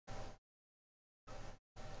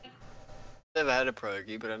Never had a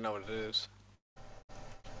pierogi, but I know what it is.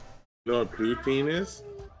 You know what poutine is?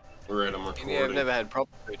 Alright, I'm recording. Yeah, I've never had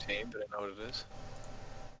proper poutine, but I know what it is.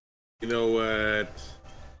 You know what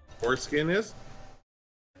foreskin is?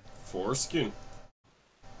 Foreskin?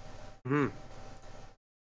 Hmm.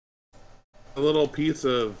 A little piece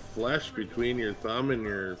of flesh between your thumb and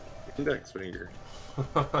your index finger.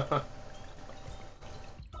 Okay,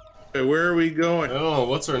 where are we going? I don't know,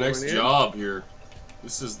 what's our next in? job here?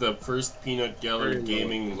 This is the first Peanut Gallery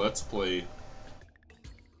Gaming Let's Play.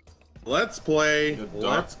 Let's play.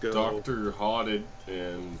 Let's go. Dr. Hotted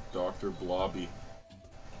and Dr. Blobby.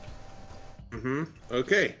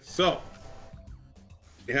 Okay, so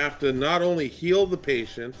you have to not only heal the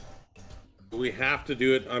patient, but we have to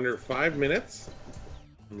do it under 5 minutes,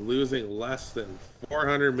 losing less than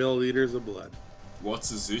 400 milliliters of blood. What's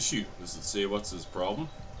his issue? Does it say what's his problem?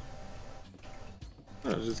 Oh,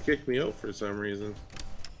 it just kicked me out for some reason.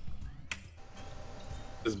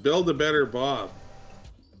 Just build a better Bob.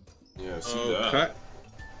 Yeah, see that. Cut.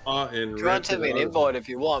 And You can send me an invite if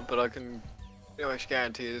you want, but I can pretty much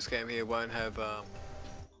guarantee you this game here won't have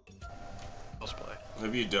cosplay.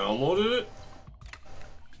 Have you downloaded it?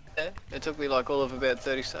 Yeah, it took me like all of about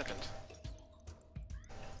 30 seconds.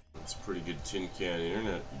 That's pretty good tin can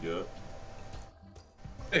internet you got.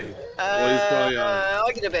 Hey, well, he's probably on.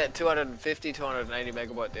 I get about 250, 280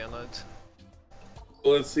 megabyte downloads.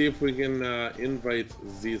 Let's see if we can invite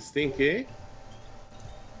the Stinky.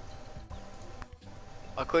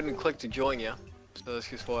 I couldn't click to join you, so that's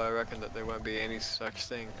just why I reckon that there won't be any such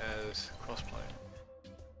thing as crossplay.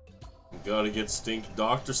 We gotta get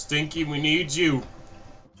Dr. Stinky, we need you!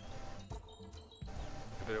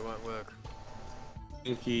 But it won't work.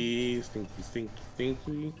 Stinky, Stinky, Stinky,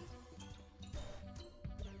 Stinky.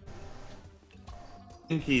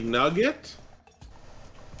 Stinky Nugget.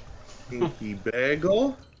 Stinky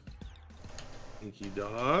Bagel. Stinky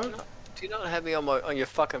Dog. Do you not have me on your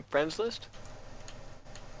fucking friends list?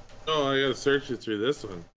 Oh, I gotta search it through this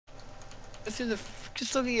one. This is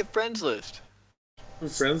just look at your friends list.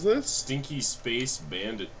 Friends list? Stinky Space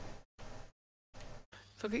Bandit.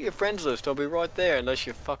 Look at your friends list. I'll be right there unless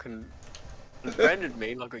you fucking unfriended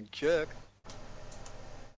me like a jerk.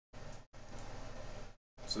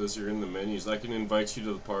 Says you're in the menus. I can invite you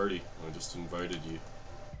to the party. I just invited you.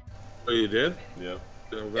 Oh, you did? Yeah.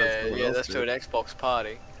 Yeah, that's to an Xbox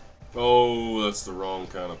party. Oh, that's the wrong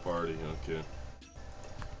kind of party. Okay.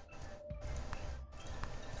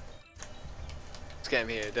 This game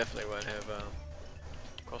here definitely won't have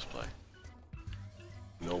crossplay.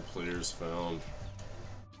 No players found.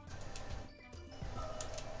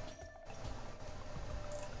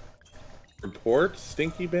 Report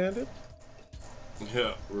Stinky Bandit?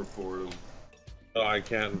 Yeah, report him. Oh, I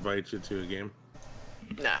can't invite you to a game.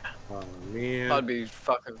 Nah. Oh, man. I'd be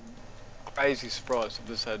fucking crazy surprised if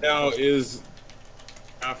this had. Now, is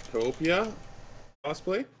Aftopia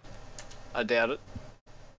cosplay? I doubt it.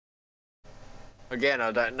 Again,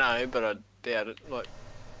 I don't know, but I doubt it. Like,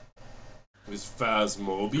 Is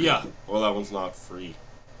Phasmophobia? Well, that one's not free.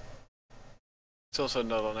 it's also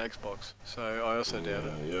not on Xbox, so I also doubt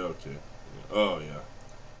it. Yeah, okay. Oh, yeah.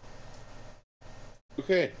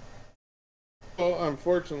 Okay. Well,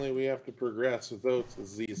 unfortunately, we have to progress without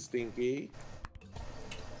the Stinky.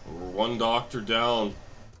 We're one doctor down.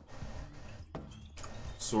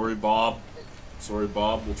 Sorry, Bob. Sorry,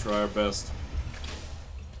 Bob. We'll try our best.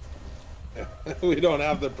 We don't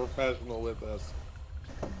have the professional with us.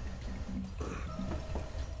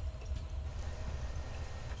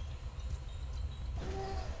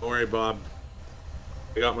 Don't worry, Bob.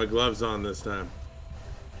 I got my gloves on this time.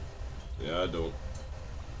 Yeah, I don't.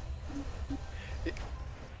 Yeah,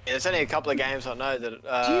 there's only a couple of games I know that,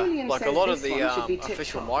 like a lot of the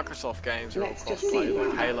official Microsoft games are all crossplay,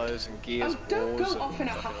 like Halos and Gears of Wars and fucking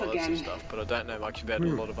all that sort of stuff, but I don't know much about a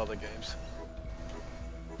lot of other games.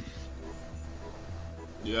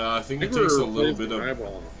 Yeah, I think it takes a little bit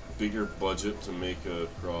of bigger budget to make a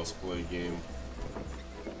crossplay game.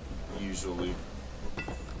 Usually.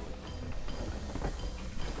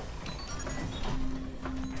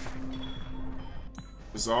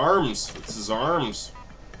 His arms! It's his arms!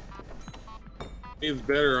 He's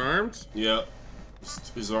better arms? Yeah.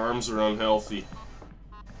 His arms are unhealthy.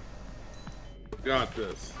 Got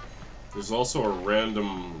this. There's also a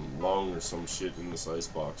random lung or some shit in this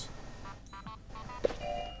icebox.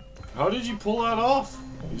 How did you pull that off?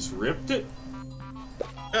 You just ripped it?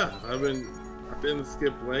 Yeah, I didn't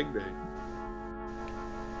skip leg day.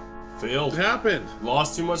 Failed. What happened?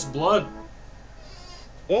 Lost too much blood.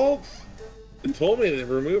 Well, it told me to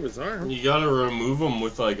remove his arm. You gotta remove him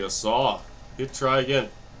with like a saw. Try again.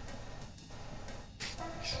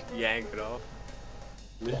 Yank it off.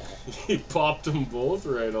 He popped them both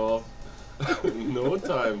right off in no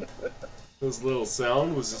time. This little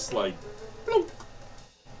sound was just like, plunk.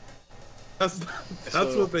 That's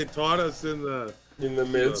what they taught us in the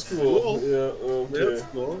med school. Yeah, okay. Med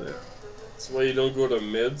school, yeah. That's why you don't go to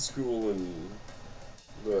med school in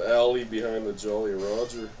the alley behind the Jolly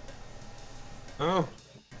Roger. Oh.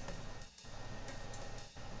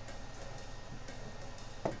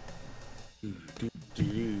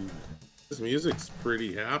 This music's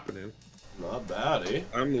pretty happening. Not bad, eh?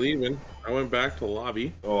 I'm leaving. I went back to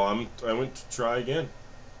lobby. Oh, I went to try again.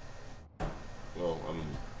 Oh,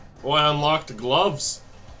 I unlocked the gloves.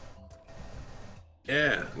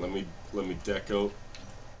 Yeah. Let me deck out.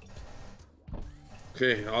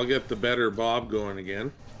 Okay, I'll get the better Bob going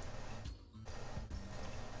again.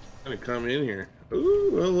 I'm gonna come in here.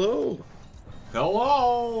 Ooh, hello.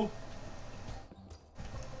 Hello.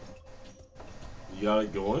 You got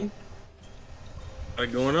it going? Got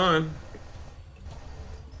it going on.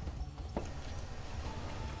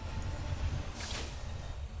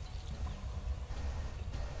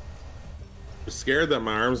 I'm scared that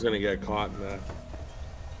my arm's gonna get caught in that.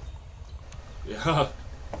 Yeah.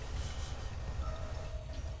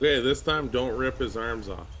 Okay, this time don't rip his arms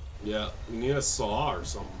off. Yeah, you need a saw or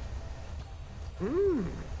something.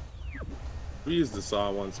 We used the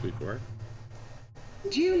saw once before.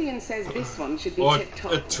 Julian says this one should be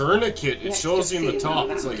tip-top. A tourniquet. It shows you in the top.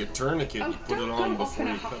 It's like a tourniquet. You put it on before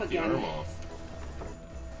you cut the arm off.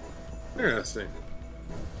 Interesting.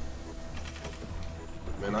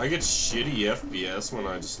 Man, I get shitty FPS when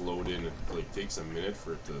I just load in. It like takes a minute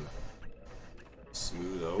for it to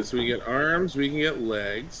smooth out. So we get arms, we can get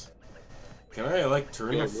legs. Can I like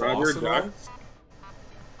turn the faucet on?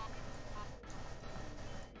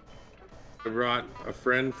 I brought a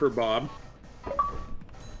friend for Bob.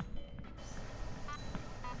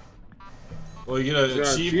 Well, you get an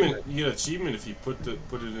achievement. You get an achievement if you put it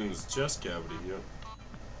in his chest cavity. Yeah.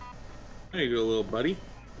 There you go, little buddy.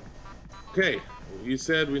 Okay, you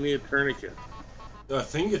said we need a tourniquet. I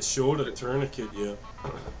think it showed a tourniquet. Yeah.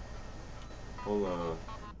 On the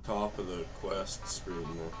top of the quest screen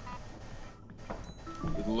there.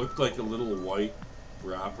 It looked like a little white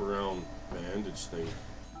wraparound bandage thing.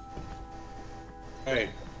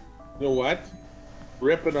 Hey, you know what?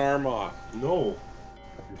 Rip an arm off. No.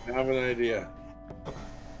 I have an idea.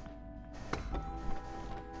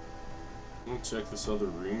 Let me check this other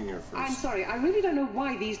room here first. I'm sorry, I really don't know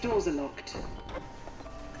why these doors are locked.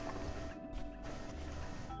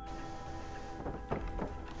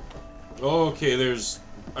 Oh, okay,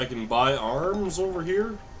 I can buy arms over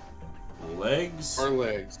here. Legs. Or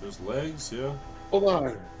legs. There's legs, yeah. Hold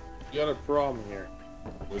on. You got a problem here.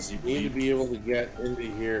 Was he bleeding? Need to be able to get into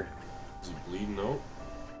here. Is he bleeding out?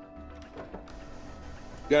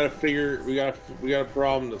 Gotta figure, we got a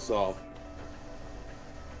problem to solve.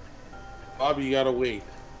 Bobby, you gotta wait.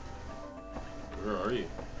 Where are you?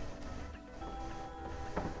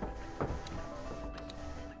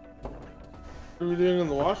 What are we doing in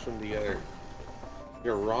the washroom together?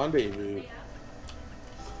 Your rendezvous.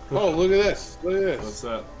 Oh, look at this. Look at this. What's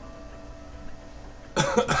that?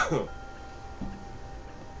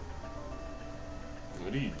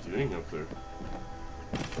 What are you doing up there?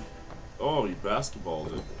 Oh, you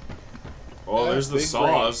basketballed it. Oh, there's the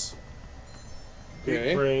saws.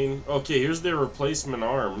 Big brain. Okay, here's their replacement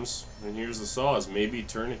arms, and here's the saws. Maybe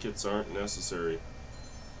tourniquets aren't necessary.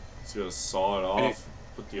 Just gotta saw it off,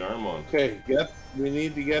 put the arm on. Okay, we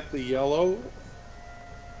need to get the yellow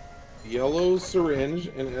syringe,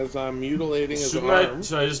 and as I'm mutilating his arm...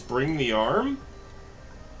 Should I just bring the arm?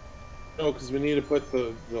 No, because we need to put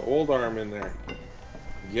the old arm in there.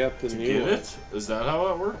 Get the new one. It? Is that how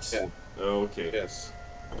it works? Yeah. Oh, okay. Yes.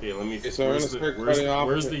 Okay, let me... Okay, so where's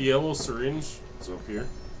the yellow syringe? It's up here.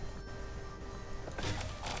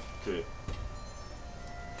 Okay.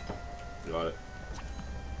 Got it.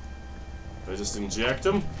 Did I just inject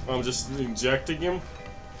him? I'm just injecting him?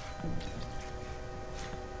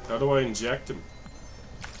 How do I inject him?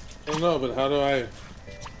 I don't know, but how do I...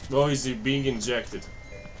 Oh, he's being injected.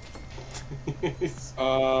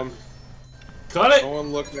 Cut it! No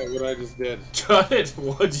one looked at what I just did. Cut it!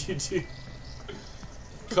 What'd you do?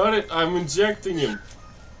 Cut it! I'm injecting him.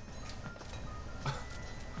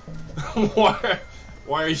 Why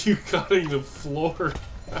are you cutting the floor?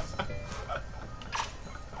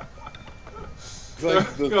 It's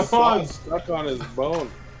like the saw stuck on his bone.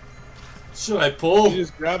 Should I pull? You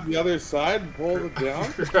just grab the other side and pull it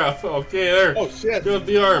down? Okay, there. Oh shit. Got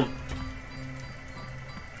the arm.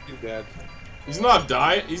 He's dead. He's not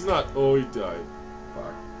dying. He's not. Oh, he died.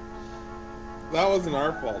 Fuck. That wasn't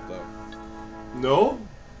our fault though. No?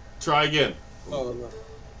 Try again. Oh, no.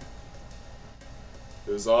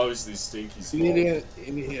 It was obviously Stinky's fault.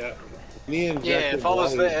 Yeah, if I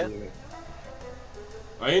was there.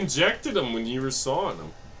 I injected him when you were sawing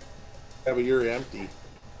him. Yeah, but you're empty.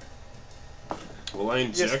 Well, I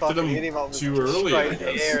injected him too early, I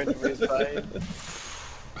guess.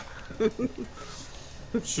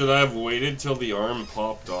 Should I have waited till the arm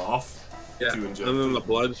popped off? Yeah, to inject and then the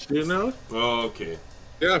blood's shooting out? Oh, okay.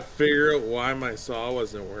 I gotta figure out why my saw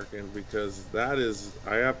wasn't working, because that is...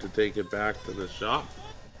 I have to take it back to the shop.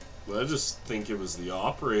 Well, I just think it was the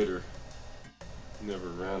operator. Never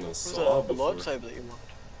ran a saw before. Was that the lightsaber that you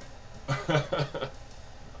wanted?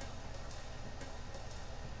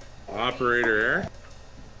 Operator error.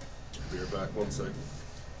 Be right back 1 second.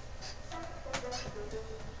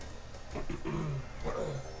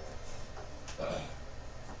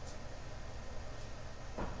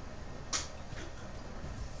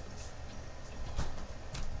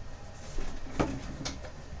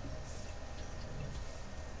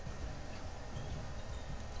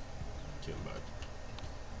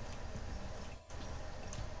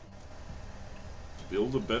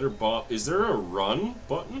 Build a better bot. Is there a run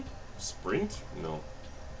button? Sprint? No.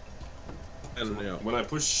 And no. When I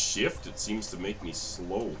push shift, it seems to make me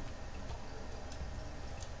slow.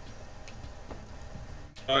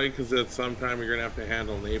 Probably because at some time you're gonna have to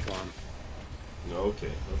handle napalm.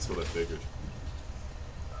 Okay, that's what I figured.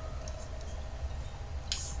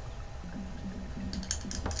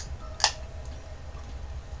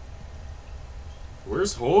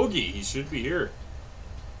 Where's Hoagie? He should be here.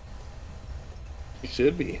 He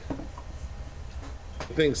should be. I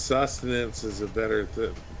think sustenance is a better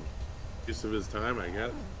use of his time, I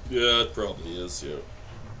guess. Yeah, it probably is, yeah.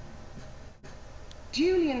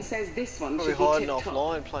 Julian says this one should be hiding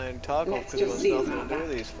offline playing Tarkov because he wants nothing to do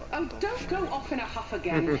with these fucking Oh, don't go off in a huff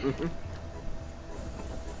again.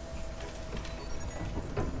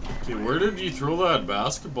 Okay, where did you throw that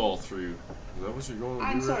basketball through? Is that what you're going to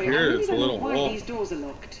do? I'm sorry, here? I really It's don't a little know why wall. these doors are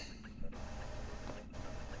locked.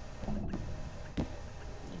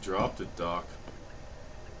 You dropped it, Doc.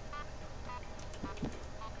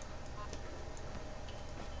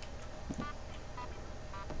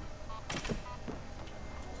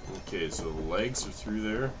 Okay, so the legs are through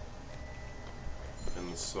there.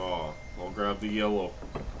 And the saw. I'll grab the yellow.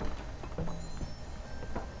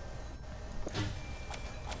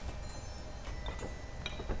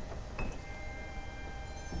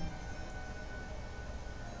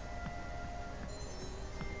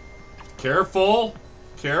 Careful!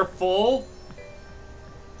 Careful!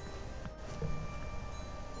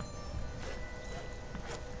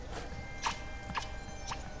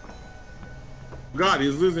 God,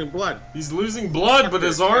 he's losing blood. He's losing blood, but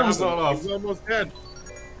his arm's not off. He's almost dead.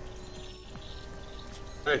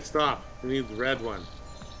 Hey, stop. He needs the red one.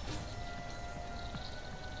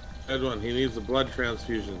 Red one. He needs a blood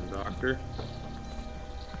transfusion, doctor.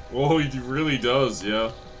 Oh, he really does,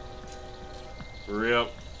 yeah. Hurry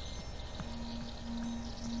up.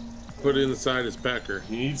 Put it inside his pecker.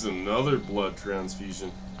 He needs another blood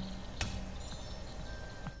transfusion.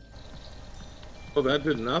 Oh, that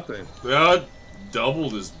did nothing. That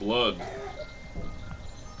doubled his blood.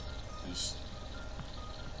 Just...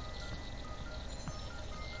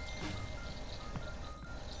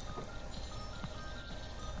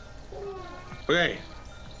 Okay.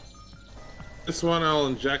 This one I'll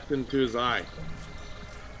inject into his eye.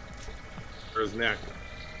 Or his neck.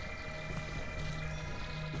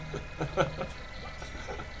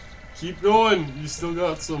 Keep going. You still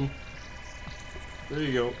got some. There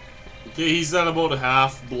you go. Okay, he's at about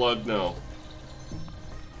half blood now.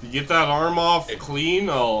 If you get that arm off clean,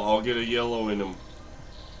 I'll get a yellow in him.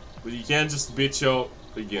 But you can't just bitch out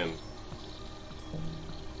again.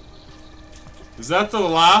 Is that the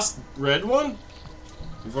last red one?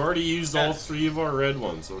 We've already used all three of our red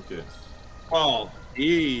ones. Okay. Oh,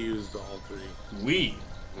 he used all three. We?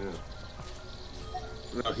 Yeah.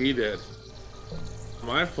 No, he did.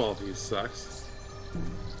 My fault, he sucks.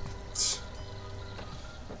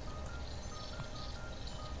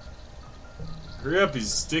 Hurry up,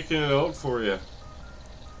 he's sticking it out for you.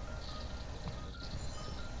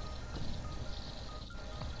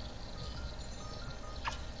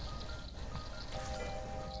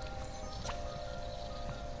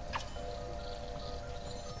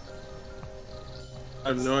 I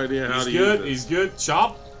have no idea how to use use it. He's good.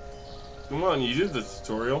 Chop. Come on, you did the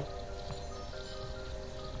tutorial.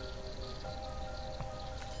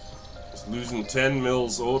 Just losing 10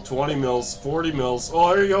 mils, oh, 20 mils, 40 mils.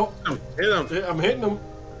 Oh, there you go. Hit him. I'm hitting him.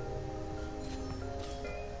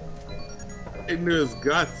 Into his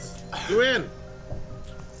guts. You in.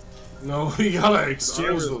 No, we gotta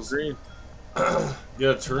exchange those. Green. You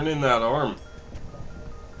gotta turn in that arm.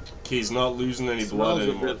 Okay, he's not losing any blood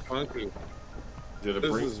anymore. A bit funky. This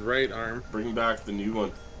is right arm. Bring back the new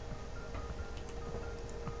one.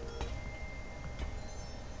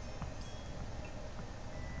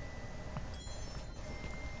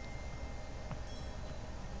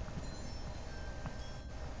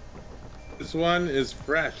 This one is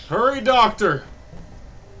fresh. Hurry, doctor!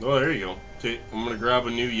 Oh, there you go. Okay, I'm gonna grab a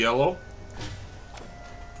new yellow.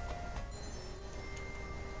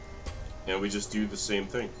 And we just do the same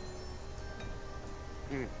thing.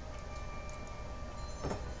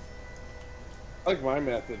 I like my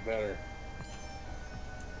method better.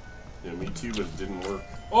 Yeah, me too, but it didn't work.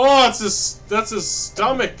 Oh, that's his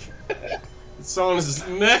stomach! It's on his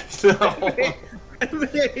neck now!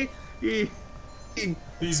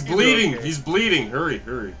 He's bleeding! Okay. He's bleeding! Hurry,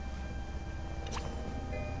 hurry.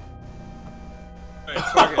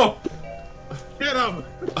 Right, get him!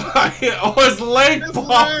 Oh, his leg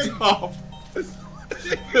popped off!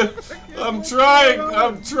 I'm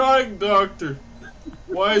trying, doctor.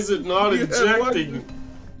 Why is it not injecting?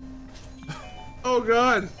 Oh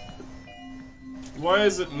god! Why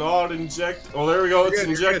is it not injecting? Oh, there we go, it's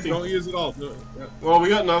injecting. Don't use it all. Well, we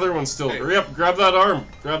got another one still. Hey. Hurry up, grab that arm.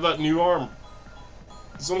 Grab that new arm.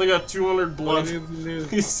 He's only got 200 blood.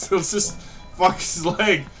 He's still just... Fuck his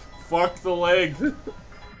leg. Fuck the leg.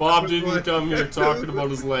 Bob didn't come here talking about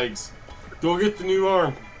his legs. Go get the new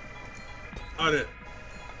arm. Got it.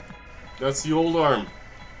 That's the old arm.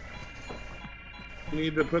 You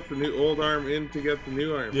need to put the new old arm in to get the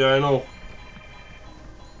new arm. Yeah, I know.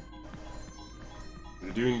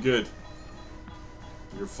 You're doing good.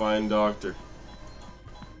 You're a fine doctor.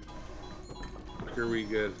 Are we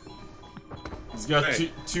good? He's got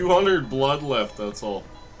 200 blood left, that's all.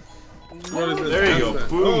 What is it? There you go.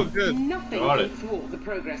 Boom. Oh, good. Got it. The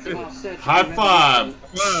progress of our surgery. High five!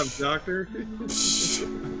 High five, doctor.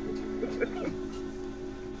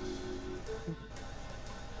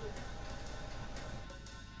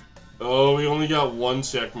 Oh, we only got one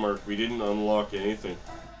check mark. We didn't unlock anything.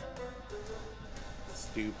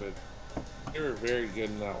 Stupid. You were very good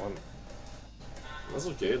in that one. That's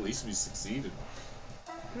okay, at least we succeeded.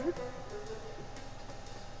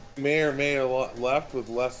 May or may have left with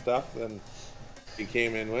less stuff than he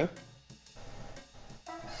came in with.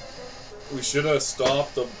 We should have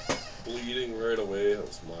stopped the bleeding right away. That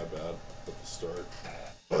was my bad at the start.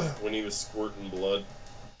 When he was squirting blood.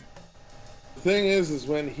 The thing is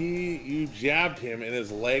when you jabbed him and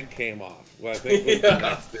his leg came off. Well, I think was the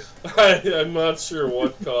next thing. I'm not sure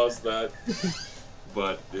what caused that,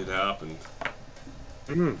 but it happened.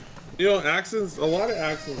 You know, accidents. A lot of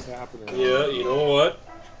accidents happen. Yeah, you know what?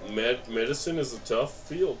 Medicine is a tough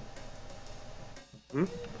field.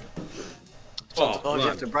 Sometimes you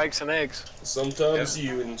have to break some eggs. Sometimes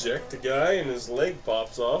you inject a guy and his leg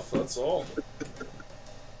pops off. That's all.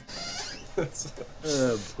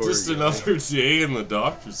 Just another day in the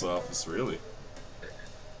doctor's office, really.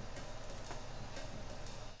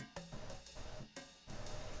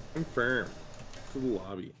 Confirm. To the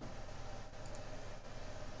lobby.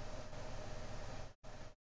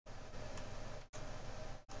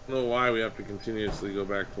 I don't know why we have to continuously go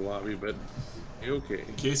back to lobby, but okay.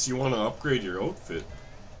 In case you want to upgrade your outfit.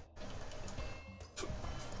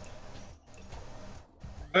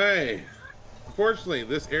 Hey, unfortunately,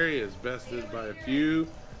 this area is bested by a few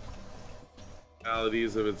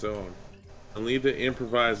maladies of its own. I'll need to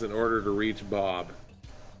improvise in order to reach Bob.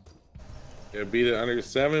 Gonna beat it under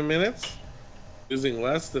 7 minutes, using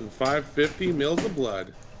less than 550 mils of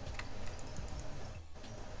blood.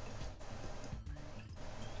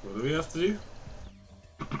 What do we have to do?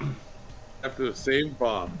 Have to save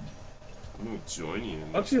Bob. I'm gonna join you.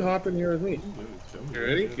 Why don't you hop in here with me? You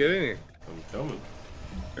ready? Get in here. I'm coming.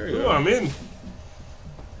 There you Ooh, go. I'm in.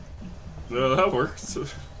 No, that worked.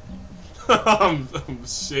 I'm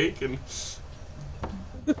shaking.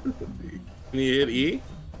 Can you hit E?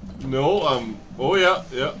 No, oh yeah,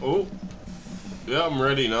 oh. Yeah, I'm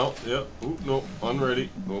ready now. Yeah, oh, no, unready.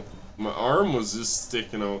 Oh, my arm was just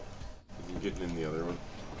sticking out. I'm getting in the other one.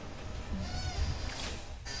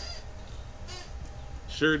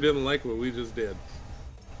 Sure didn't like what we just did.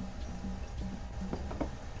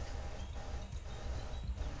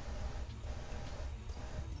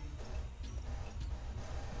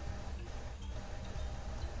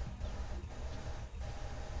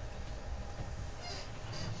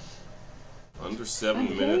 Under 7 I'm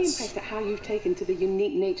minutes. very impressed at how you've taken to the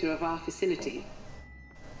unique nature of our facility.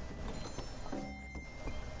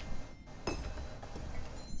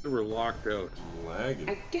 We're locked out. I'm lagging.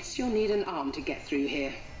 I guess you'll need an arm to get through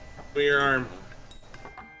here. Give me your arm.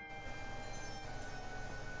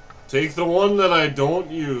 Take the one that I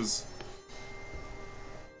don't use.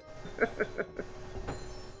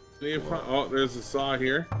 Oh, there's a saw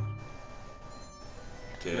here.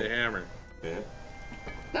 Okay. And a hammer. Yeah.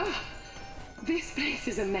 Ah, this place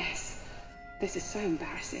is a mess. This is so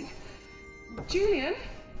embarrassing. Julian?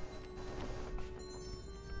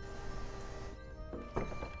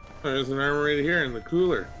 There's an armor right here in the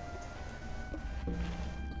cooler.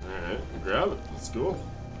 Alright, grab it. Let's go.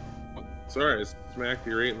 Sorry, I smacked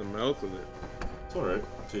you right in the mouth with it. It's alright.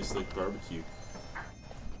 Tastes like barbecue.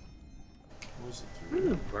 What is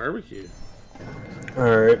it? Barbecue.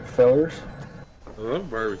 Alright, fellers. I love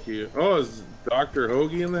barbecue. Oh, is Dr.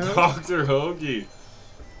 Hoagie in the house? Dr. Hoagie.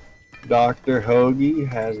 Dr. Hoagie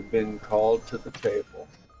has been called to the table.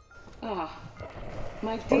 Ah,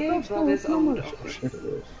 my dear brother's old office.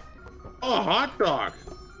 Oh, hot dog.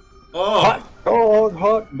 Oh,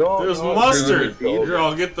 Hot dog. there's mustard. Here,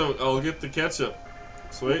 I'll get the ketchup.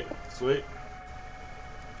 Sweet. I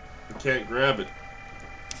can't grab it.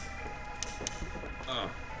 Oh.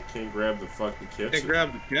 I can't grab the fucking ketchup. Can't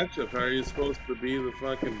grab the ketchup. How are you supposed to be the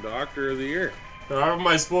fucking doctor of the year? How am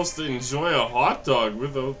I supposed to enjoy a hot dog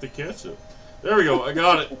without the ketchup? There we go. I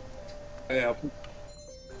got it. Yeah.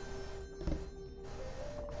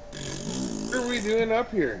 What are we doing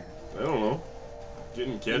up here? I don't know.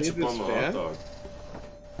 Getting ketchup on the hot dog.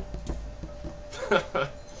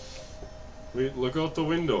 Wait, look out the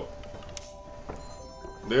window.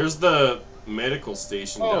 There's the medical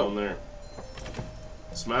station down there.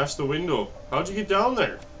 Smash the window. How'd you get down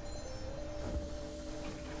there?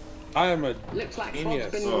 I am a Looks like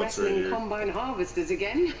genius. Bob's been wrestling combine harvesters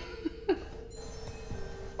again.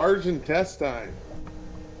 Argentestine.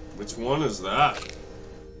 Which one is that?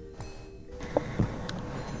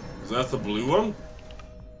 Is that the blue one?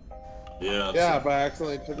 Yeah. Yeah, but I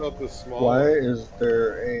accidentally took out the small. Why is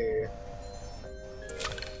there a...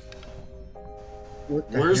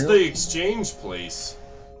 Where's the exchange place?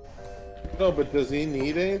 No, but does he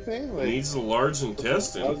need anything? Like, He needs the large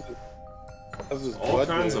intestine. how's his All blood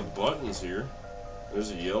kinds doing? of buttons here.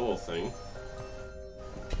 There's a yellow thing.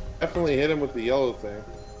 Definitely hit him with the yellow thing.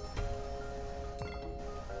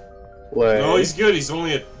 No, he's good. He's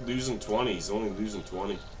only losing 20. He's only losing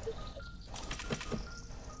 20.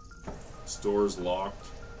 Store's locked.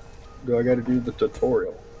 Do I gotta do the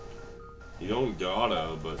tutorial? You don't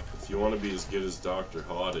gotta, but if you want to be as good as Dr.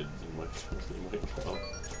 Hotted, you might go.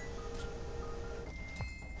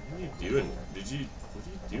 What are you doing? What are you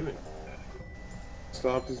doing?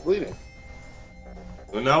 Stopped his bleeding.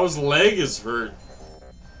 Well, now his leg is hurt.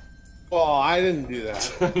 Oh, I didn't do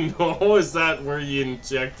that. No, is that where you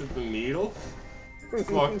injected the needle?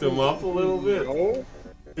 Fucked him up a little bit. No.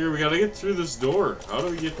 Here, we gotta get through this door. How do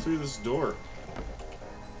we get through this door?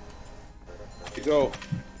 You go.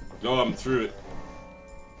 No, I'm through it.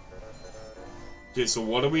 Okay, so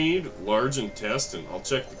what do we need? Large intestine. I'll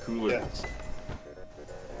check the cooler. Yes.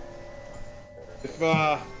 If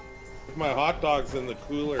my hot dog's in the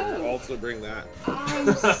cooler, also bring that.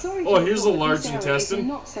 I'm sorry. Oh, here's a Dr. large Sarah, intestine. it's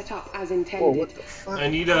not set up as intended. I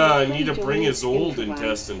need to bring his old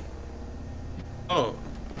intestine. Oh.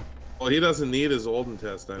 Well, he doesn't need his old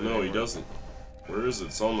intestine. No, he doesn't. Where is it?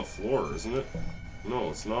 It's on the floor, isn't it? No,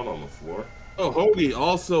 it's not on the floor. Oh, Hoagie,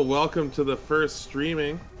 also welcome to the first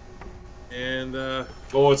streaming. And,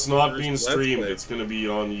 oh, it's not being Let's streamed. Play. It's gonna be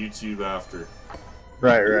on YouTube after.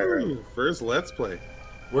 Right. First Let's Play.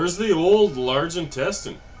 Where's the old large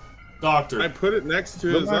intestine? Doctor. I put it next to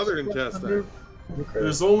his other intestine. Okay.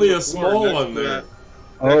 There's only a small next one to there. that.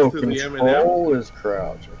 Oh, Next to the control is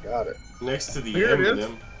crouch. I got it. Next to the Here it is.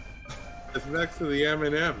 M&M. It's next to the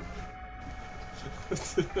M&M.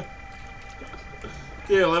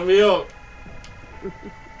 Okay, let me out.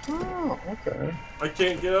 Oh, okay. I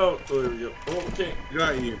can't get out. Oh, there we go. Oh, okay. I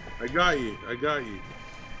got you.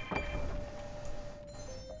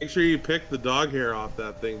 Make sure you pick the dog hair off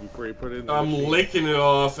that thing before you put it in the I'm machine. licking it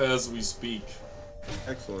off as we speak.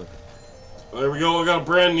 Excellent. There we go. I got a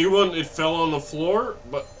brand new one. It fell on the floor,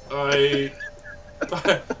 but I...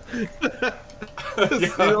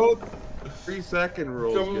 It's the old 3-second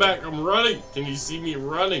rule. Come back. I'm running. Can you see me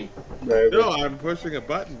running? Maybe. No, I'm pushing a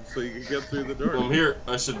button so you can get through the door. I'm here.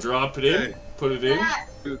 I should drop it in. Okay. Put it in.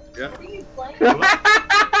 Yeah.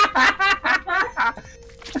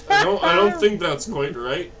 I don't think that's quite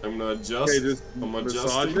right. I'm gonna adjust. Okay, just I'm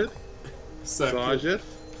massage adjusting. it. Massage it.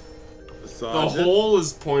 The Massage it. hole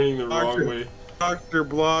is pointing the wrong Doctor. way. Dr.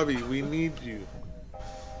 Blobby, we need you.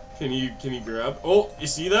 Can you grab? Oh, you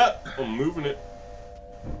see that? I'm moving it.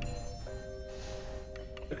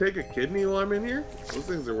 Can I take a kidney while I'm in here? Those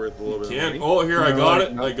things are worth a little bit of Can't. money. Oh, here I got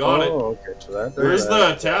it. I got it. Oh, okay. So that. Where's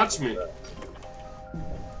the attachment?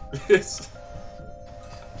 It's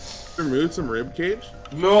remove some rib cage?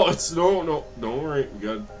 No, it's no. Don't worry. We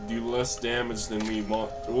gotta do less damage than we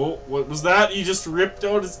want. Oh, what was that? You just ripped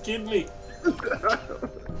out his kidney.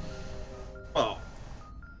 Oh,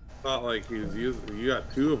 not like he was using. You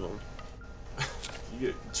got 2 of them.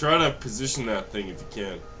 Try to position that thing if you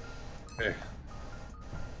can. Hey,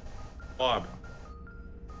 Bob.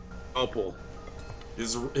 Opal.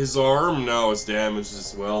 His arm now is damaged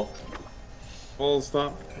as well. Well,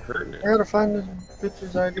 stop hurting it. I gotta find this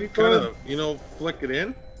bitch's ID Kind card. of, you know, flick it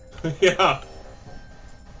in. Yeah.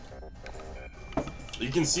 You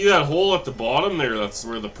can see that hole at the bottom there. That's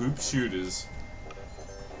where the poop chute is.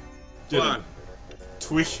 Hold on.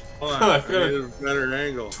 Tweak. Hold on. I need a better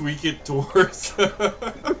angle. Tweak it towards.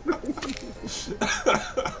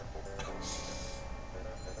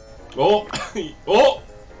 Oh! Oh!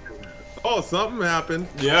 Oh, something happened.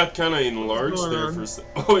 Yeah, it kind of enlarged there for a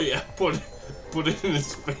second. Oh yeah, put it in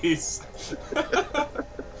his face.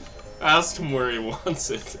 Ask him where he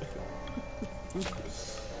wants it.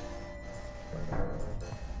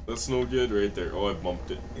 That's no good right there. Oh, I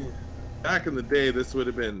bumped it. Back in the day, this would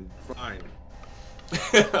have been fine.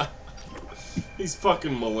 These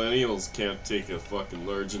fucking millennials can't take a fucking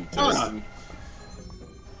large intestine.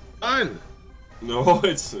 Fine. No,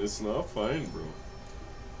 it's not fine, bro.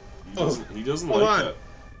 He doesn't like that.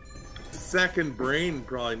 Second brain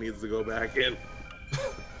probably needs to go back in.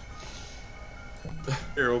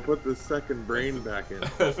 Here, we'll put the second brain back in.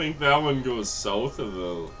 I think that one goes south of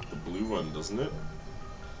the blue one, doesn't it?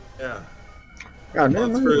 Yeah. God, never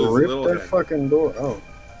mind. Rip that head. fucking door. Oh.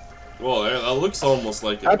 Well, that looks almost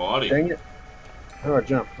like a body. Dang it. How do I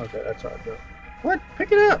jump? Okay, that's how I jump. What?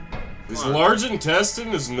 Pick it up. His large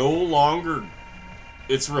intestine is no longer...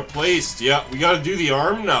 It's replaced. Yeah, we gotta do the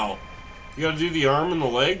arm now. We gotta do the arm and the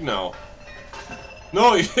leg now.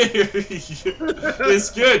 No, it's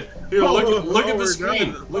good. Here, look at the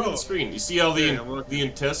screen. Look at the screen. You see how the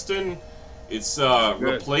intestine? It's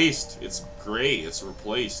replaced. It's gray. It's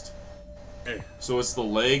replaced. Okay. So it's the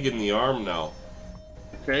leg and the arm now.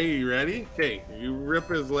 Okay, you ready? Okay, you rip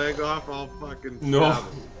his leg off, I'll fucking no.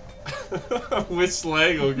 Which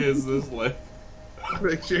leg? Okay, it's this leg.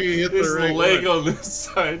 Make sure you hit the It's right the leg one. on this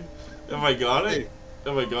side. Have I got it?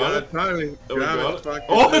 Have I got it? Timing. Have I got it?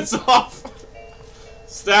 Oh, it's off!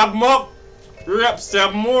 Stab him up! Hurry up,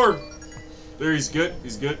 stab him more! There, he's good.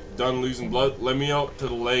 He's good. Done losing blood. Let me out to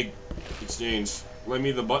the leg exchange. Let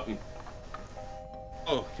me the button.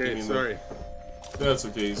 Oh, okay, sorry. That's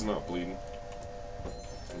okay, he's not bleeding.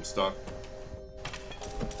 I'm stuck.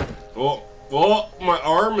 Oh, my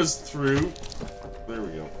arm is through. There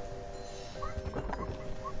we go.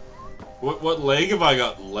 What leg have I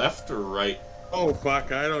got? Left or right? Oh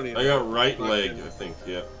fuck, I don't even. I got right leg, I think.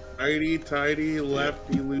 Yeah. Righty, tighty,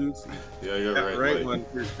 lefty, loosey. Yeah, I got right leg. One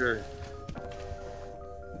for sure.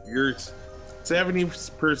 You're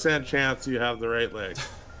 70% chance you have the right leg.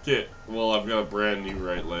 Okay, well I've got a brand new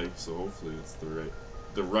right leg, so hopefully it's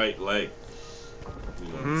the right leg. You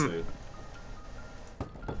know what I'm saying?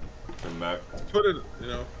 Come back. Put it,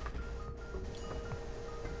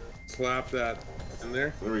 slap that in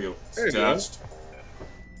there. There we go. There It's attached.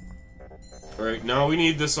 Alright, now we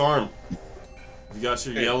need this arm. You got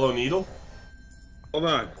your yellow needle? Hold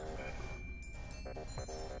on.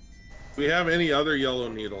 Do we have any other yellow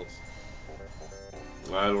needles?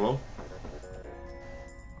 I don't know.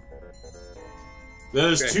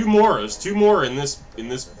 There's two more. There's two more in this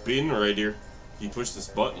bin right here. If you push this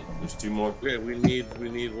button, there's two more. Okay, we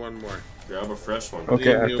need one more. Grab a fresh one.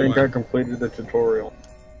 Okay, I think I completed the tutorial.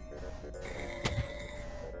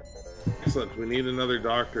 Excellent. We need another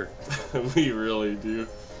doctor. We really do.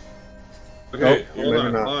 Okay, Nope,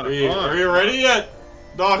 hold on. Are you ready yet,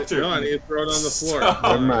 doctor? No, I need to throw it on the floor.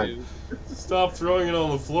 Never mind. Stop throwing it on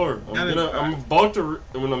the floor. I'm about to.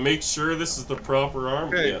 I'm gonna make sure this is the proper arm.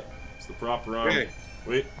 Okay. Yeah, it's the proper arm. Okay.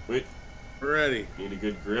 Wait. We're ready. Need a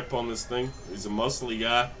good grip on this thing. He's a muscly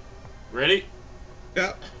guy. Ready?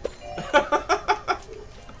 Yep.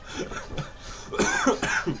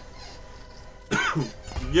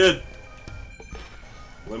 Good.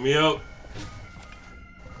 Let me out.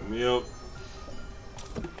 Let me out.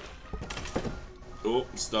 Oh,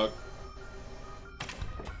 I'm stuck.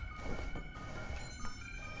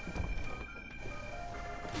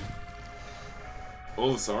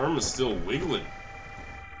 Oh, this arm is still wiggling.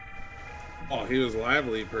 Oh, he was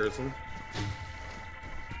lively, person.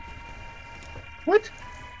 What?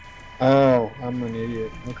 Oh, I'm an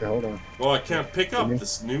idiot. Okay, hold on. Oh, I can't pick up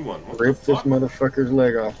this new one. What Rip the this fuck? motherfucker's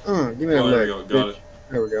leg off. Give me that leg. There we go. Got it.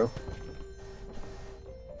 There we go.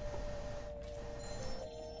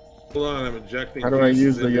 Hold on, I'm injecting. How do I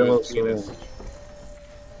use the into yellow his penis. syringe?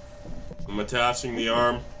 I'm attaching the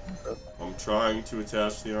arm. I'm trying to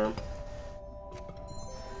attach the arm.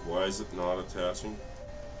 Why is it not attaching?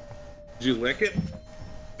 Did you lick it?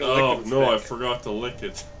 Oh no, I forgot to lick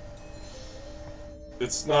it.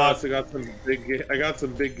 It's not. I got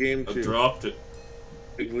some big game chew. I dropped it.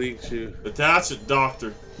 Big league chew. Attach it,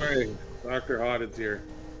 Doctor. Alright, Dr. Hodded's here.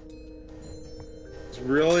 It's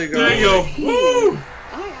really good. There you go. Woo!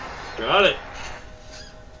 Got it.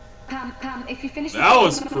 Pam, if you finish that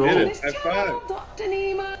was cool. High five. Dr.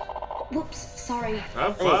 Nemo. Whoops, sorry.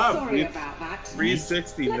 High five. Sorry about that.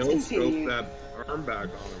 360 no-scope that arm back on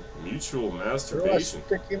him. Mutual masturbation.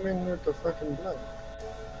 Stick him in with the fucking blood.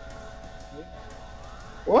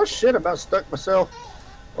 Well, shit, about stuck myself.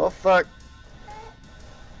 Oh, fuck.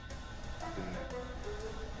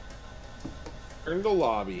 Turn the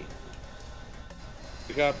lobby.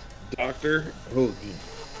 Pick up Dr. Hoagie.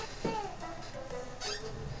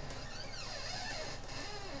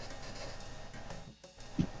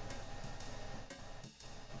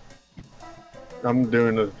 I'm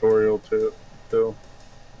doing a tutorial too.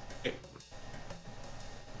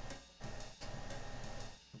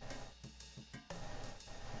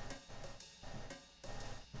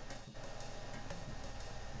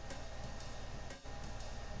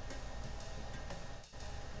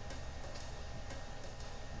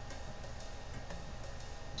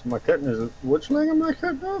 Am I cutting his... Which leg am I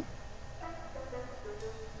cutting off?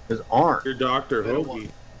 His arm. Your Dr. Hoagie.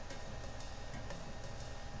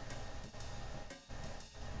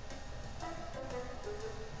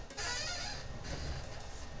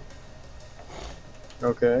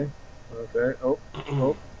 Okay. Okay. Oh.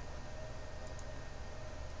 Oh.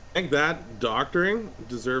 I think that doctoring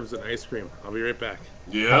deserves an ice cream. I'll be right back.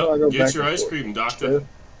 Yeah, get your ice cream, Doctor.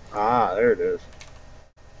 Ah, there it is.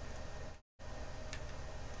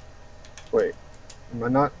 Wait, am I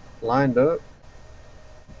not lined up?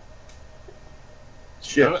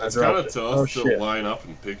 Shit, it's kind of tough to line up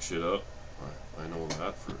and pick shit up. I know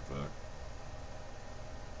that for a fact.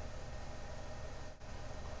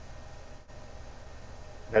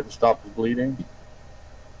 Had to stop his bleeding.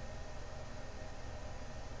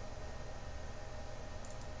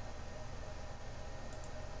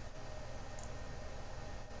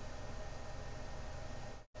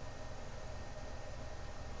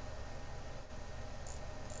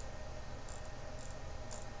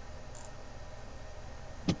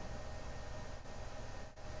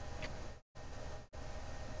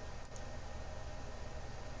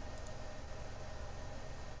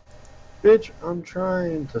 Bitch, I'm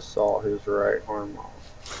trying to saw his right arm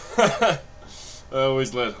off. I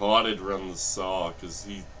always let Hodded run the saw because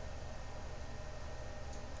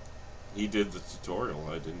he did the tutorial.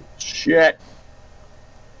 I didn't. Shit.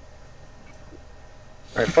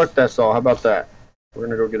 Alright, fuck that saw. How about that? We're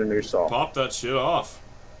gonna go get a new saw. Pop that shit off.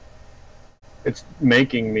 It's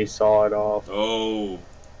making me saw it off. Oh.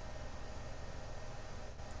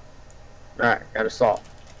 Alright, got a saw.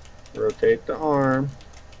 Rotate the arm.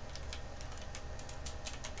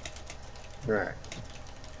 Right.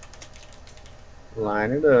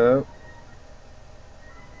 Line it up.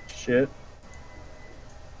 Shit.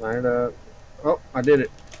 Line it up. Oh, I did it.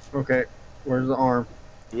 Okay. Where's the arm?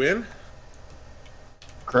 Win?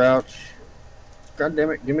 Crouch. God damn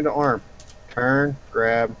it. Give me the arm. Turn.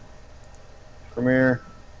 Grab. Come here.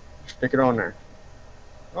 Stick it on there.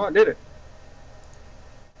 Oh, I did it.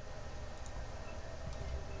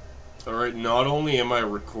 Alright, not only am I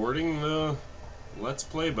recording the Let's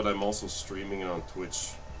Play, but I'm also streaming it on Twitch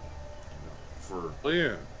for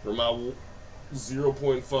my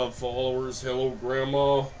 0.5 followers. Hello,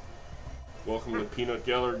 Grandma. Welcome to Peanut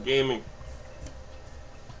Gallery Gaming.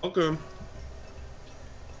 Welcome.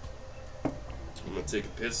 I'm gonna take a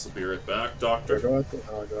piss. I'll be right back, Doctor. I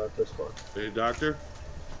got this one. Hey, Doctor.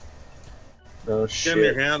 Oh, shit. Get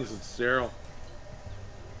in your hands. It's sterile.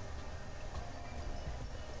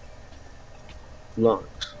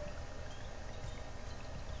 Lungs.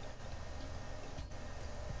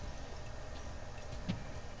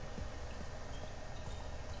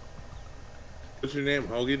 What's your name,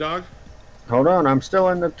 Hoagie Dog? Hold on, I'm still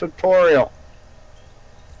in the tutorial.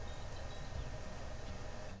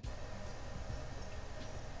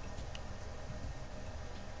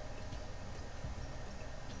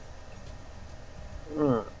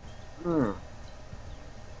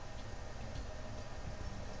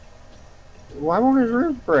 Why won't his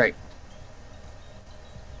ribs break?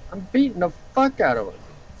 I'm beating the fuck out of it.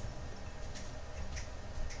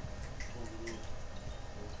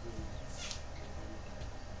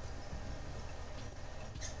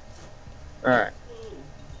 Alright.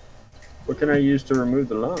 What can I use to remove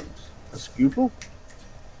the lungs? A scoople?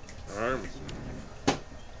 Arms.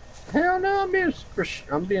 Hell no,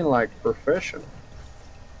 I'm being like professional.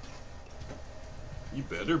 You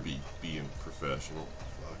better be being professional.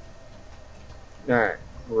 Fuck. Alright,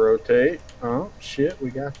 rotate. Oh, shit, we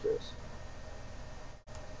got this.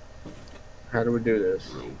 How do we do this?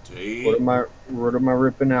 Rotate. What am I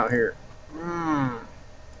ripping out here?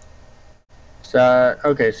 So,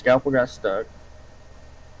 okay, scalpel got stuck.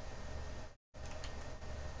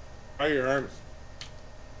 Try your arms.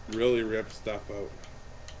 Really rip stuff out.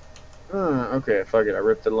 Okay, fuck it. I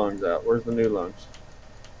ripped the lungs out. Where's the new lungs?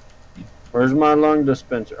 Where's my lung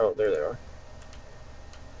dispenser? Oh, there they are.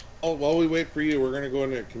 Oh, while we wait for you, we're gonna go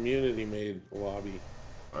into a community-made lobby.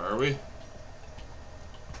 Are we?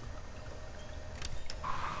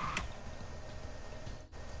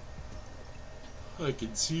 I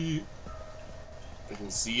can see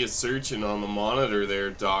you searching on the monitor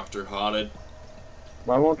there, Dr. Hotted.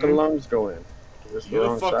 Why won't the lungs go in? Is this the You got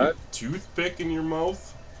wrong a fucking side? toothpick in your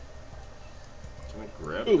mouth? Can I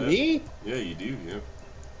grab Who, that? me? Yeah, you do, yeah.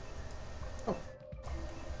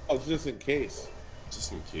 Oh, it's just in case.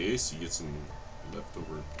 Just in case you get some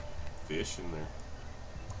leftover fish in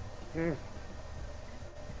there.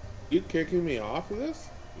 You kicking me off of this?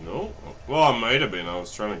 No? Well, I might have been. I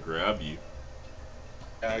was trying to grab you.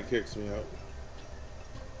 Yeah, it kicks me out.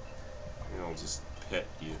 And I'll just pet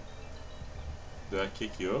you. Did I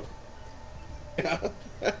kick you up? Yeah.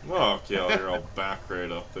 Oh, okay, I'll back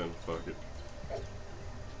right up then. Fuck it.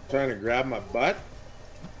 Trying to grab my butt?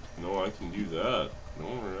 No, I can do that. No,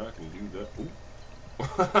 I can do that.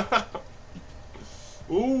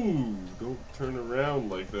 Ooh. Ooh, don't turn around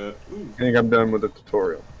like that. Ooh. I think I'm done with the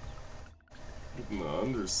tutorial. Getting the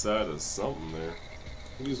underside of something there.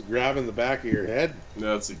 You're just grabbing the back of your head.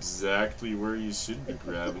 That's exactly where you should be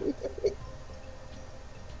grabbing.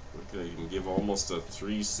 Okay, you can give almost a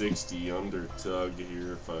 360 under tug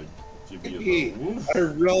here if I give you the woof. I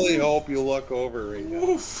really hope you look over right now.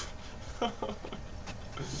 Woof.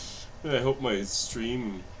 I hope my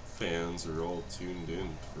stream fans are all tuned in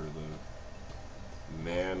for the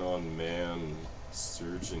man-on-man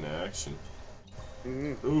surge in action.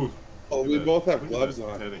 Ooh. Oh, we both have gloves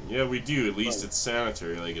on. Petting. Yeah, we do. At least it's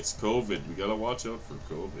sanitary. Like, it's COVID. We gotta watch out for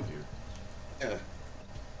COVID here. Yeah.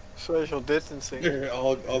 Social distancing. Here,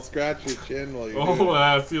 I'll scratch your chin while you're Oh,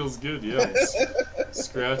 that feels good, yeah.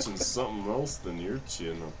 Scratching something else than your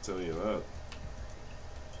chin, I'll tell you that.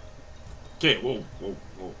 Okay, whoa.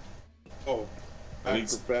 Oh, I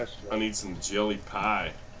professional. I need some jelly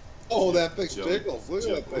pie. Oh, that thing tickles. Look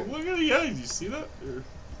at that thing. Look at it, yeah, did you see that? Here.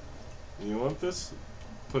 You want this?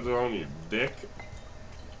 Put it on your dick.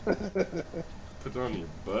 Put it on your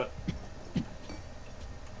butt.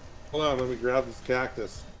 Hold on, let me grab this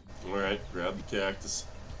cactus. Alright, grab the cactus.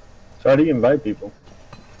 So how do you invite people?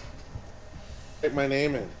 Take my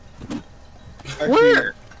name in. Actually,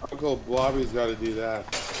 Where? Uncle Blobby's got to do that.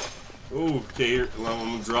 Oh, okay, here, well,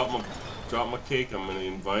 I'm gonna drop my cake. I'm gonna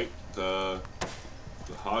invite the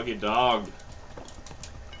Hoggy Dog.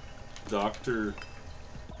 Dr.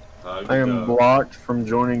 Hoggy I am Dog. blocked from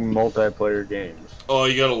joining multiplayer games. Oh,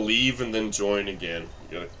 you gotta leave and then join again.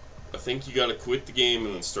 I think you gotta quit the game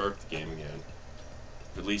and then start the game again.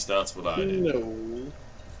 At least that's what I did. No.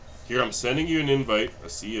 Here, I'm sending you an invite. I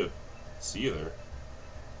see you. See you there.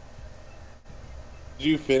 Did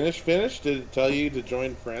you finish? Did it tell you to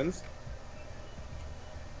join friends?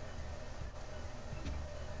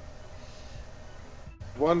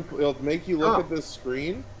 It'll make you look at this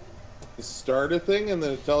screen, start a thing, and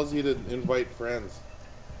then it tells you to invite friends.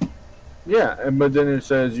 Yeah, but then it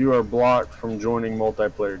says you are blocked from joining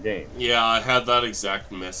multiplayer games. Yeah, I had that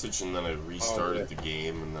exact message, and then I restarted the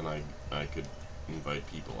game, and then I could invite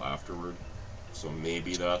people afterward. So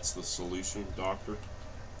maybe that's the solution, Doctor.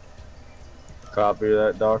 Copy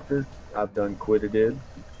that, Doctor. I've done quitted.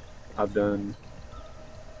 I've done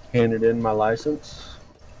handed in my license.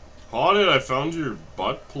 Haunted, I found your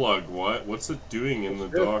butt plug. What's it doing in the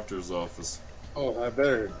doctor's office? Oh, I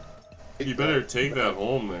better. You better take that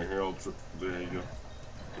home there. Here, there you go.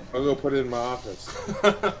 I'll go put it in my office.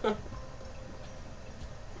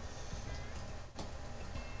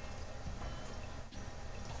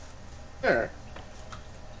 There.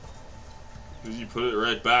 Did you put it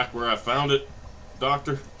right back where I found it,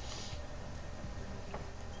 Doctor?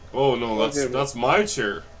 Oh no, that's my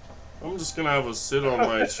chair. I'm just gonna have a sit on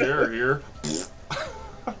my chair here.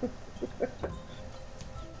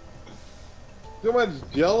 How much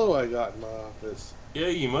Jello I got in my office? Yeah,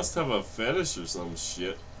 you must have a fetish or some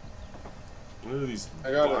shit. What are these I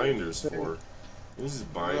got binders for? These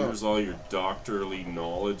binders, all your doctorly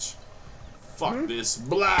knowledge. Fuck this,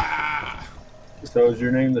 blah! So is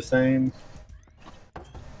your name the same?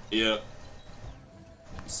 Yeah.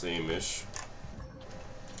 Same-ish.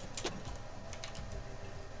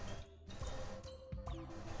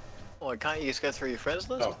 Oh, can't you just go through your friends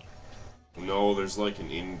list? Oh. No, there's like an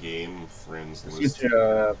in-game friends list. Is it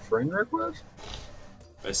a friend request?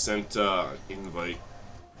 I sent invite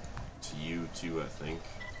to you too, I think.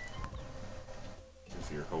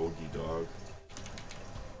 If you're Hoagie Dog.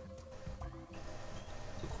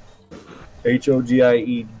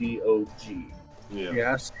 HOGIEDOG. Yeah.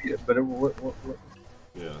 Yeah, I see it, but what?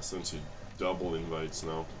 Yeah, I sent you double invites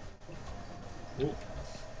now. Oh,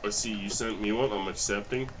 I see you sent me one. I'm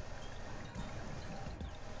accepting.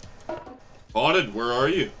 Botted, where are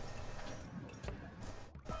you?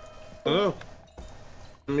 Hello.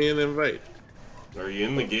 Send me an invite. Are you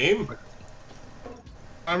in the game?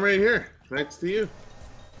 I'm right here, next to you.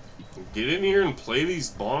 Get in here and play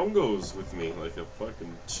these bongos with me like a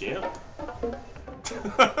fucking champ.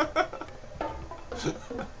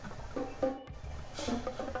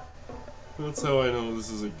 That's how I know this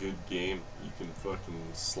is a good game. You can fucking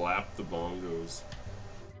slap the bongos.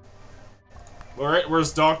 Alright,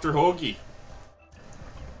 where's Dr. Hoagie?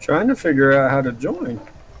 Trying to figure out how to join.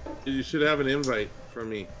 You should have an invite from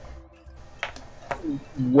me.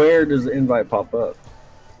 Where does the invite pop up?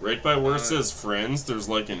 Right by where it says friends, there's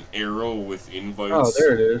like an arrow with invites. Oh,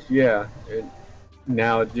 there it is. Yeah. It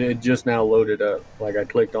just now loaded up. Like I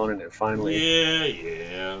clicked on it and it finally.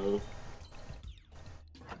 Yeah.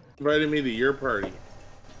 Invited me to your party.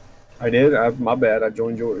 I did. My bad. I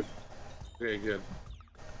joined yours. Okay, good.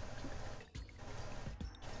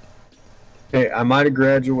 Hey, I might have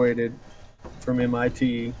graduated from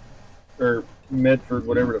MIT or Medford,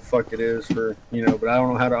 whatever the fuck it is, but I don't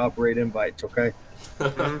know how to operate invites. Okay.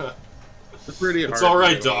 It's pretty hard. It's all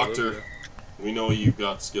right, Doctor. We know you've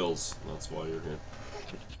got skills. That's why you're here.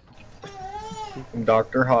 I'm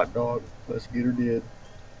Dr. Hot Dog. Let's get her did.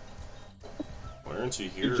 Why aren't you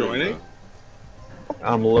here? You joining?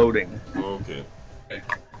 I'm loading. Okay.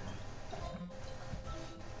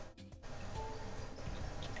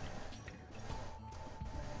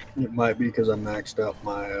 It might be because I maxed out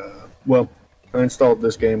my. I installed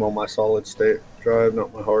this game on my solid state drive,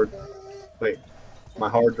 not my hard. Wait, my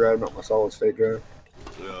hard drive, not my solid state drive.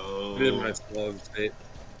 No. In my solid state.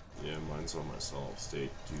 Yeah, mine's on my solid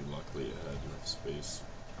state too. Luckily, I had enough space.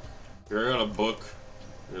 Here, I got a book.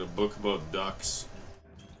 I got a book about ducks.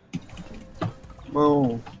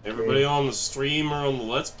 Oh. Everybody on the stream or on the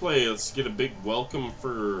Let's Play, let's get a big welcome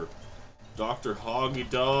for Dr. Hoggy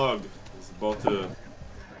Dog. He's about to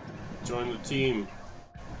join the team.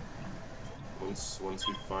 Once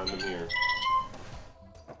we find him here.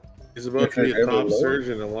 He's about to be a top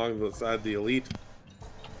surgeon alongside the elite.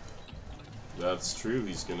 That's true.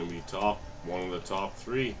 He's going to be one of the top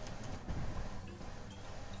 3.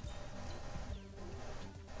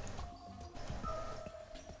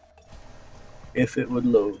 If it would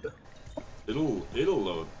load. It'll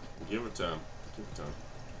load. Give it time. Give it time.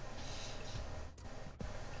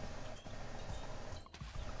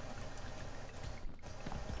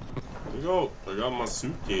 There you go. I got my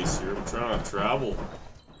suitcase here. I'm trying to travel,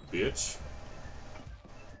 bitch.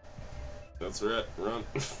 That's right. Run.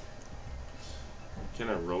 Can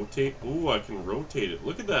I rotate? Ooh, I can rotate it.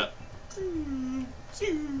 Look at that.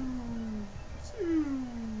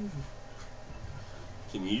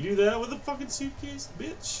 Can you do that with a fucking suitcase,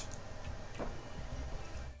 bitch?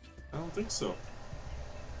 I don't think so.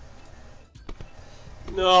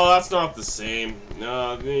 No, that's not the same.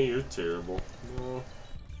 No, you're terrible. No.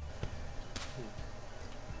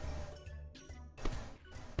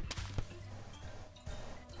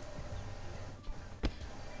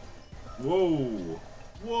 Whoa.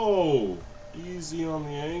 Whoa. Easy on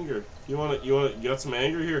the anger. You got some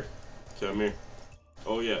anger here? Come here.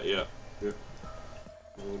 Oh yeah. Here.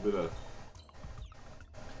 A little bit of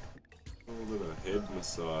head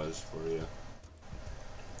massage for you.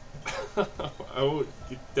 I would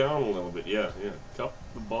get down a little bit. Yeah. Cup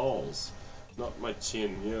the balls, not my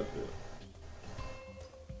chin. Yeah.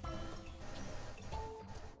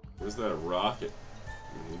 Where's that rocket?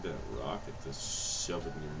 You need that rocket to shove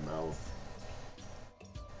it in your mouth,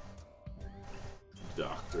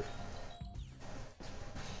 Doctor.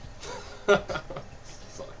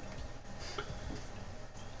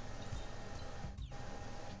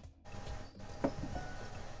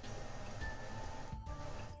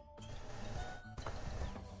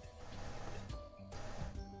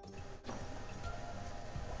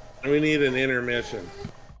 We need an intermission.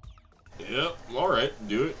 Yep, alright,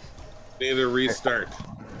 do it. Need a restart.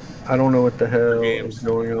 I don't know what the hell is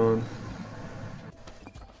going on.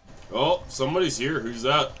 Oh, somebody's here. Who's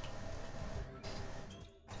that?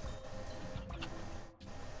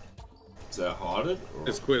 Is that hotted? Or...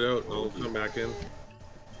 Just quit out. I'll come back in.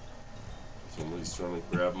 Somebody's trying to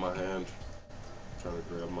grab my hand.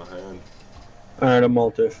 Alright, I'm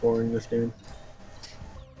multi-flooring this game.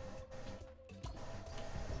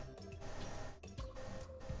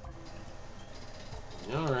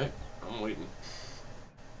 Yeah, alright. I'm waiting.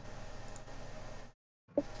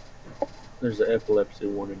 There's an epilepsy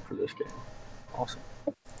warning for this game. Awesome.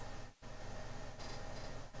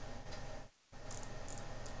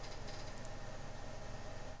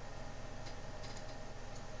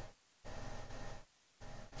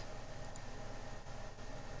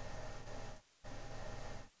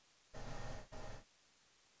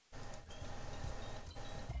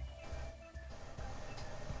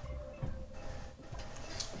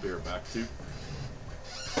 Bear back too.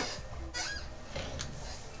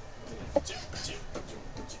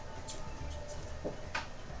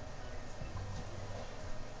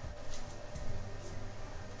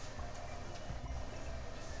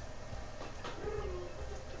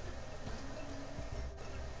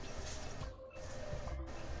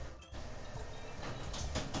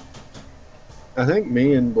 I think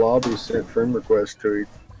me and Blobby sent friend requests to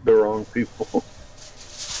the wrong people.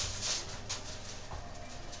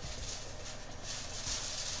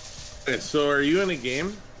 Okay, so are you in a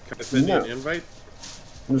game? Can I send you an invite?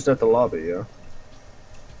 I'm just at the lobby, yeah.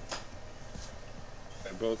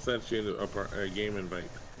 I both sent you a game invite.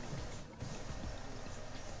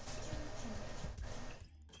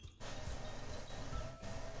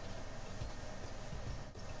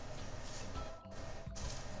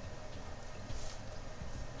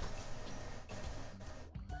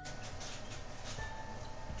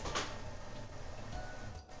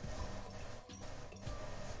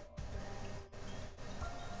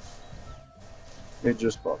 It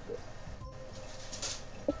just popped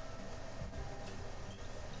up.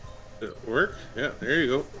 Did it work? Yeah, there you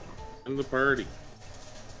go. In the party.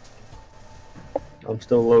 I'm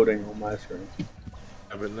still loading on my screen.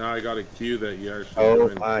 Yeah, but now I got a cue that you actually.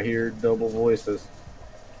 Oh, I hear double voices.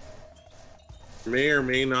 May or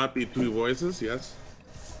may not be two voices, yes.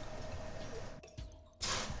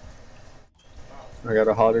 I got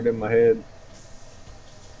a hotter in my head.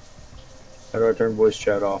 How do I turn voice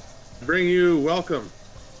chat off? Bring you welcome.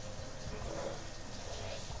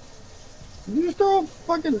 You just throw a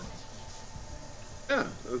fucking... Yeah,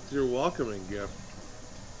 that's your welcoming gift.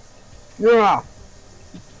 Yeah.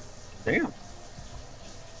 Damn.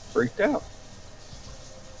 Freaked out.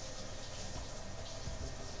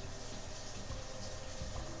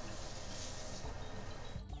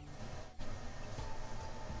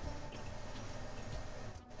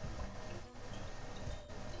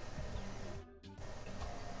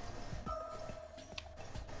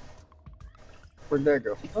 Where'd that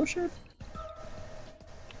go? Oh shit.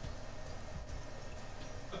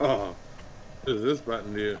 Oh, what does this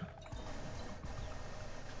button do?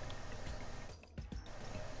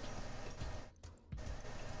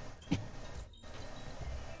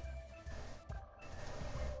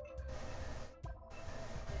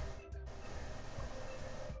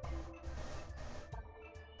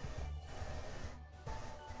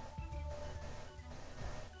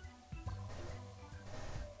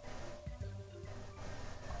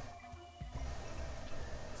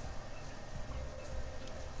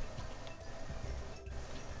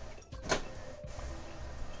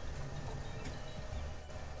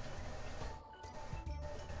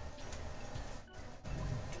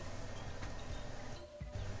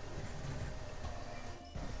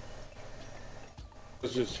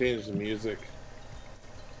 Let's just change the music.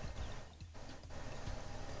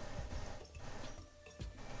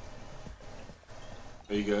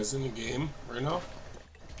 Are you guys in the game right now?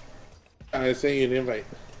 I sent you an invite.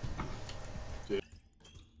 Okay.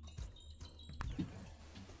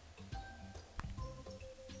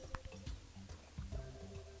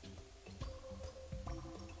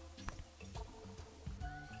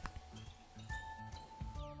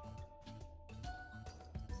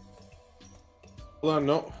 Hold on,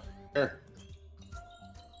 no. Here.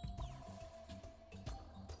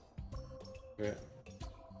 Yeah.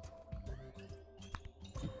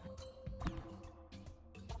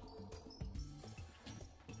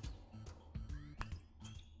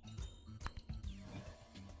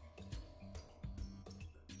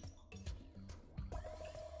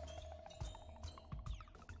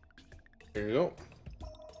 There you go.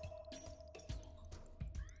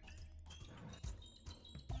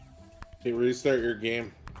 Hey, restart your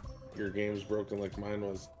game. Your game's broken like mine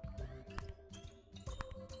was.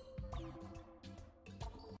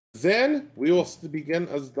 Then we will begin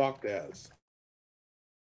as docked as.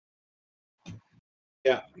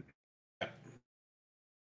 Yeah.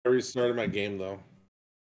 I restarted my game though.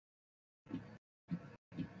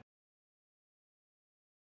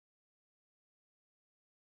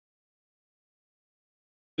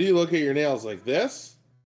 Do you look at your nails like this?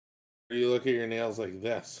 Or do you look at your nails like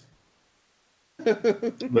this?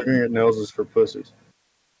 Looking at nails is for pussies.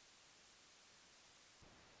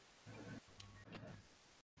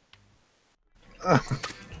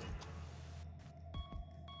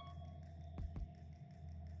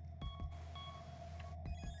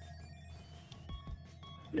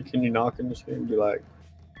 Can you knock in this game and be like,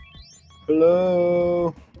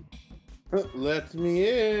 hello? Let me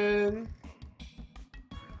in.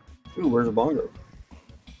 Ooh, where's the bongo?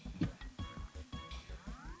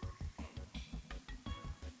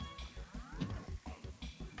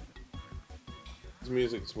 This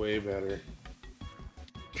music's way better.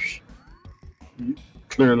 You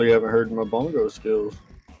clearly haven't heard my bongo skills.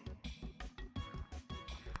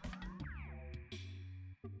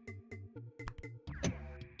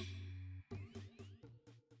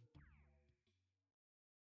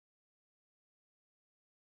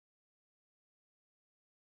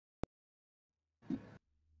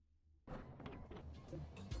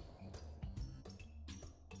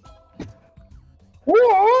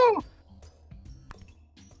 Whoa!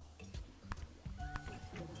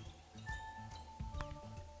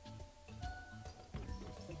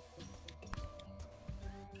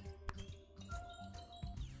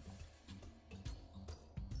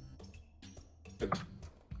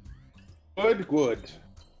 Good.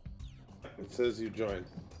 It says you joined.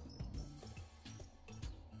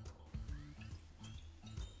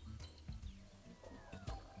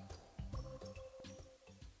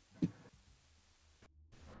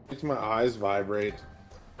 Makes my eyes vibrate.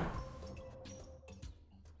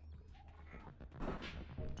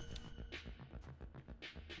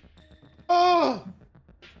 Oh!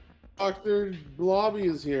 Dr. Blobby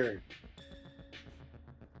is here.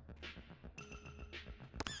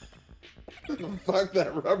 Where the fuck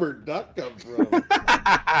that rubber duck come from?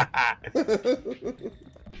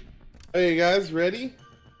 Hey, you guys ready?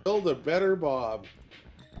 Build a better Bob.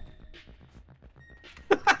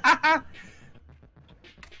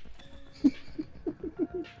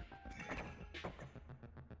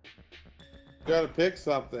 Gotta pick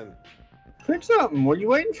something. Pick something. What are you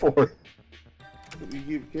waiting for? You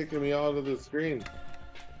keep kicking me out of the screen.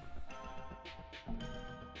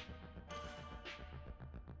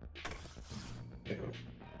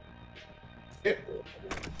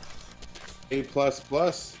 A++.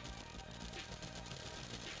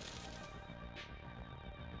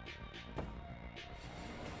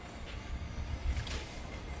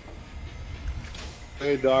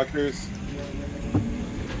 Hey, doctors.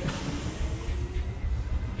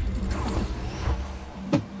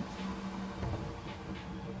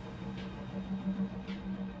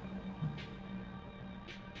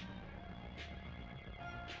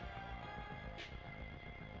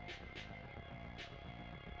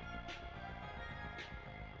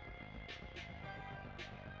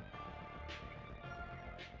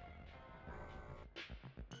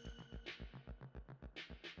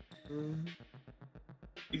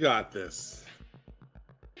 You got this.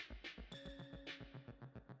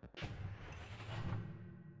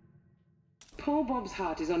 Poor Bob's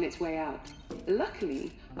heart is on its way out.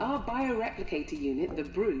 Luckily, our bioreplicator unit, the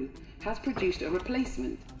Brew, has produced a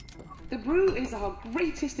replacement. The Brew is our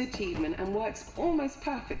greatest achievement and works almost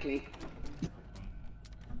perfectly.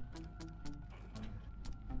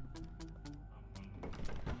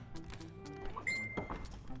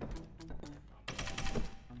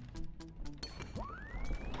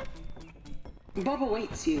 Bob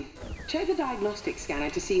awaits you. Check the diagnostic scanner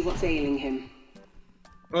to see what's ailing him.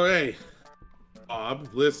 Okay, Bob,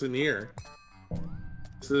 listen here.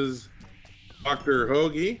 This is Dr.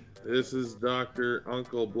 Hoagie. This is Dr.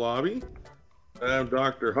 Uncle Blobby. And I'm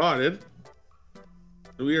Dr. Hotted.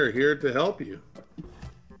 We are here to help you.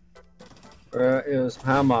 Where is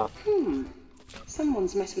Hammer?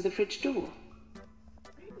 Someone's messed with the fridge door.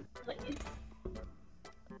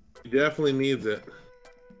 He definitely needs it.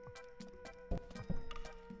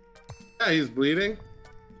 Yeah, he's bleeding.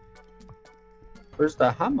 Where's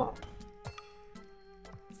the hammer?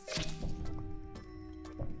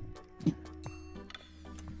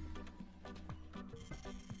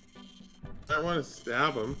 I want to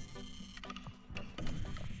stab him.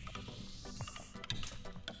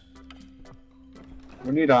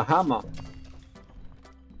 We need a hammer.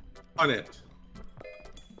 On it.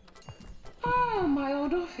 Oh, my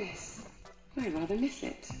old office. I rather miss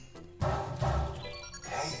it.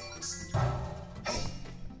 Hey,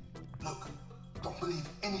 look, don't believe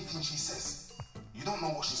anything she says. You don't know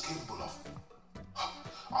what she's capable of.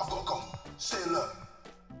 I've got to go. Stay alert.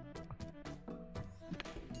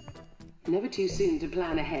 Never too soon to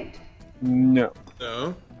plan ahead. No.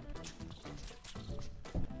 No.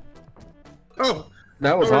 Oh,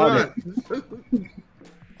 that was hard.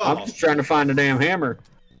 I'm just trying to find the damn hammer.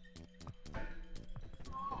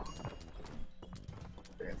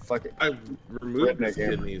 Yeah, fuck it. I removed his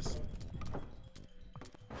kidneys.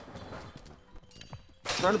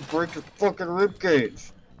 Trying to break his fucking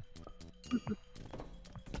ribcage.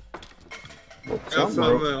 That's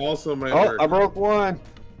also my work. I broke one.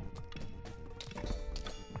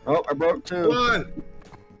 Oh, I broke two.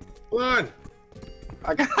 One.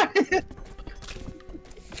 I got it.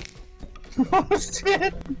 Oh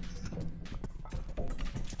shit.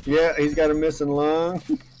 Yeah, he's got a missing lung.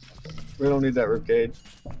 We don't need that ribcage.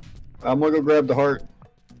 I'm gonna go grab the heart.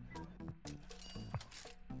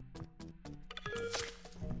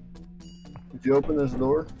 Did you open this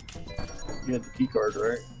door? You had the key card,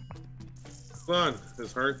 right? Hold on,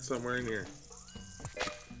 his heart's somewhere in here.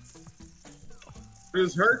 Where'd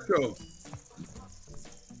his heart go?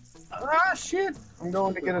 Ah, shit! I'm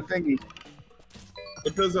going to get a thingy.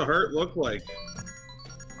 What does a heart look like?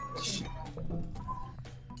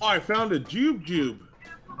 Oh, I found a jube.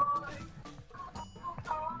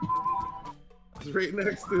 It's right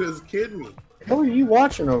next to his kidney. What are you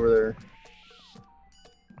watching over there?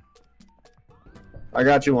 I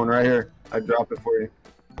got you one right here. I dropped it for you.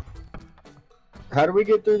 How do we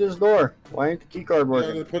get through this door? Why ain't the key card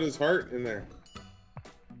working? To put his heart in there.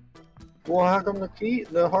 Well, how come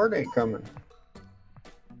the heart ain't coming?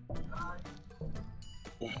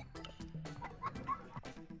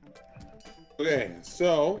 Okay,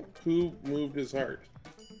 so who moved his heart?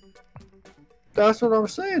 That's what I'm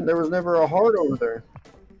saying. There was never a heart over there.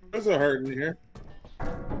 There's a heart in here.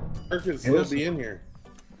 Heart could still be in here.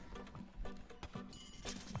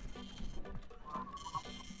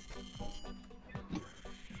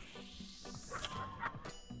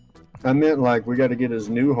 I meant like we got to get his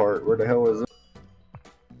new heart. Where the hell is it?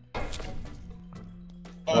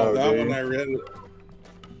 Oh, that one I read.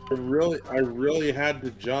 I really had to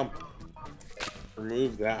jump.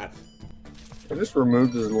 Remove that. I just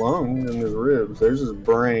removed his lung and his ribs. There's his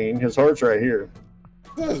brain. His heart's right here.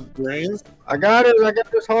 His brains? I got it. I got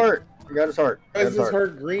his heart. I got his heart. Why is his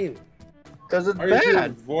heart green? Because it's bad. Why is your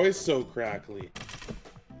voice so crackly?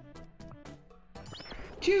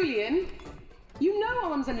 Julian, you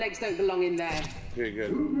know arms and legs don't belong in there. Okay,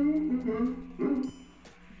 good.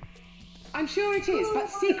 I'm sure it is, but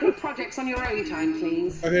secret projects on your own time,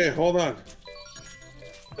 please. Okay, hold on.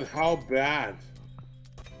 How bad?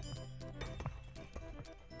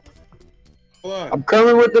 Hold on. I'm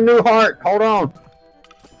coming with the new heart. Hold on.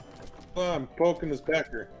 Hold on, I'm poking his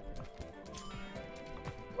pecker.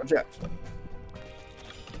 Watch out.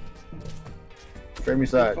 Straight me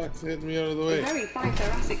side. What the fuck's hitting me out of the way? Very fine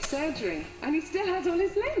thoracic surgery, and he still has all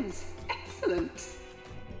his limbs. Excellent.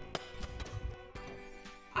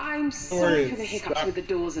 I'm sorry for the hiccups with the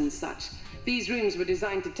doors and such. These rooms were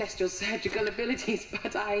designed to test your surgical abilities,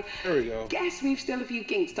 but guess we've still a few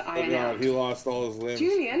kinks to iron out. He lost all his limbs.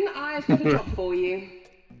 Julian, I've got a job for you.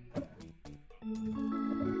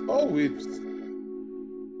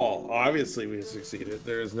 Oh, obviously we succeeded.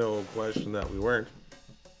 There is no question that we weren't.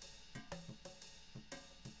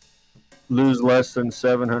 Lose less than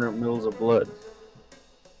 700 mils of blood.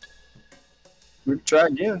 We can try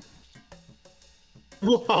again.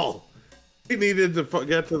 Well, he needed to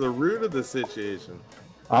get to the root of the situation.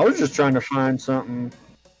 I was just trying to find something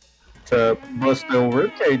to bust the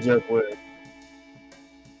ribcage up with.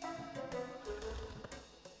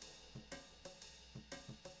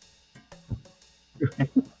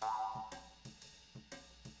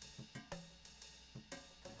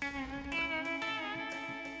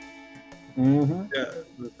 Yeah,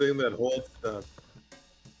 the thing that holds stuff.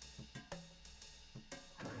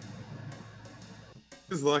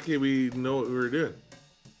 It's lucky we know what we were doing.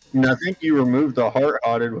 And I think you removed the heart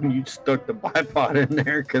audit when you stuck the bipod in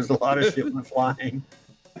there because a lot of shit went flying.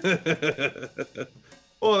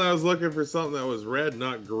 Well, I was looking for something that was red,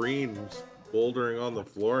 not green, bouldering on the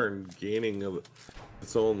floor and gaining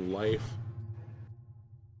its own life.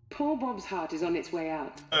 Poor Bob's heart is on its way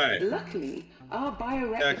out. Right. Luckily, our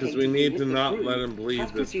bioreplicator because we need to not let him bleed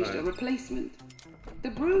has this produced time. a replacement. The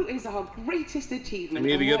brew is our greatest achievement.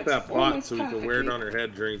 We need to get that pot almost so we can wear it on her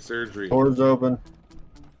head during surgery. Doors open.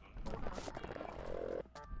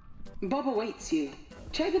 Bob awaits you.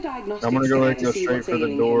 Check the diagnostics. I'm gonna go ahead and go straight for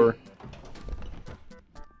the door.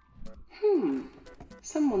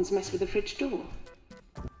 Someone's messed with the fridge door.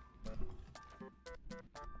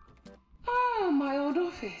 Ah, my old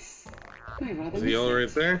office. I rather Is the yellow right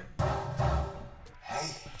there? Hey,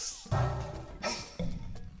 Hey,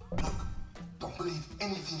 look, don't believe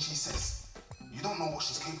anything she says. You don't know what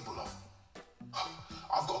she's capable of.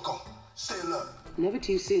 I've got to go. Stay alert. Never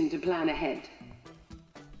too soon to plan ahead.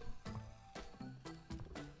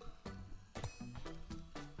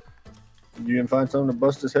 You didn't find something to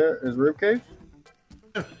bust his head, his rib cage?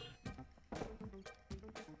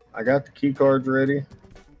 I got the key cards ready.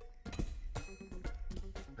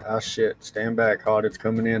 Ah shit, stand back, hot. It's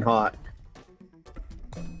coming in hot.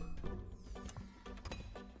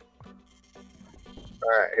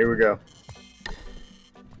 Alright, here we go.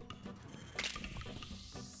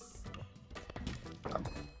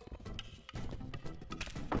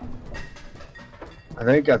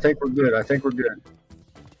 I think we're good. I think we're good.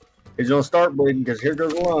 He's gonna start bleeding because here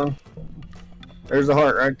goes the lung. There's the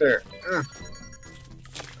heart right there.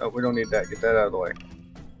 Oh, we don't need that. Get that out of the way.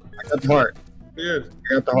 I got the heart. Good.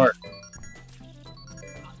 I got the heart.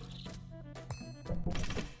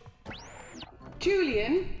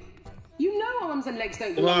 Julian, you know arms and legs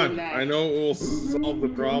don't Hold belong in on. there. I know it will solve the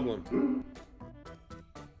problem.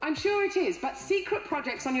 I'm sure it is, but secret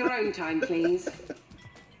projects on your own time, please. Where'd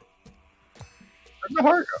the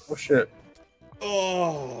heart go? Oh shit.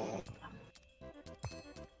 Oh.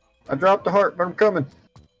 I dropped the heart, but I'm coming.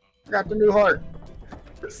 I got the new heart.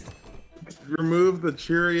 Remove the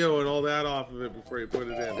Cheerio and all that off of it before you put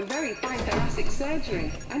it A in. very fine thoracic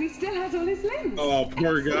surgery, and he still has all his limbs. Oh,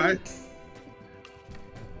 poor guy.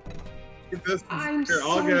 Excellent. I'm Here,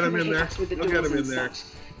 I'll sorry get for him the in there. hiccups with the I'll get doors him and in there. such.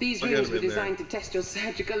 These I'll get rooms him were in there. designed to test your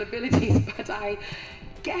surgical abilities, but I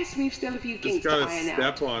guess we've still a few Just kinks to gotta iron step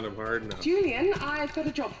out. on him hard enough. Julian, I've got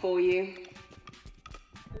a job for you.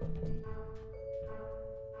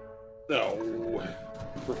 No.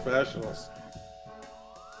 Professionals.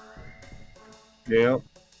 Yep.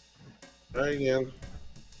 Try again.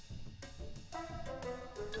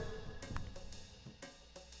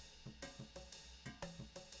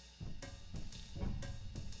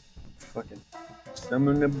 Fucking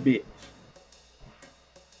summon a bitch.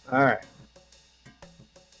 Alright.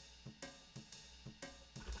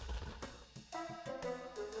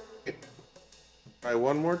 Try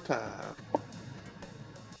one more time.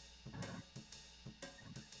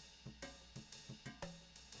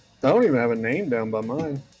 I don't even have a name down by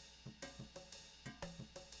mine.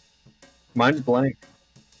 Mine's blank.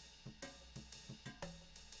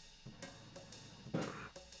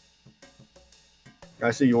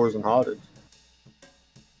 I see yours and Hotted's.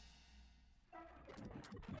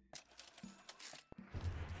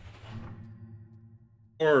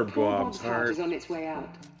 Poor Poor Bob's Bob's heart heart. is on its way out.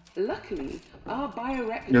 Luckily, our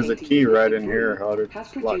bioreplicator There's a key right in unit, here, Hodded.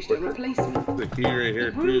 has A lot produced a quicker. replacement. The key right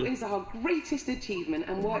here The brew too. is our greatest achievement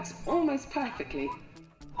and works almost perfectly.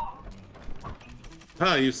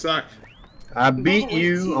 Huh, you suck. I beat Bobble,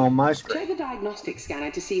 you it's on my Check screen. the diagnostic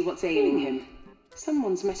scanner to see what's ailing him.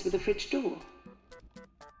 Someone's messed with the fridge door.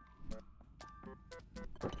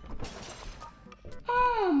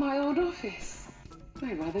 Ah, my old office.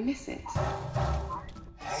 I rather miss it.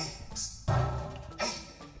 Hey, hey,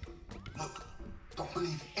 look, don't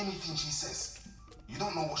believe anything she says. You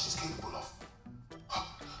don't know what she's capable of.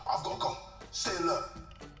 I've got to go. Stay alert.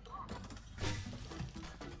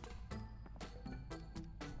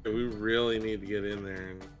 We really need to get in there.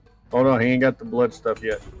 And... Hold on, he ain't got the blood stuff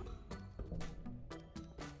yet.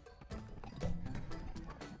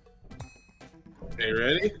 Okay,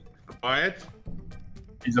 ready? Quiet.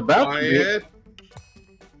 He's about to be. Quiet.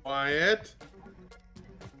 Quiet.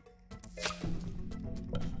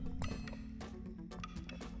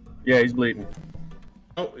 Yeah, he's bleeding.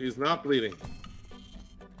 Oh, he's not bleeding.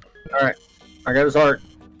 Alright, I got his heart.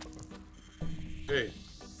 Hey.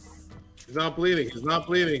 He's not bleeding. He's not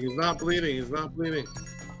bleeding. He's not bleeding. He's not bleeding.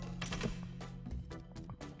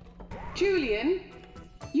 Julian,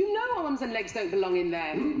 you know arms and legs don't belong in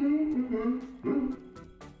there.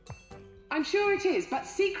 I'm sure it is, but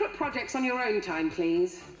secret projects on your own time,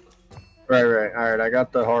 please. Right. Alright, I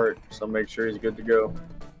got the heart, so make sure he's good to go.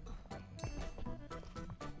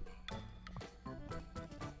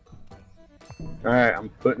 Alright, I'm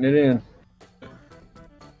putting it in.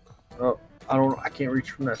 Oh, I can't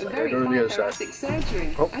reach from that A side. I very go to fine the other side. thoracic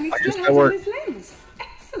surgery, Oh, and he I still guess has that all worked. his limbs.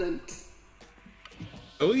 Excellent.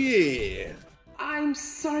 Oh, yeah. I'm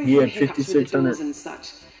sorry He for the had hiccups with the 5,600 doors and such.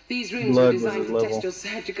 These rooms blood were was designed his to level. test your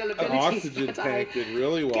surgical The abilities, oxygen but I tank did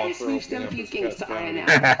really well guess for we've still a opening few up his kinks to chest iron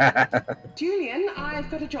cavity. out. Julian,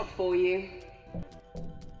 I've got a job for you.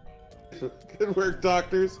 Good work,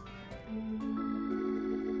 doctors.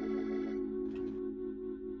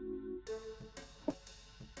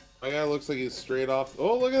 My guy looks like he's straight off.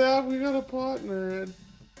 Oh, look at that. We got a pot in our head.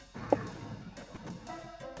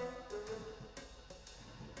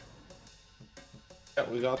 Yeah,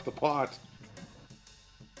 we got the pot.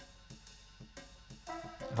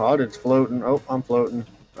 Hot, it's floating. Oh, I'm floating.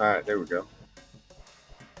 Alright, there we go.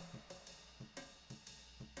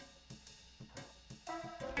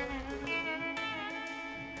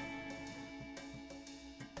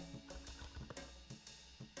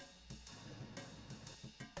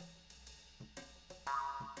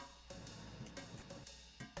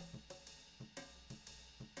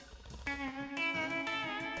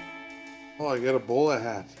 Oh, I got a bowler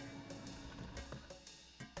hat.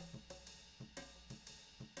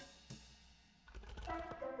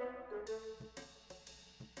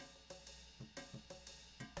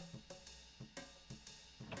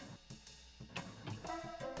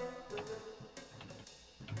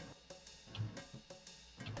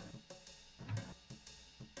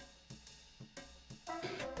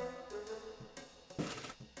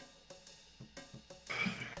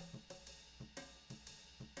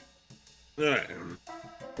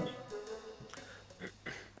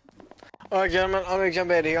 Alright, gentlemen, I'm gonna jump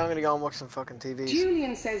out here. I'm gonna go and watch some fucking TV.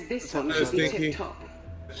 Julian says this one should be tip-top.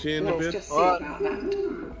 She in a Let's bit? just see about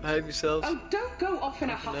that. Behave yourselves. Oh, don't go off in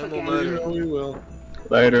a huff No more again. murder. No, we will.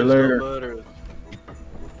 Later, later. Murder.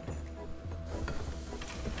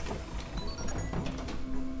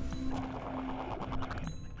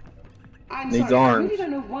 I'm Needs sorry, I arms. really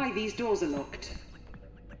don't know why these doors are locked.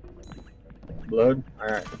 Blood?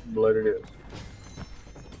 Alright, blood it is.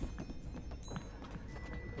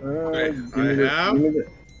 Okay, give I me the- have give me the-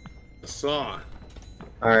 a saw.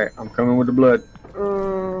 Alright, I'm coming with the blood.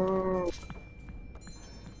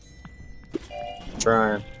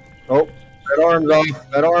 Trying. Oh, that arm's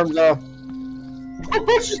off. That arm's off.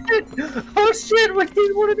 Oh shit! Oh shit!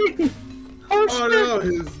 What are these? Oh Oh shit! no,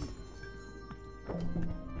 his...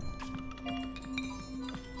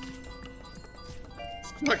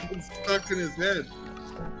 fucking stuck in his head.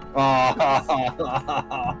 Oh,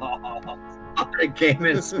 I came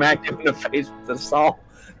in and smacked him in the face with the saw,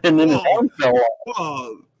 and then his arm fell off.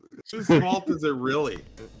 Oh, whose fault is it really?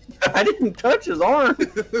 I didn't touch his arm.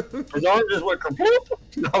 His arm just went kaput.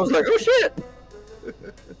 I was like, oh shit.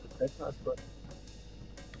 That's not supposed to.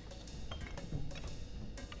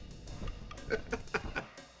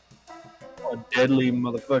 Oh, deadly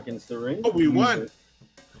motherfucking syringe. Oh, we won.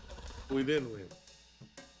 We didn't win.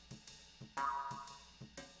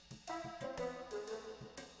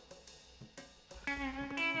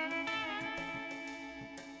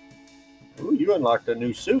 Ooh, you unlocked a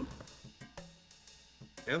new suit.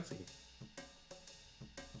 Fancy.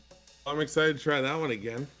 I'm excited to try that one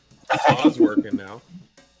again. The saw's working now.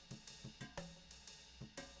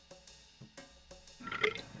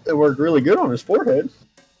 It worked really good on his forehead.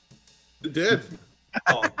 It did.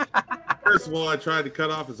 Oh. First of all, I tried to cut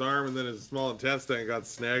off his arm, and then his small intestine got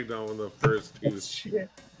snagged on the first tooth. Shit.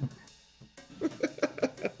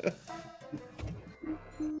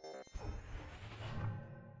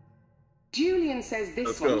 Julian says this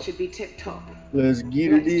Let's one go. should be tip-top. Let's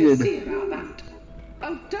get Let's it just in. see about that.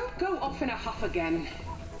 Oh, don't go off in a huff again.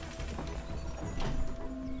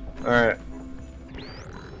 Alright.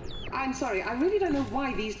 I'm sorry, I really don't know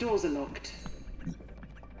why these doors are locked.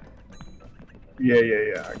 Yeah.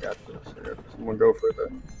 I got this. Someone go for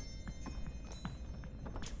the.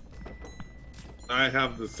 I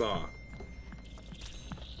have the saw.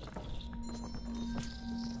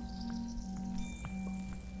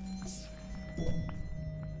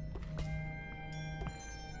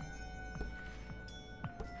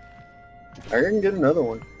 I can get another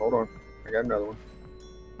one. Hold on. I got another one.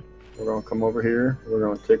 We're gonna come over here. We're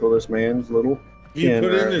gonna tickle this man's little. He chin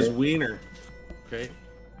put in right his here. wiener. Okay.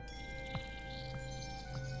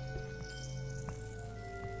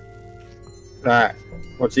 Alright.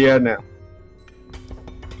 What's he at now?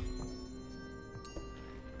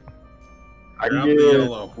 I can Grab the get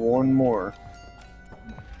yellow. one more.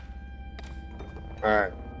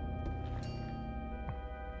 Alright.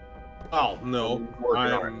 Oh no, Working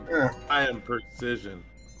on it. I am precision.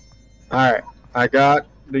 Alright. I got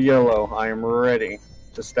the yellow. I am ready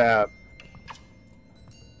to stab.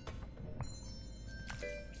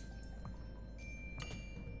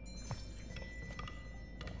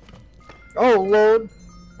 Oh Lord.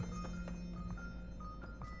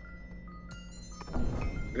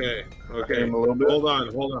 Okay, Hit okay. him a little bit. Hold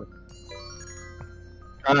on.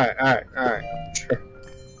 Alright.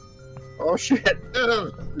 Oh shit. Hit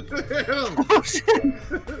him! Hit him! Oh shit.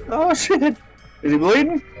 Oh shit. Is he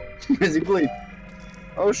bleeding? Is he bleeding?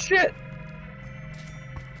 Oh shit.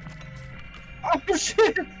 Oh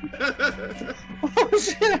shit. Oh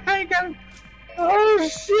shit. I ain't got him. Oh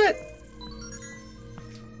shit.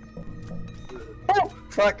 Oh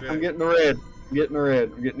fuck. I'm getting the red. I'm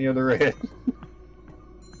getting the other red.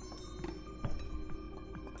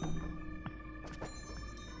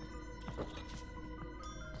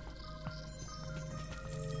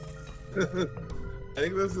 I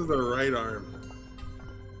think this is the right arm.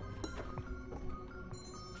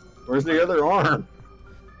 Where's the other arm?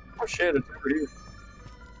 Oh shit, it's over here.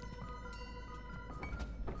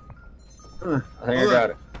 I think I got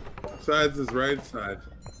it. Besides his right side.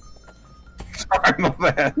 Sorry, my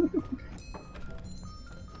bad.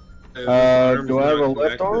 Hey, do I have a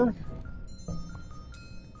left arm?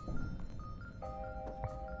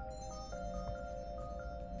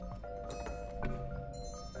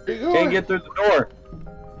 Can't get through the door.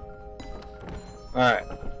 Alright.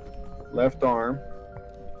 Left arm.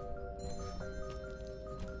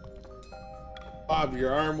 Bob,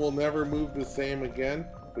 your arm will never move the same again,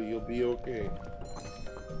 but you'll be okay.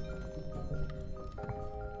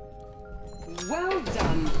 Well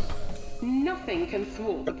done. Nothing can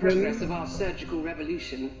thwart the progress of our surgical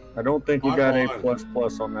revolution. I don't think you got A++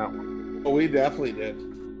 on that one. Oh, we definitely did.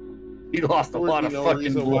 He lost a lot of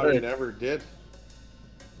fucking blood. We never did.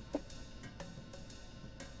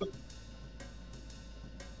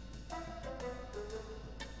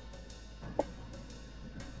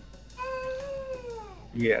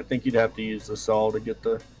 Yeah, I think you'd have to use the saw to get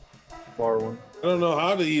the far one. I don't know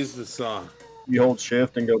how to use the saw. You hold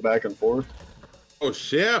shift and go back and forth. Oh,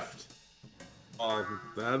 shift! Oh,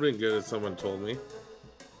 that'd been good if someone told me.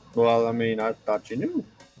 Well, I mean, I thought you knew.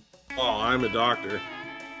 Oh, I'm a doctor.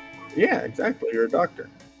 Yeah, exactly. You're a doctor.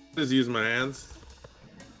 Just use my hands.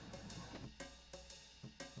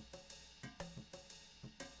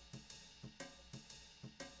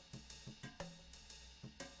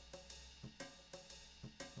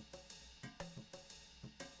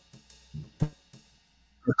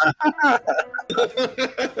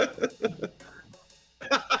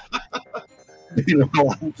 You know,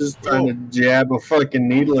 I'm just trying to jab a fucking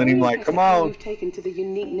needle in him, like, come on. We've taken to the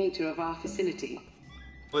unique nature of our facility.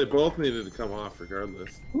 Well, they both needed to come off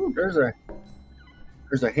regardless. Ooh, there's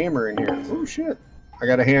a hammer in here. Oh shit! I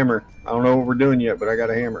got a hammer. I don't know what we're doing yet, but I got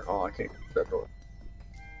a hammer. Oh, I can't get that door.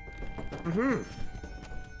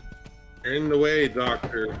 You're in the way,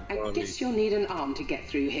 Doctor. I guess you'll need an arm to get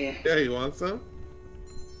through here. Yeah, you want some?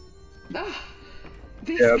 Ah,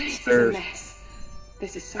 this Yeah, place upstairs. is a mess.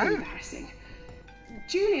 This is so embarrassing.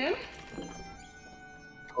 Julian?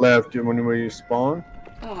 Left when you spawn.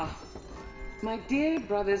 Ah, my dear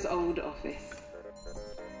brother's old office.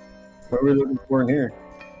 What are we looking for in here?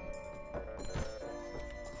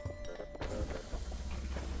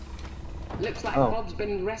 Looks like Bob's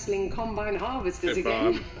been wrestling combine harvesters Hey,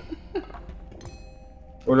 again.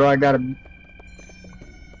 What do I gotta?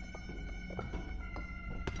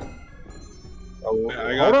 Oh,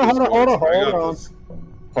 Yeah, hold on.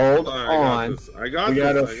 Hold I on. I got We this.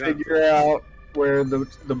 gotta I got figure this. out where the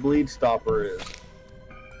bleed stopper is.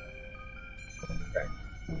 Okay.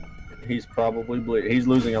 He's probably bleeding. He's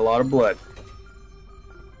losing a lot of blood.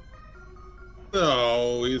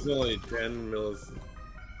 No, he's only 10 millis.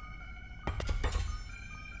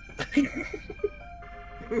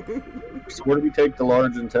 So where do we take the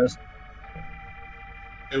large intestine?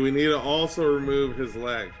 And we need to also remove his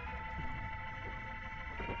leg.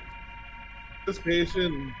 This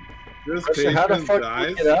patient How the fuck do dies.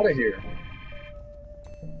 we get out of here?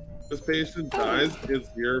 This patient dies. It's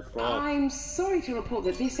your fault. I'm sorry to report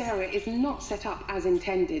that this area is not set up as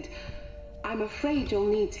intended. I'm afraid you'll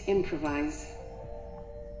need to improvise.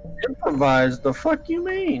 Improvise? The fuck you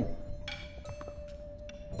mean?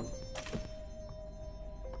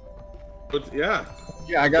 But yeah,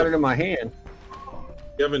 Yeah, I got it in my hand.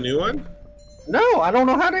 you have a new one? No, I don't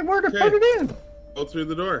know where to Okay. put it in. Go through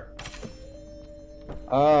the door.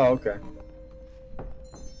 Oh, okay.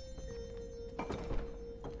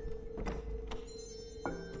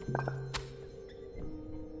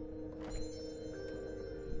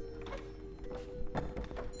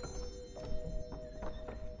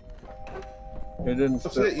 It didn't.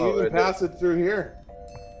 That's it. You can pass it through here.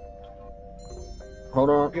 Hold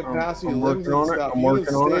on. You can pass your I'm limbs working and on it. stuff. I'm You can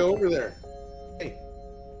working on stay it. over there. Hey,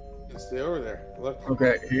 you can stay over there. Look.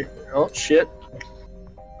 Okay. Here. Oh shit.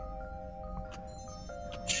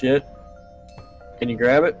 Shit. Can you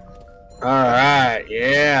grab it? All right.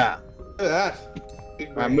 Yeah. Look at that. Big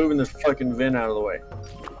I'm brain. moving this fucking vent out of the way.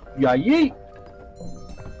 Yeah, yeet.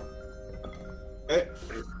 Hey.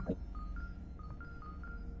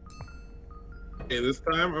 Okay, this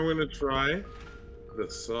time I'm gonna try the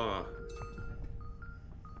saw.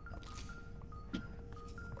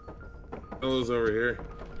 Fellow's over here.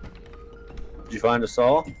 Did you find a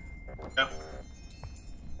saw? Yeah.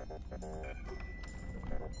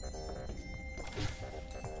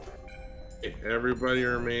 Okay, everybody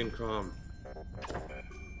remain calm.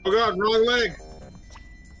 Oh god, wrong leg!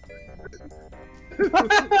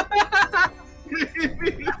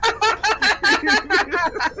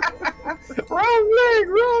 Wrong leg,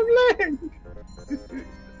 wrong leg.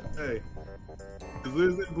 Hey, he's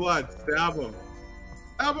losing blood. Stab him.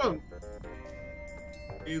 Stab him.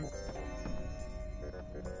 He's...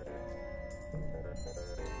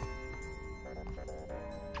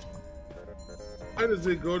 Why does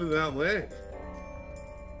it go to that leg?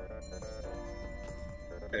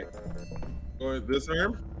 Okay. Go with this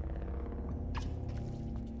arm.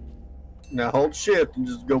 Now hold shift and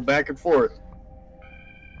just go back and forth.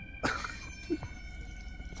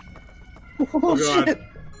 Oh God. Shit.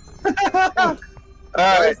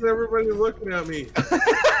 Why is everybody looking at me?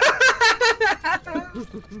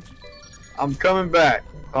 I'm coming back.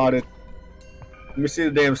 Let me see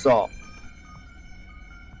the damn saw.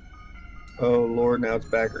 Oh Lord, now it's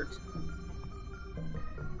backwards.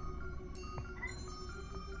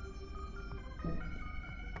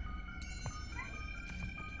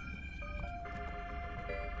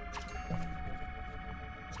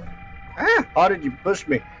 Ah! How did you push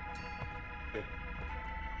me?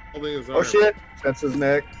 Holding his arm. Oh shit! That's his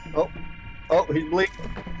neck. Oh, he's bleeding.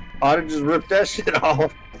 How did just rip that shit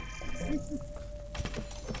off?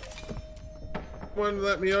 Come on,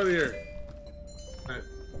 let me out of here. Right.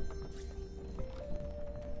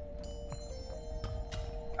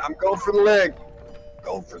 I'm going for the leg.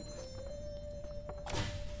 Go for.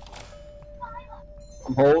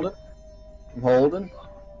 I'm holding. I'm holding.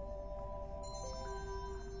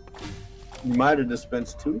 You might have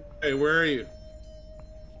dispensed two. Hey, where are you?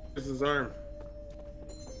 This is his arm.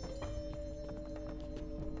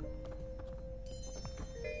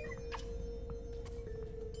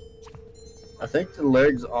 I think the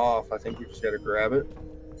leg's off. I think you just gotta grab it.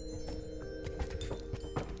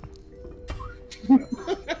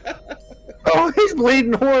 Oh, he's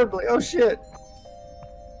bleeding horribly. Oh shit.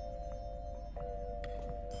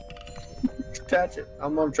 Attach it.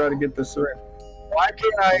 I'm gonna try to get this syringe. Why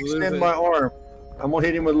can't I extend my arm? I'm gonna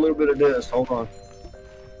hit him with a little bit of this. Hold on.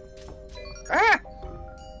 Ah!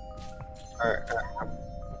 Alright.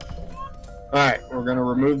 Alright, we're gonna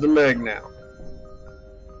remove the leg now.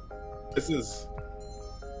 This is...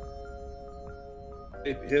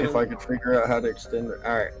 If I could figure out how to extend it.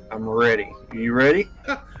 Alright, I'm ready. Are you ready?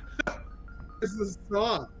 This is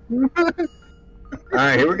soft.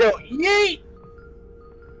 Alright, here we go. Yeet!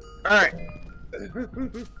 Alright.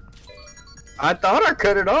 I thought I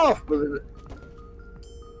cut it off, but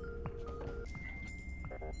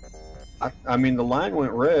I mean, the line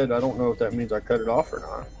went red. I don't know if that means I cut it off or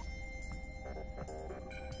not.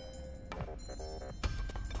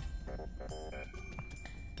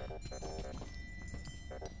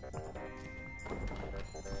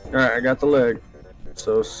 Alright, I got the leg.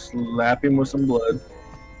 So slap him with some blood.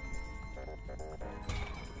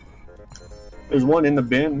 There's one in the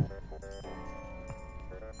bin.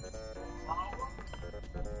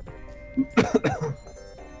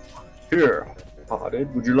 Here,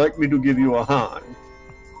 Hodded, would you like me to give you a hand?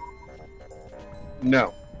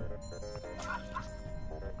 No.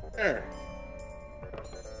 There.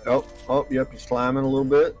 Oh, yep, he's climbing a little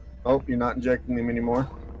bit. Oh, you're not injecting him anymore.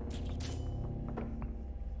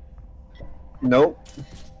 Nope.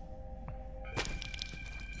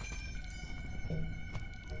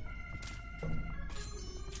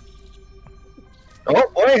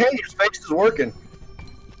 Oh, boy, hey, his face is working.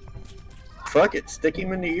 Fuck it, stick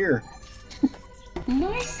him in the ear.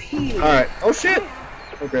 Nice healing. Alright. Oh shit!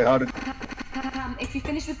 Okay, how did... If you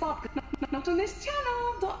finish with Bob, not on this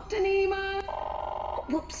channel, Dr. Nima. Oh,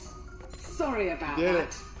 whoops. Sorry about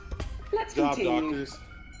that. Let's continue. Doctors.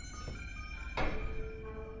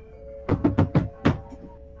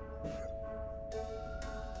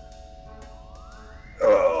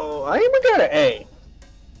 Oh, I even got an A.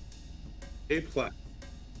 A+.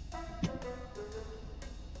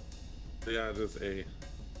 Yeah, just A.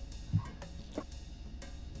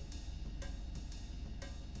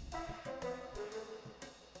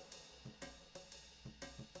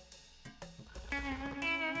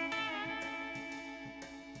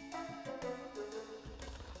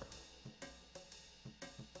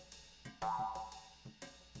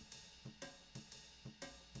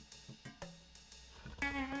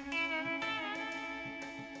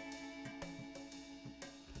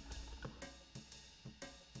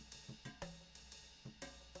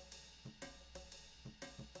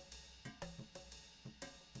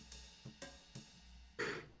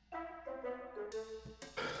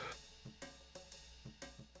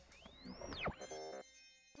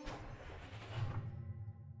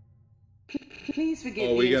 Please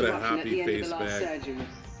forgive we the got a interruption at happy the end face of the last back. surgery.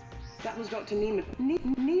 That was Dr. Nima.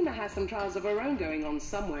 Nima has some trials of her own going on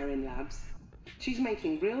somewhere in labs. She's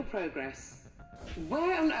making real progress.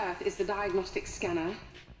 Where on earth is the diagnostic scanner?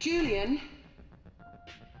 Julian?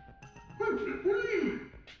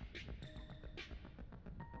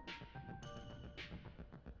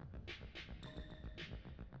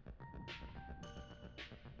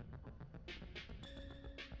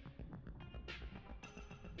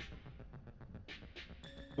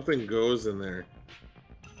 Something goes in there.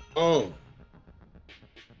 Oh.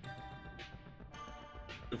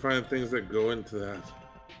 You find things that go into that.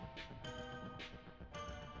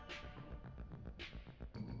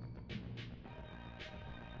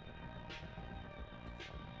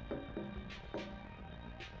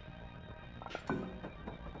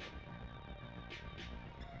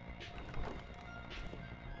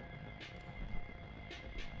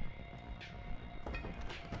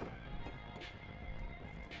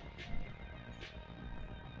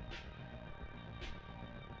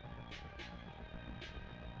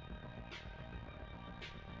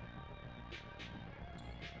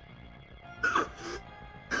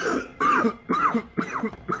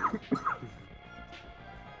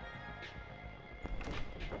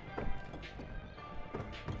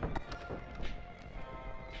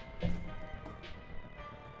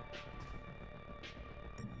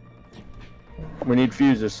 We need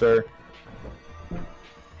fuses, sir.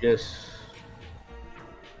 Yes.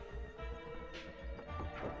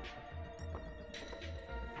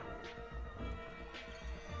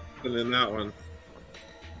 And then that one.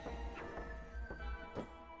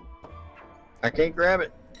 I can't grab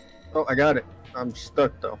it. Oh, I got it. I'm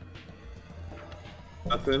stuck though.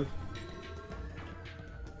 Nothing.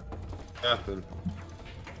 Nothing.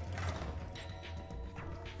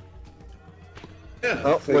 Yeah.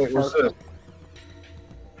 Oh, wait, what's this?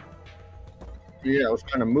 Yeah, I was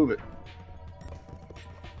trying to move it.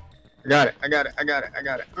 I got it. I got it. I got it. I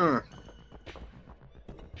got it.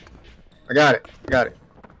 I got it. I got it.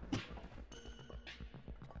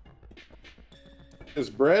 There's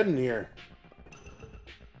bread in here.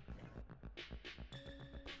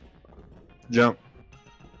 Jump.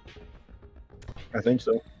 I think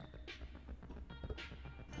so.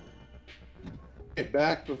 Hey,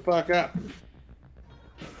 back the fuck up.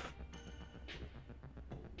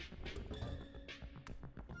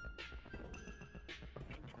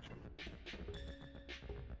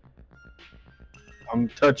 I'm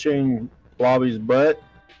touching Blobby's butt.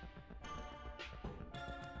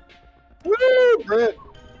 Woo! Brett.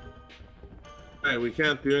 Hey, we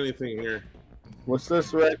can't do anything here. What's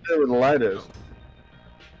this right there where the light is?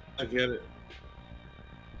 I get it.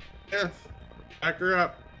 Yes. Back her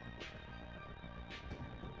up.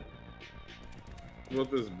 What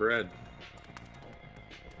about this bread?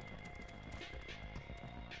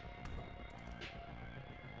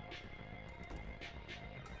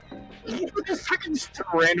 This fucking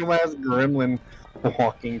random ass gremlin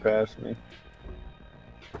walking past me.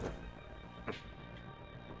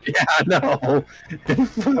 Yeah, I know.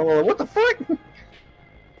 What the fuck? Yeah,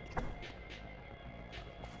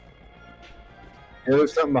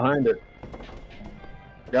 there's something behind it.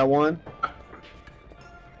 Got one?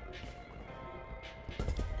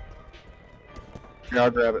 Yeah,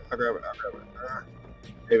 I'll grab it. I'll grab it. I'll grab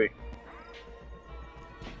it. Maybe.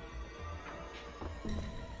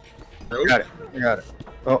 I got it. I got it.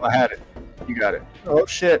 Oh, I had it. You got it. Oh,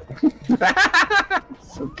 shit.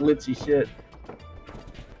 Some glitchy shit.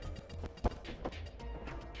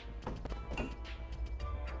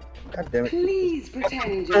 God damn it. Please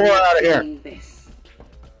pretend Go you're out not of here. seeing this.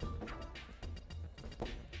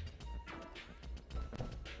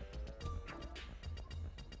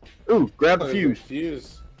 Ooh, grab the Oh, fuse.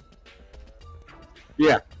 Fuse.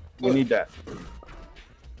 Yeah, we need that.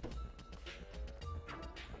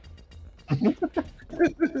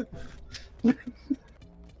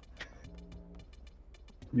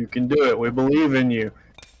 You can do it. We believe in you.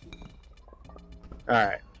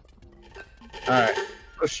 Alright. Alright.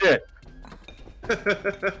 Oh, shit.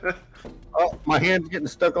 Oh, my hand's getting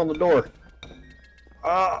stuck on the door.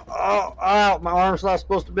 Oh, my arm's not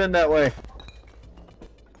supposed to bend that way.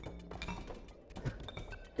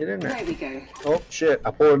 Get in there. There we go. Oh, shit.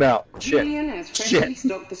 I pulled it out. Shit. Julian has freshly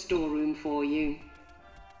stocked the storeroom for you.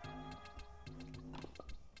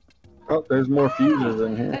 Oh, there's more fuses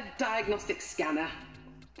in here. A diagnostic scanner.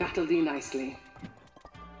 That'll do nicely.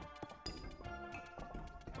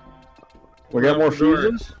 We got more Open the door.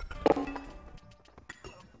 fuses?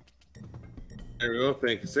 There we go.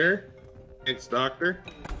 Thank you, sir. Thanks, doctor.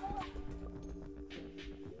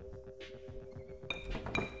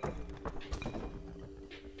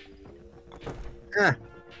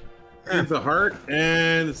 Needs a heart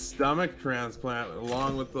and stomach transplant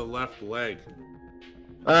along with the left leg.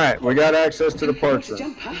 Alright, we got access to the parts Jump,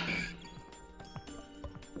 room. huh?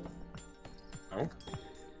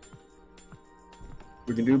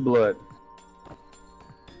 We can do blood.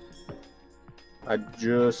 I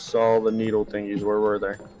just saw the needle thingies. Where were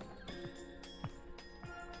they?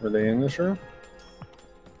 Are they in this room?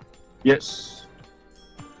 Yes.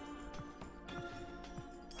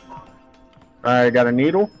 Alright, got a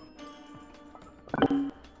needle.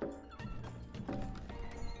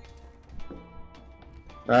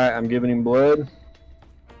 Alright, I'm giving him blood.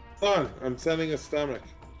 Hold on, I'm sending a stomach.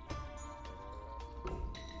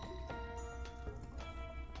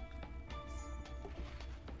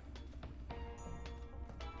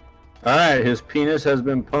 Alright, his penis has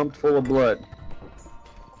been pumped full of blood.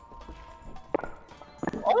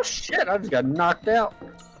 Oh shit, I just got knocked out.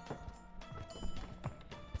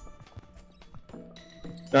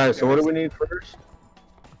 Alright, so what do we need first?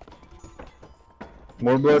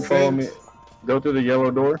 More blood, follow me. Go through the yellow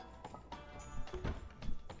door.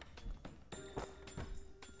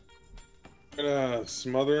 I'm gonna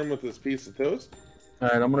smother him with this piece of toast.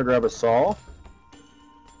 Alright, I'm gonna grab a saw.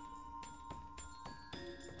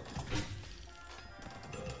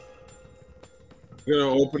 I'm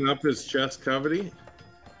gonna open up his chest cavity.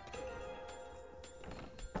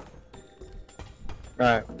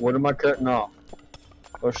 Alright, what am I cutting off?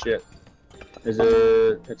 Oh shit. Is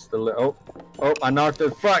it... It's the... Oh, I knocked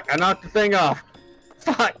the... Fuck, I knocked the thing off.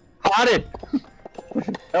 Fuck, Hotted.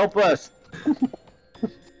 Help us.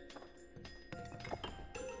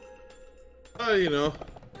 You know,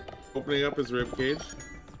 opening up his rib cage.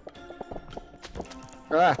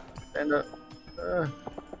 Ah, stand up.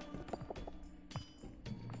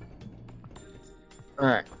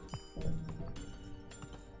 Alright.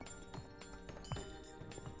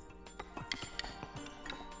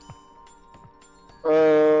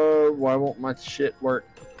 Why won't my shit work?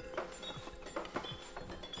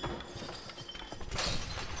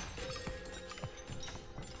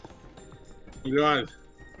 You got it.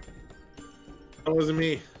 That wasn't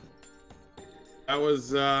me. That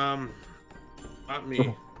was, not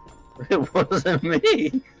me. It wasn't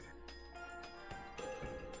me.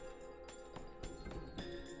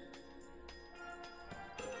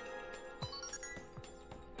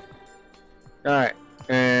 Alright,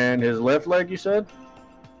 and his left leg, you said?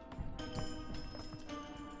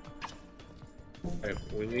 Okay,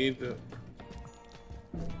 we need to...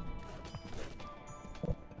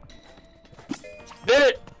 Did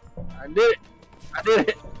it! I did it! I did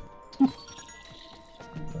it!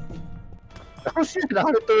 Oh shit, I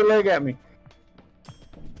threw a leg at me.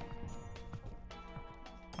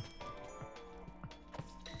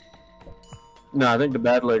 No, I think the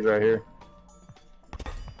bad leg's right here.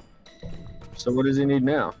 So what does he need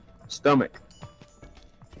now? Stomach.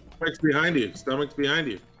 Stomach's behind you. Stomach's behind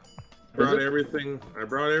you. I brought everything. I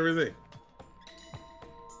brought everything.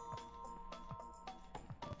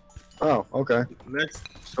 Oh, okay. Next.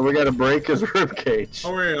 So we gotta break his rib cage.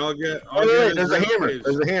 Oh wait, I'll get. Wait, there's a hammer. Cage.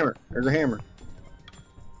 There's a hammer. There's a hammer.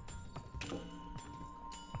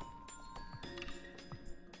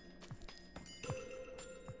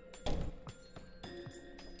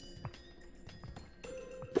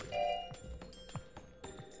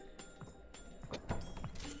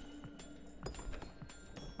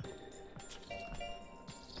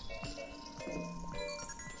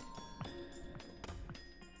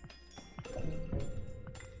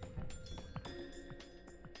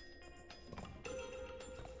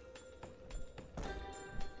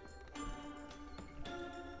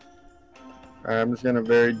 Alright, I'm just gonna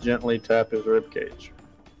very gently tap his rib cage.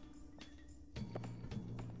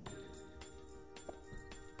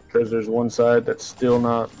 Because there's one side that's still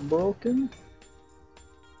not broken.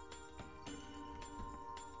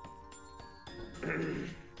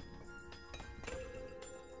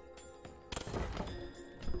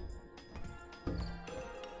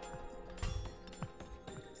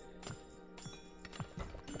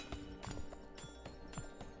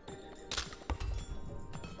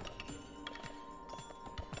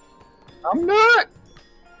 I'm not!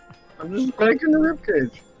 I'm just breaking the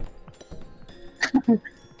ribcage.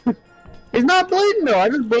 He's not bleeding though, I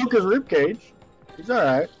just broke his ribcage. He's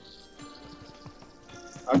alright.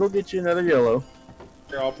 I'll go get you another yellow.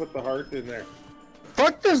 Here, I'll put the heart in there.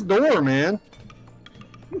 Fuck this door, man!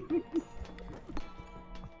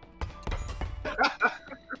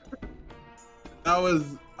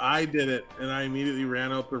 I did it, and I immediately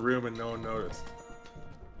ran out the room and no one noticed.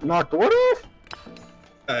 Knocked what off?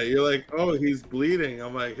 You're like, oh, he's bleeding.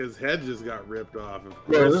 I'm like, his head just got ripped off.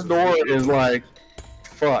 Yeah, this door is like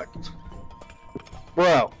fucked.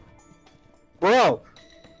 Bro. The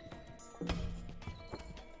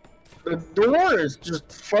door is just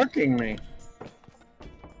fucking me.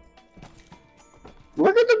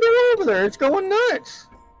 Look at the door over there. It's going nuts.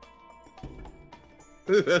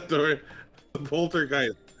 That door. The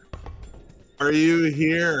poltergeist. Are you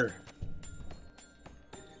here?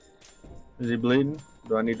 Is he bleeding?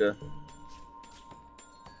 Do I need to?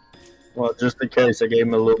 Well, just in case, I gave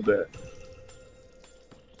him a little bit.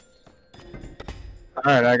 All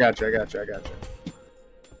right, I got you. I got you. I got you.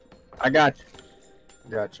 I got you.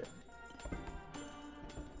 Gotcha.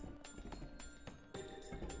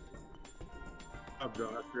 Good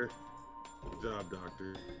job, doctor. Good job,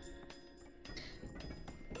 doctor.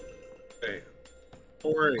 Hey,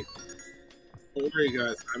 don't worry. Don't worry,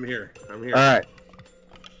 guys. I'm here. I'm here. All right.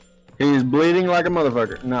 He's bleeding like a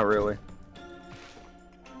motherfucker. Not really.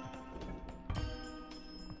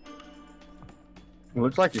 It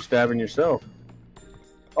looks like you're stabbing yourself.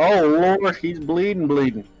 Oh, Lord, he's bleeding.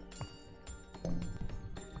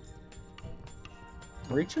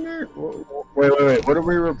 Reaching there? Wait. What are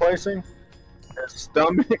we replacing? His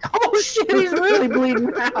stomach? Oh, shit, he's really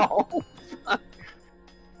bleeding now.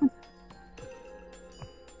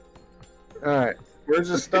 Alright, where's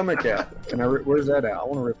his stomach at? Where's that at? I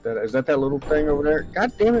want to rip that out. Is that little thing over there?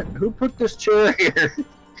 God damn it, who put this chair here?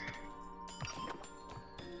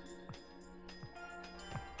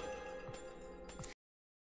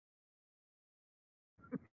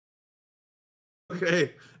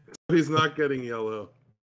 Okay, so he's not getting yellow.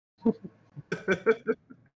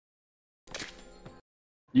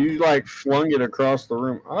 You like flung it across the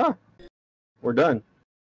room. Ah, we're done.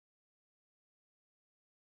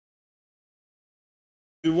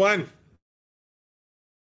 You won.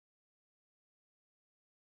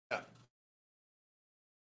 Yeah.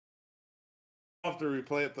 I'll have to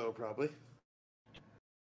replay it though, probably.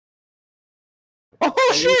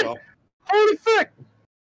 Oh shit! Holy fuck!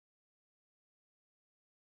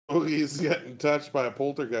 Oh, he's getting touched by a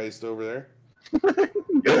poltergeist over there.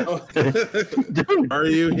 Are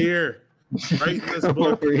you here? Right in this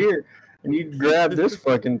book. Over here. And you grab this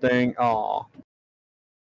fucking thing. Aw.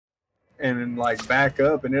 And then like back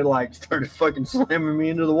up and it like started fucking slamming me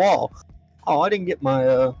into the wall. Oh, I didn't get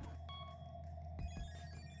my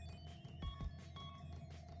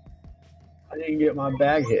I didn't get my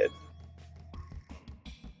bag head.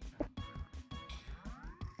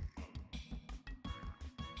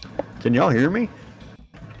 Can y'all hear me?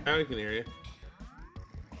 I can hear you.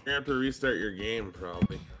 You're gonna have to restart your game,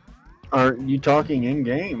 probably. Are you talking in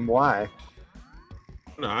game? Why?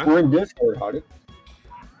 No, we're in Discord, Hottie.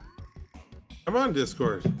 I'm on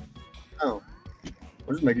Discord. Oh,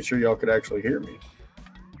 I'm just making sure y'all could actually hear me.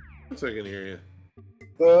 So I can hear you.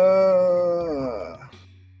 Go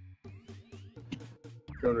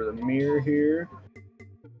to the mirror here.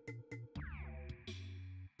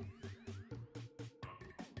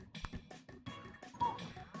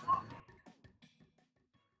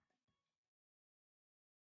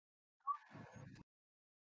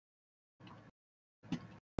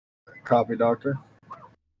 Copy, doctor.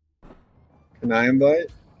 Can I invite?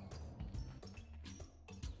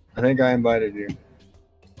 I think I invited you.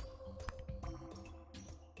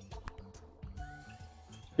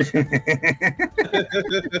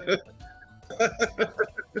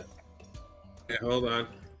 Yeah, hold on.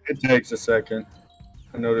 It takes a second.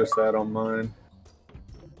 I noticed that on mine.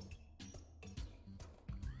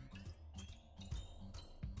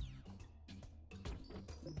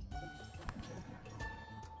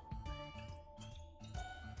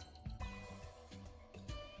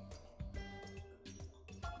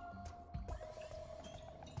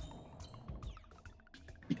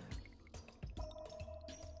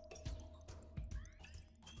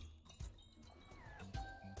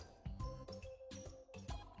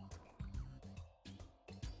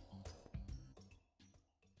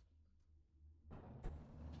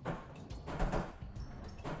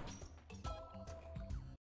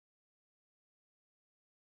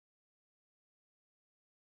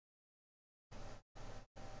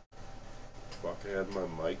 Fuck, I had my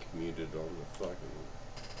mic muted on the fucking...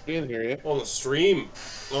 I can hear you. On the stream!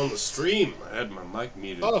 On the stream! I had my mic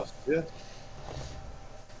muted. Oh, yeah.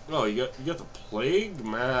 Oh, you got the plague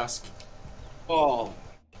mask. Oh.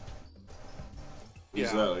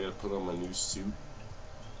 Who's that? I gotta put on my new suit.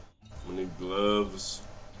 My new gloves.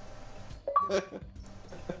 You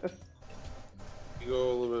go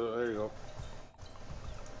a little bit, there you go.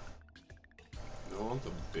 You don't want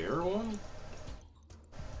the bear one?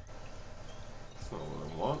 That's not what I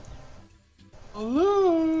want.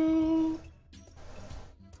 Hello?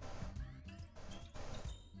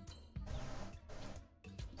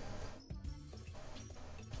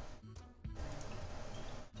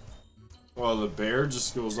 Well, the bear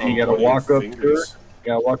just goes on. You gotta walk up to her. You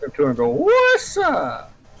gotta walk up to her and go, "What's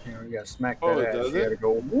up?" You know, you gotta smack that ass. Does You it? gotta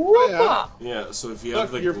go, whoop! Yeah, so if you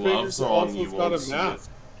have the your gloves fingers on, you also won't got a see it.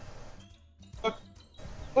 mask.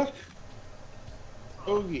 Look.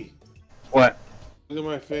 Ogie. What? Look at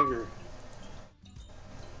my finger.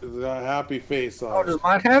 It's got a happy face on Oh, it. does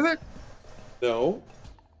mine have it? No.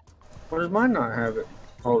 Or does mine not have it?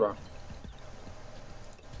 Hold on.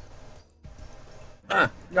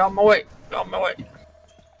 Get out my way. Get out my way.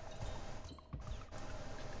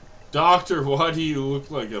 Doctor, why do you look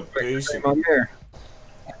like a patient? I'm here.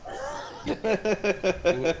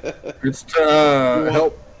 It's to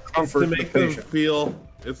help comfort the patient.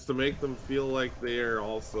 It's to make them feel like they are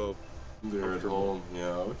also. They're at home. Yeah,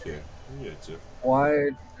 okay. I get you. Why?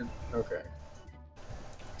 Okay.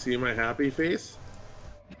 See my happy face?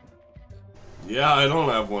 Yeah, I don't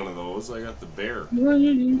have one of those. I got the bear.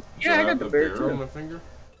 Yeah, I got the bear too. On my finger?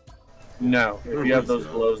 No, if you have those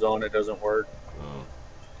gloves on, it doesn't work. Oh.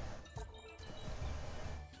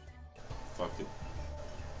 Fuck it.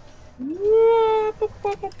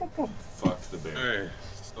 Fuck the bear. Alright,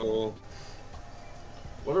 so.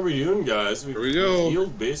 What are we doing, guys? Here we go. We've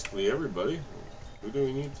healed basically everybody. Who do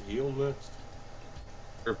we need to heal next?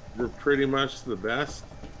 We're pretty much the best.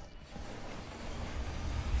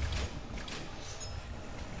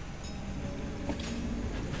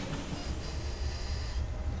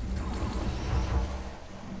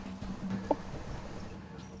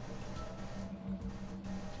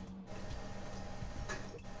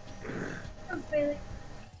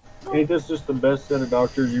 Ain't this just the best set of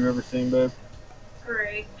doctors you've ever seen, babe?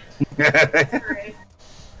 Great. Great.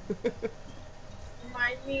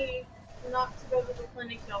 Remind me not to go to the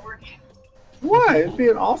clinic y'all working. Why? It'd be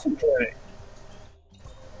an awesome clinic.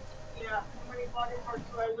 Yeah, how many body parts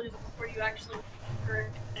do I lose before you actually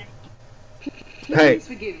work? Hey, Please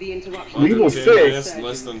forgive the interruption. we will minutes, fix.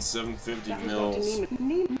 less than 750 That was mils. Dr.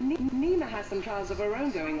 Nima has some trials of her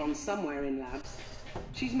own going on somewhere in labs.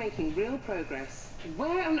 She's making real progress.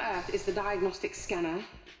 Where on earth is the diagnostic scanner?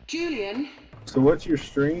 Julian? So what's your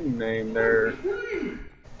stream name there?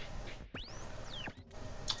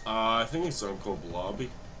 I think it's Uncle Blobby.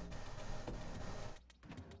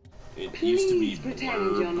 It Please used to be pretend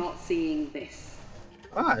Blurb. you're not seeing this.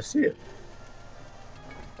 Ah, I see it.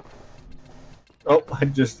 Oh, I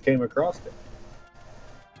just came across it.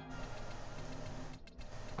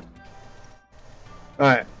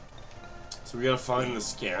 Alright. So we gotta find the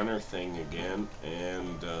scanner thing again,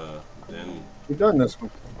 and then... We've done this one.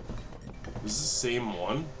 Is this the same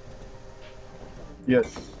one?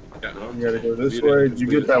 Yes. Yeah. You gotta go this way. Did you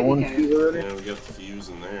get that one fuse already? Yeah, we got the fuse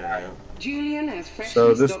in there, yeah. Julian has freshly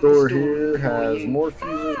So this stocked the door store here for has you. more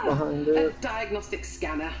fuses behind A it. diagnostic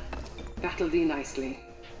scanner. That'll do nicely.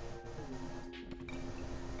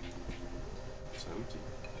 It's empty.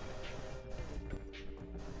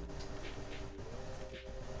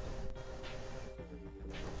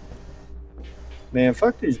 Man,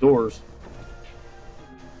 fuck these doors.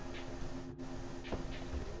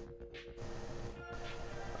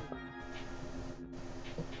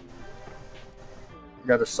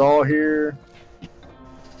 Got a saw here.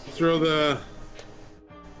 Throw the.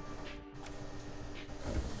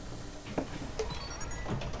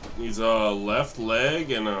 Needs a left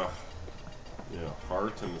leg and a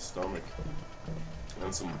heart in the stomach.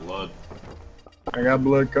 And some blood. I got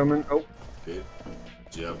blood coming. Oh, Okay.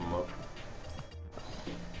 Jab him up.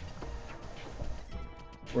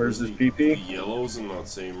 where's this The PP? yellow's in that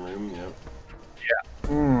same room, yeah.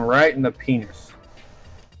 Right in the penis.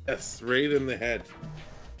 Yes, right in the head.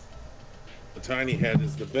 The tiny head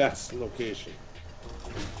is the best location.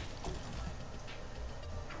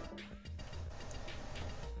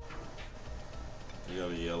 You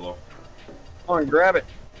got a yellow. Come on, grab it.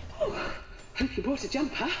 Hope you brought a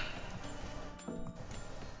jumper.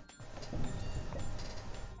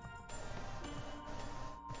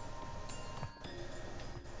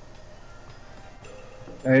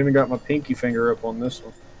 I even got my pinky finger up on this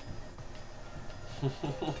one.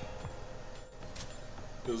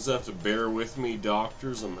 You'll just have to bear with me,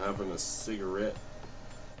 doctors. I'm having a cigarette.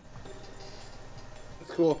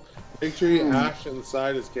 That's cool. Make sure you ash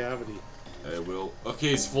inside his cavity. I will. Okay,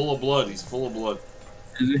 he's full of blood. He's full of blood.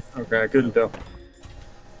 Is he? Okay, I couldn't tell.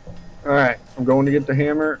 Alright, I'm going to get the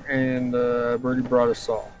hammer, and Birdie brought a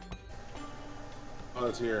saw. Oh,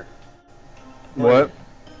 it's here. What?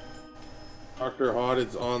 Dr.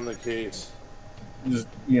 Hodded's on the case. Just,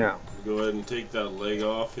 yeah. Go ahead and take that leg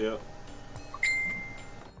off, yeah.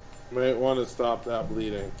 Might want to stop that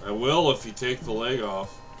bleeding. I will if you take the leg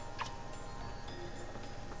off.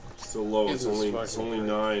 Still low. It's Jesus only fucking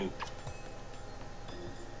 9.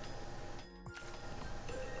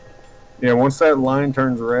 Yeah, once that line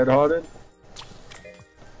turns red-hotted,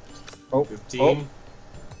 Oh, 15. oh.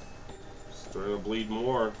 Starting to bleed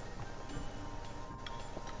more.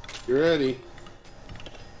 You ready?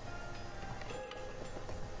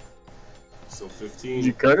 Still 15. Did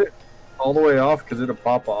you cut it all the way off? Because it'll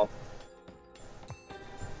pop off.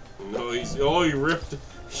 No, he's. Oh, he ripped.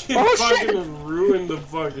 He Oh, fucking shit. ruined the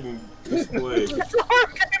fucking display. His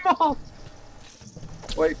arm came off!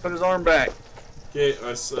 Wait, put his arm back. Okay,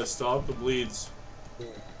 I stopped the bleeds.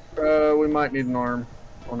 We might need an arm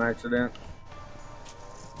on accident.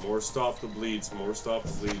 More stop the bleeds. More stop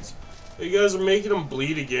the bleeds. Hey, you guys are making him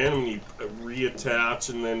bleed again when you reattach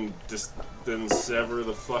and then sever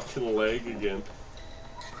the fucking leg again.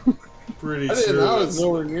 Pretty I didn't sure. know I was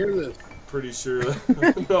nowhere near this. Pretty sure.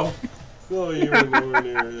 No, you were nowhere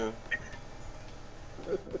near. Yeah.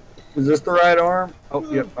 Is this the right arm? Oh,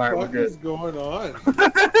 yep. All right, we're What is good. going on?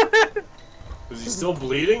 Is he still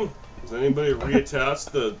bleeding? Has anybody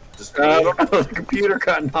reattached the I display? don't know. The computer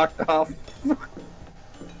got knocked off.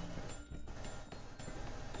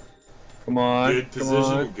 Come on. Good come position.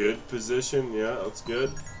 on. Good position. Yeah, that's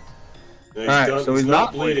good. Yeah, Alright, so he's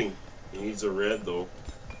not bleeding. He needs a red though.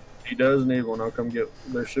 He does need one. I'll come get.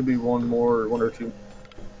 There should be one more, one or two.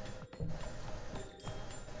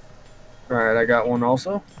 All right, I got one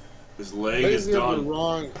also. His leg He's is got the done.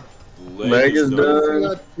 wrong. Leg is He's done.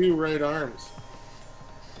 got 2 right arms.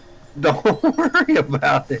 Don't worry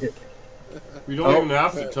about it. We don't even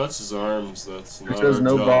have to touch his arms. That's It not says our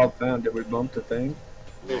no job. Bob found. Did we bump the thing?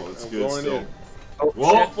 No, it's I'm good going still. in. Oh,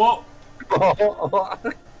 Whoa, shit. whoa!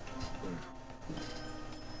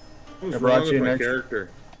 Something's I brought wrong you with an my extra- character.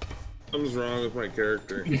 Something's wrong with my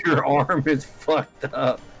character. Your arm is fucked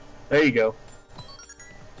up. There you go.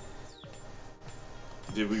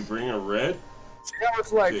 Did we bring a red? See how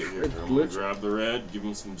it's like Okay, here, it's I'm gonna glitched? grab the red. Give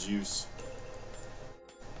him some juice.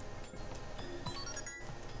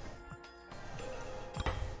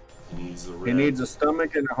 He needs the red. He needs a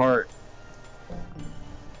stomach and a heart.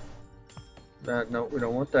 No, we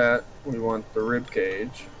don't want that. We want the rib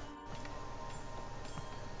cage.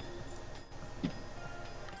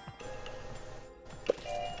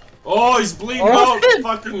 Oh, he's bleeding Oh, out! shit.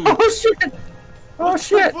 Fucking. Oh shit! Oh What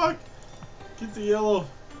shit! the fuck? Get the yellow.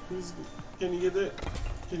 Can you get it?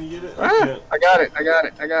 Can you get it? I Ah, can't. I got it! I got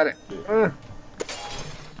it! I got it!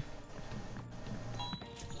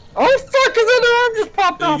 Oh fuck! His other arm just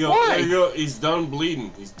popped There you off. go. Why? There you go. He's done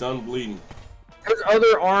bleeding. He's done bleeding. His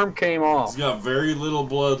other arm came off. He's got very little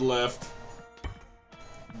blood left.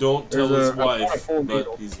 Don't tell There's his a- I got a wife, full but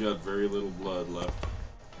needle. he's got very little blood left.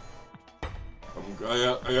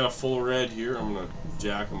 I got a full red here. I'm gonna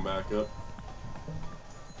jack him back up.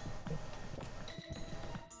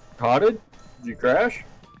 Hotted? Did you crash?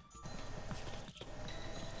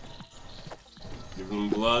 Giving him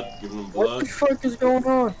blood. Giving him What blood. the fuck is going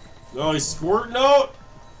on? No, he's squirting out.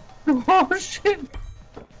 Oh shit!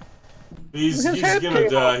 He's His head gonna came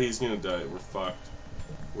die. off. He's gonna die. We're fucked.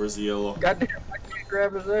 Where's the yellow? Goddamn! I can't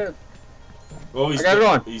grab his head. Oh, he's I got it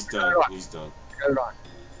done. on. He's I got done. it on. He's done. I got it on.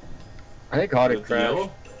 I think Hotted With the crashed.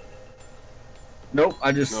 yellow? Nope,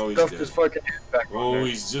 I just No, he's stuffed dead. his fucking head back on Oh, there.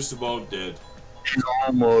 he's just about dead. He's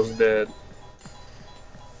almost dead.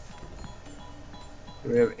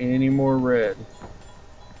 Do we have any more red?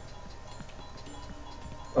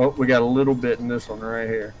 Oh, we got a little bit in this one right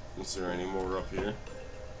here. Is there any more up here?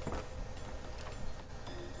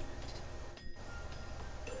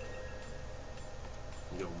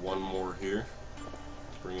 We got one more here.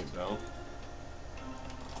 Bring it down.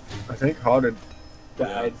 I think Hotted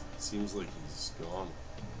died. Yeah, seems like he's gone.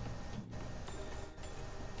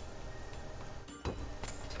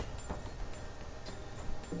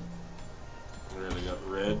 Already got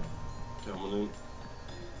red coming in.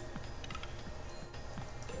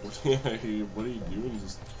 What are you doing?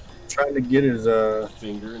 Just Trying to get his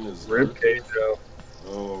finger in his rib cage out.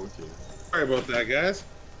 Oh, okay. Sorry about that, guys.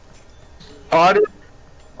 Hotted,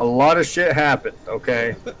 a lot of shit happened,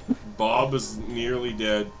 okay? Bob is nearly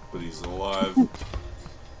dead, but he's alive.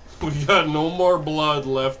 We got no more blood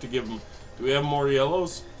left to give him. Do we have more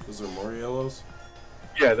yellows? Is there more yellows?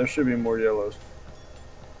 Yeah, there should be more yellows.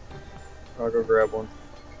 I'll go grab one.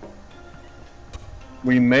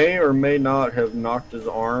 We may or may not have knocked his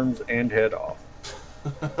arms and head off.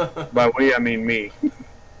 By we, I mean me.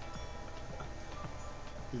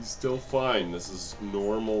 He's still fine. This is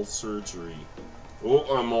normal surgery. Oh,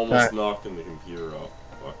 I'm almost knocking the computer off.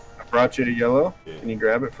 Fuck. I brought you a yellow. Yeah. Can you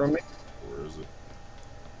grab it from me? Where is it?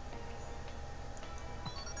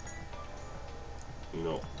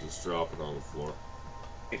 No, just drop it on the floor.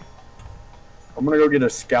 I'm gonna go get a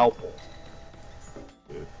scalpel.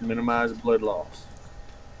 Yeah. Minimize blood loss.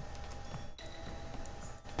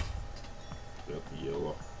 Got the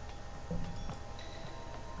yellow.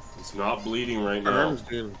 It's not bleeding right now. Arms,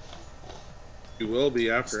 dude. You will be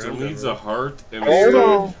after. Still needs a heart and Hold a on.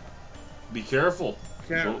 sword. Be careful.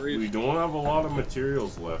 Can't reach. We don't have a lot of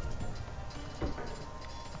materials left.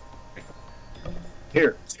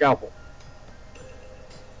 Here, scalpel.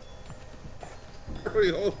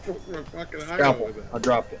 Scalpel. I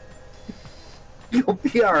dropped it. You'll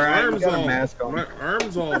be alright. You got a mask on. My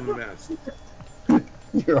arm's all messed.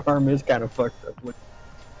 Your arm is kind of fucked up.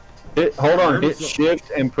 Hold on. Hit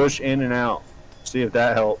shift and push in and out. See if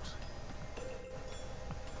that helps.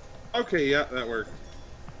 Okay, yeah, that worked.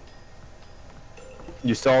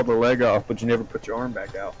 You saw the leg off, but you never put your arm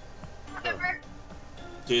back out.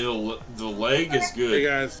 Okay, the leg is good. Hey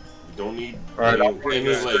guys. You don't need any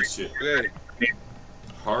leg shit. Okay.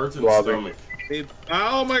 Heart and stomach.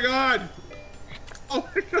 Oh my god! Oh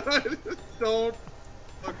my god! Don't.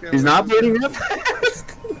 Okay, he's not bleeding that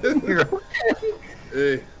fast. You're okay.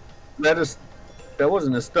 Hey. That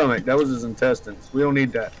wasn't his stomach. That was his intestines. We don't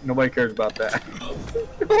need that. Nobody cares about that. Oh,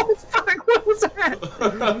 fuck, what was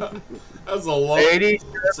that? That's a long. 80,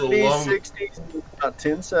 70, 60, about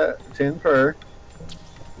 10 per.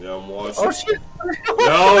 Yeah, I'm watching. Oh shit!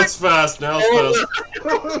 Now it's fast. Now it's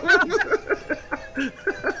fast.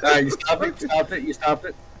 Alright, you stopped it. You stopped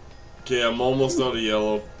it. Okay, I'm almost out of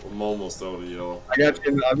yellow. I got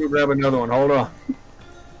you. I'm gonna grab another one. Hold on.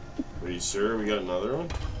 Are you sure we got another one?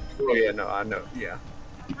 Oh yeah, no, I know. Yeah.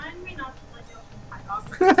 Remind me not to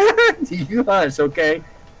let go. You guys, okay?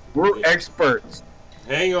 We're experts.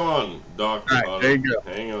 Hang on, Doctor. Alright, there you go.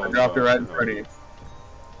 Hang on. I dropped it right in front of you.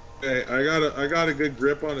 Okay, I got a good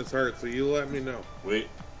grip on his heart, so you let me know. Wait.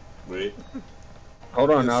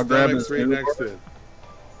 Hold on, I'll grab his right next to it.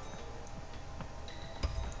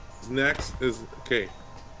 Next is okay.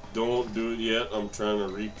 Don't do it yet. I'm trying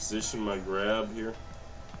to reposition my grab here.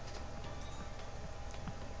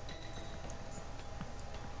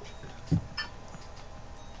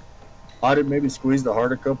 I did maybe squeeze the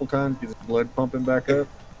heart a couple times, get his blood pumping back up.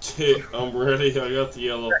 Okay, I'm ready. I got the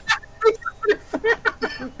yellow.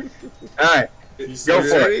 Alright, go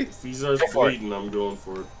for it. If he starts bleeding, I'm going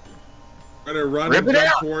for it. I'm gonna run and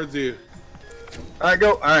jump towards you. Alright,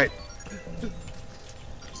 go. Alright.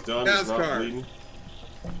 He's done. He's not bleeding.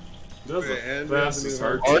 That's the fastest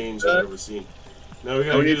heart change I've ever seen. Now we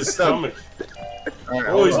gotta get his stomach. Right,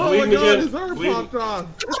 oh, he's bleeding again. His arm popped off.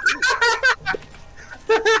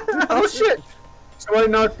 Oh shit! Somebody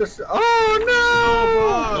knocked this. Oh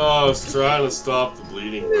no! Oh, I was trying to stop the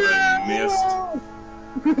bleeding, but I missed.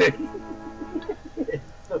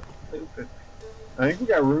 So stupid. I think we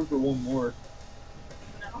got room for one more.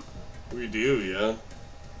 No. We do, yeah.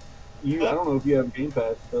 I don't know if you have Game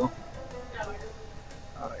Pass still. No.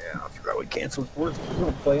 Oh yeah, I forgot we canceled. We're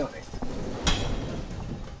gonna play on it.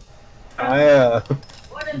 I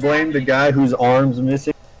blame the guy whose arm's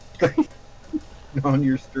missing on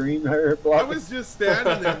your stream. I was just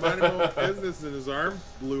standing there minding my own business and his arm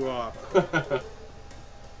blew off.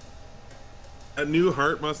 A new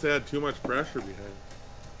heart must have had too much pressure behind.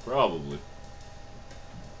 Probably.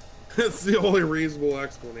 That's the only reasonable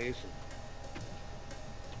explanation.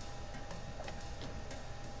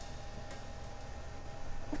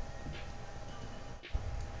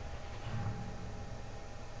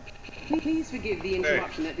 Please forgive the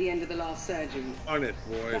interruption at the end of the last surgery. On it,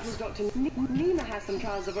 boys. Dr. Nina has some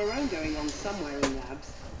trials of her own going on somewhere in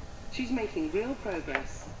labs. She's making real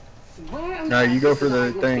progress. No, you go for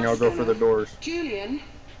the thing, I'll go for the doors. Julian?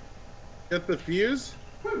 Get the fuse?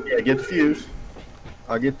 Yeah, get the fuse.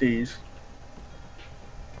 I'll get these.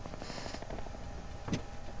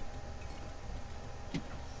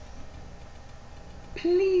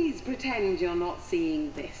 Please pretend you're not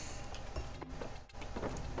seeing this.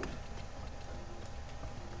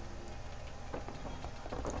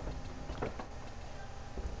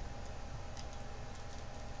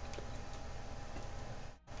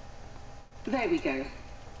 There we go.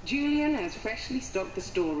 Julian has freshly stocked the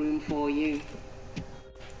storeroom for you.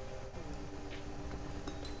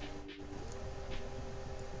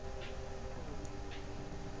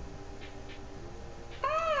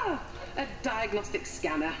 Ah! A diagnostic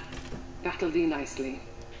scanner. That'll do nicely.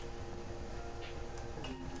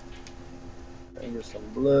 And get some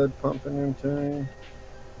blood pumping into him.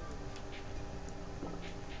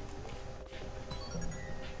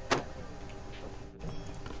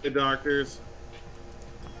 Hey, doctors.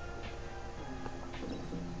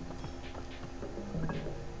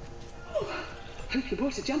 Hope you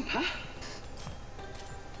brought a jumper.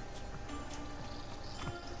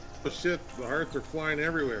 Oh shit, the hearts are flying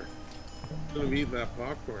everywhere. Should have eaten that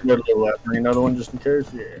popcorn. Got a little left. Bring another one just in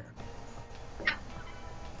case. Yeah.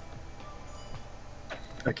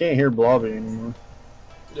 I can't hear Blobby anymore.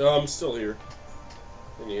 Yeah, I'm still here.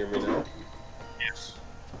 Can you hear me now? Yes.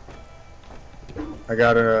 I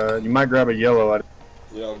got a. You might grab a yellow.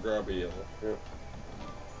 Yeah, I'll grab a yellow. Yeah.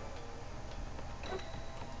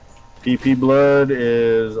 PP blood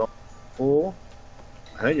is full.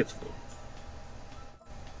 I think it's full.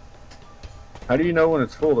 How do you know when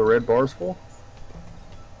it's full? The red bar's full?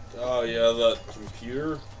 Oh, yeah, that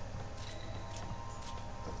computer.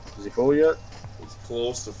 Is he full yet? It's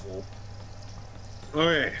close to full.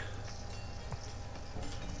 Okay.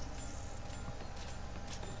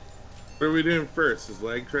 What are we doing first? Is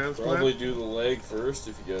leg transplant? Probably do the leg first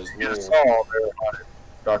if you guys know. Yes. Oh,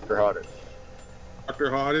 Dr. Hodded.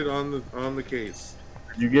 Dr. Hodded on the case.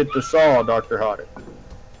 Did you get the saw, Dr. Hodded?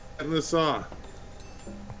 And the saw.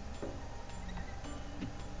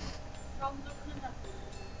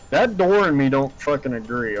 That door and me don't fucking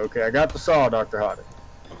agree. Okay, I got the saw, Dr. Hodded.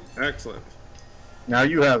 Excellent. Now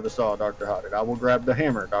you have the saw, Dr. Hodded. I will grab the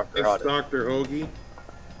hammer, Dr. It's Hodded. Dr. Hoagie.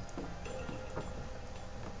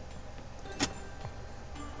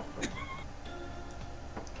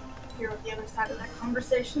 Hear what the other side of that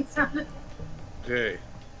conversation sounded. Okay.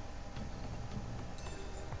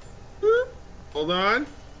 Hold on.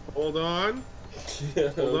 Hold on. Yeah,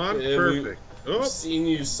 Hold on. okay, Perfect. I've seen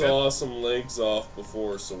you saw some legs off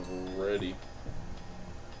before, so we're ready.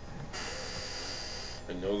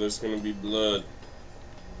 I know there's gonna be blood.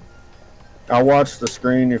 I'll watch the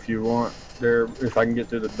screen if you want. There, if I can get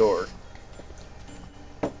through the door.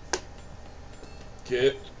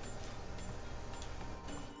 Okay.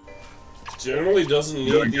 Generally doesn't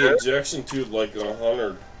need the ejection tube like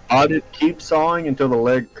 100. Hodded, keep sawing until the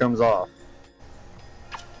leg comes off.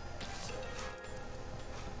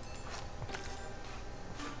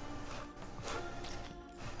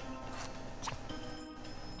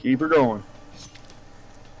 Keep her going.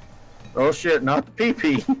 Oh shit, not the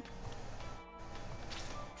pee-pee.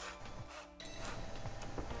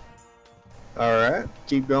 Alright,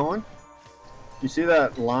 keep going. You see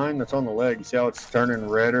that line that's on the leg? You see how it's turning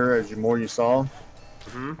redder as the more you saw?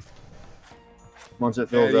 Mm-hmm. Once it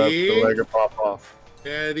fills up, the leg will pop off.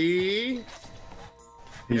 Eddie.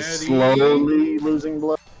 He's slowly losing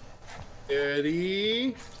blood.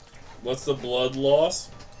 Eddie. What's the blood loss?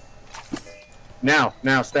 Now,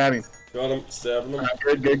 stab him. Got him, stabbing him.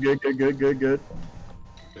 Good.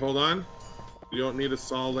 Hold on. You don't need a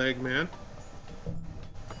saw leg, man.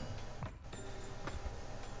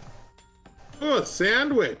 Oh, a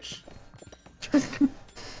sandwich.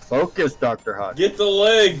 Focus, Dr. Hodge. Get the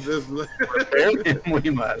leg. Prepare him, we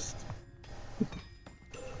must.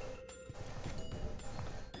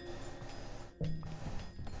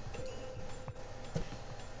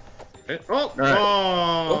 Oh, right.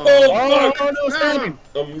 Oh, fuck! No, stab him.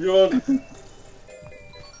 I'm going.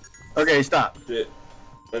 Okay, stop. Shit.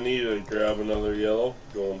 I need to grab another yellow.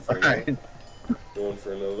 Going for another. Right. Going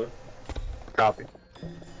for another. Copy.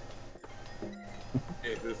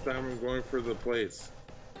 Okay, this time I'm going for the place.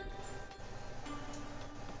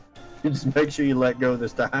 Just make sure you let go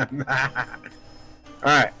this time.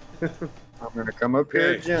 Alright. I'm gonna come up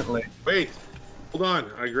here gently. Wait. Hold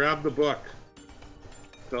on. I grabbed the book.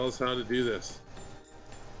 Tell us how to do this.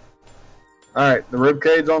 Alright, the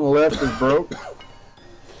ribcage on the left is broke.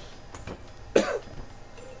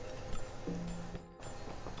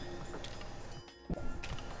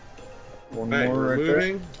 One more right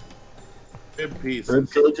there. Rib pieces. Rib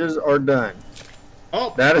cages are done.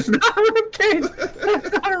 Oh, that is not a rib cage.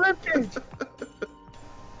 That's not a rib cage.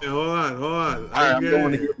 Hey, hold on. Alright, I'm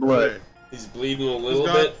going to get blood. He's bleeding a little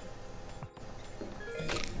bit.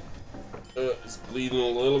 He's bleeding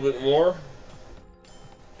a little bit more.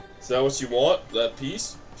 Is that what you want? That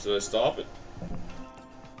piece? Should I stop it?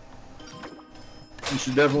 You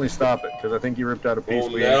should definitely stop it, because I think you ripped out a piece. Oh,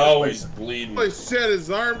 now he's bleeding. Holy shit, his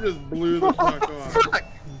arm just blew the fuck off. Fuck.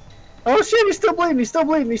 Oh shit, he's still bleeding, he's still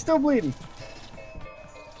bleeding, he's still bleeding.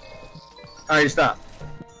 Alright, stop.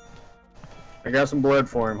 I got some blood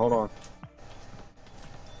for him, hold on.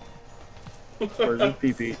 Where's his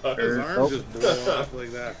pee-pee? His arm just blew off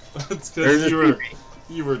like that. That's because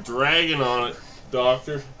you were dragging on it,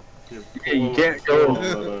 Doctor. Yeah, you can't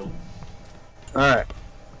go. Alright.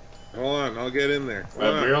 Hold on, I'll get in there.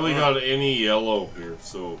 I barely got any yellow here,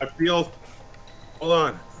 so... I feel... Hold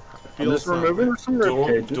on. I feel I'm just removing some rib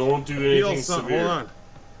cages. Don't do anything severe. Hold on.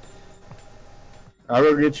 I'll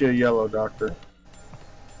go get you a yellow, Doctor.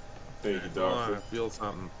 Thank you, Doctor. Hold on, I feel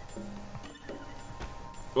something.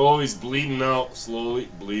 Oh, he's bleeding out, slowly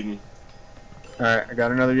bleeding. Alright, I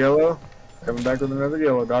got another yellow. Coming back with another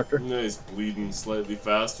yellow, Doctor. No, he's bleeding slightly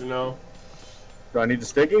faster now. Do I need to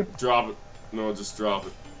stick him? Drop it. No, just drop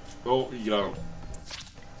it. Oh, you got him.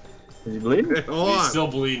 Is he bleeding? Okay, hold on. He's still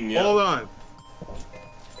bleeding, yeah. Hold on.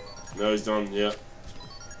 No, he's done, yeah.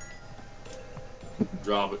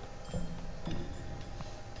 Drop it.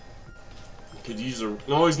 Could use a...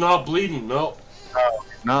 No, he's not bleeding, no. Oh,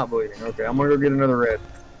 he's not bleeding. Okay, I'm gonna go get another red.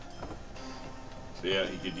 Yeah,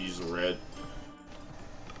 he could use a red.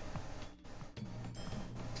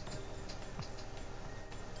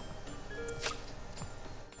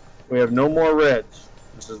 We have no more reds.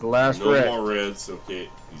 This is the last red. No more reds, okay.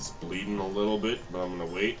 He's bleeding a little bit, but I'm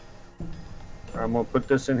gonna wait. I'm gonna put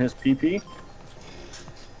this in his PP.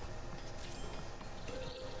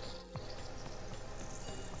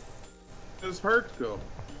 His heart go.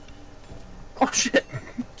 Oh shit!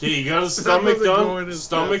 Okay, you got his stomach done.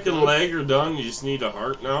 Stomach and leg are done. You just need a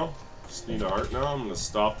heart now. Just need a heart now. I'm gonna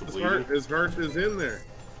stop the bleeding. His heart is in there.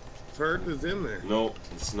 His heart is in there. No,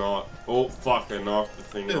 it's not. Oh fuck! I knocked the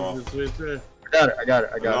thing off. It's right there. I got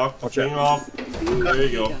it. Knocked the thing off. There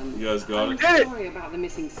you go. You guys got it. Sorry about the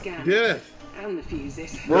missing scan. Did it? And the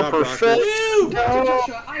fuses. We're perfect. Dr.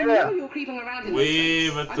 Joshua, I know you're creeping around in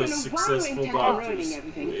Wave this at place. the I don't know why you're successful intent on doctors. ruining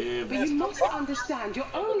everything, Wave. but you must understand you're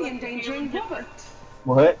only endangering Robert.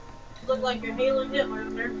 What? You look like you're hailing Hitler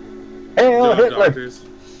in there. Hey, Good job, Hitler. doctors.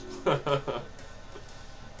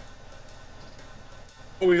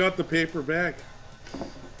 Oh, we got the paper bag.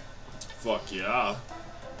 Fuck yeah.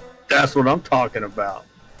 That's what I'm talking about.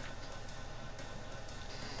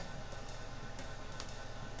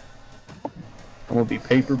 I'm gonna be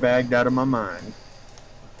paper bagged out of my mind.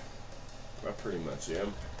 I pretty much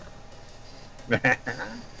am.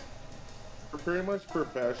 We're pretty much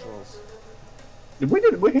professionals. We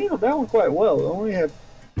handled that one quite well. We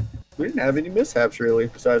didn't have any mishaps really,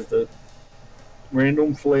 besides the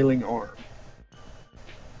random flailing arm.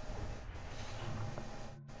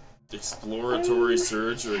 Exploratory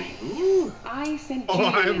surgery. Ooh. I sent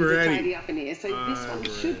I'm to ready. tidy up in here, so this one I'm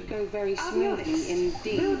should ready. go very smoothly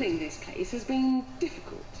indeed. Building this place has been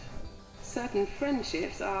difficult. Certain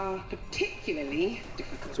friendships are particularly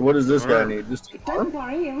difficult. So what does this guy need? Just But don't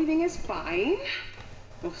worry, everything is fine.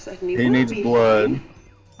 Or certainly He will needs be blood. fine.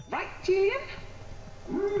 Right, Julian?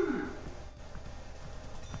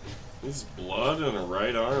 There's blood on a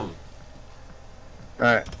right arm.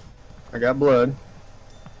 Alright. I got blood.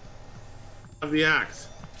 Have the axe.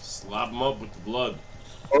 Slap him up with the blood.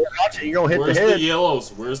 Oh, gotcha. You gonna hit Where's the the head.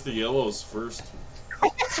 yellows? Where's the yellows first? Oh,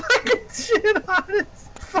 fucking shit on it. It's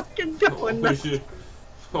fucking going nuts.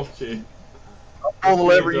 Okay. Pull the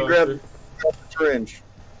lever, you grab Doctor. the syringe.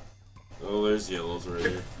 Oh, there's yellows right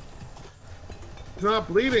here. It's not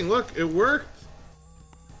bleeding. Look, it worked.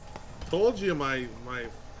 Told you my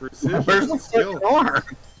precision Where's the skill. fucking arm?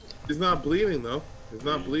 He's not bleeding though. He's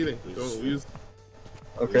not bleeding. He's- Don't use.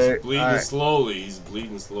 Okay. He's bleeding alright. slowly. He's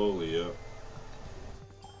bleeding slowly, yeah.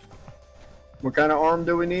 What kind of arm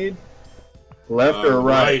do we need? Left or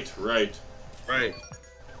right? Right. Right.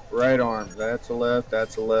 Right arm. That's a left.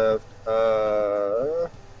 That's a left. I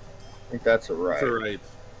think that's a right. That's all right.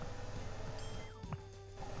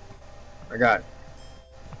 I got it.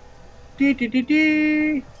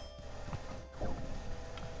 Dee.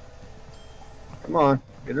 Come on,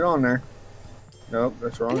 get it on there. Nope,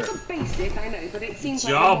 that's A wrong. little basic, I know, but it seems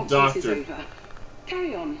Job, like the whole case is Doctor. over.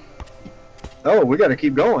 Carry on. Oh, we got to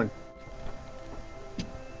keep going.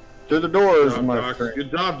 Through the doors, my Doctors. friend.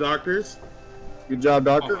 Good job, doctors. Good job,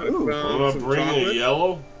 doctor. Oh, I Ooh, found I'm gonna some bring a chocolate.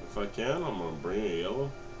 yellow. If I can, I'm gonna bring a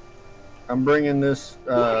yellow. I'm bringing this.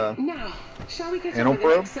 Right, now, shall we get Anal on with the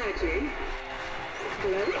probe? next surgery?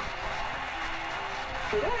 Hello?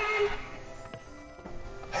 Hello?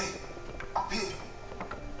 Hey, up here.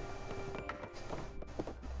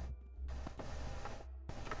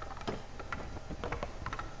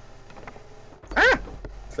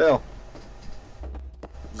 Phil.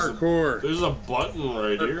 Hardcore. There's a button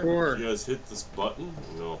right here. Hardcore. You guys hit this button?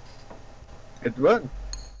 No. Hit the button.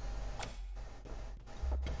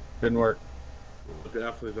 Didn't work.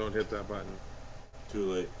 Definitely don't hit that button. Too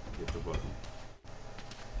late. Hit the button.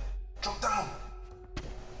 Drop down.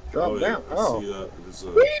 Drop yeah, down. I Oh, see that. There's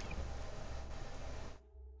a...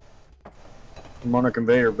 I'm on a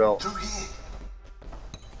conveyor belt. Through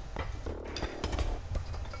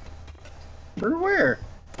here. Where?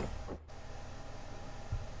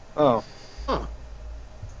 Oh. Huh.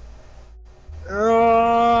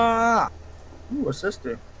 Ooh, what's this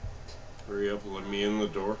do? Hurry up and let me in the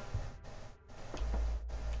door.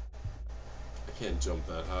 I can't jump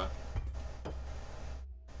that high.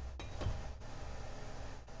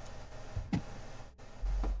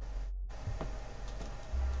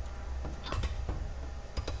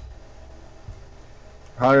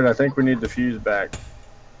 How did I think we need the fuse back?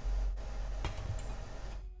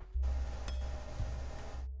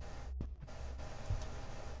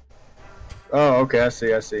 Okay, I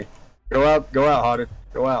see. Go out, Hodded.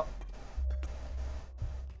 Go out.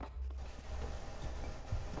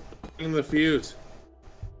 Bring the fuse.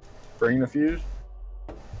 Bring the fuse.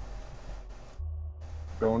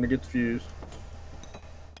 Going to get the fuse.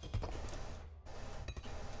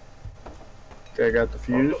 Okay, I got the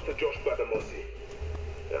fuse. I'm Dr. Josh Badamosi.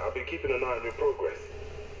 I've been keeping an eye on your progress.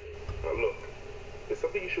 Now look, there's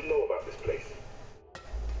something you should know about this place.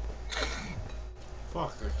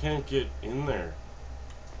 Fuck, I can't get in there.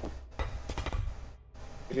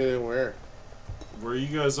 Get in where? Where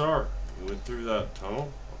you guys are. You went through that tunnel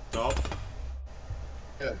up top?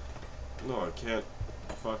 Yeah. No, I can't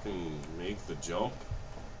fucking make the jump.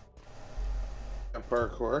 A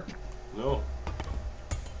parkour? No.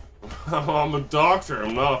 I'm a doctor.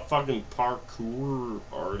 I'm not a fucking parkour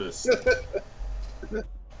artist.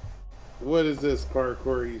 What is this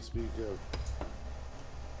parkour you speak of?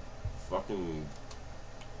 Fucking...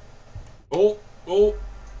 Oh! Oh!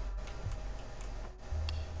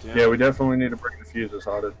 Damn. Yeah, we definitely need to bring the fuses,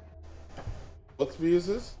 Hodded. What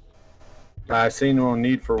fuses? I seen no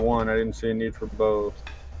need for one. I didn't see a need for both.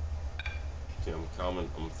 Okay, I'm coming.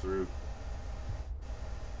 I'm through.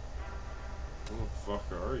 Where the fuck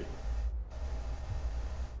are you?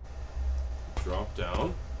 Drop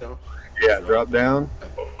down? No. Yeah, drop down.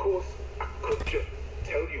 Of course, I could just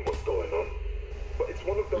tell you what's going on, but it's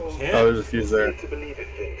one of those Oh, there's a fuse there. to believe it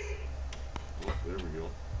things. Oh, there we go.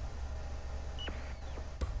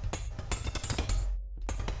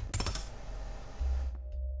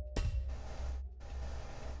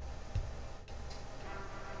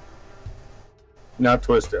 Now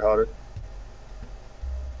twist it, Hodded.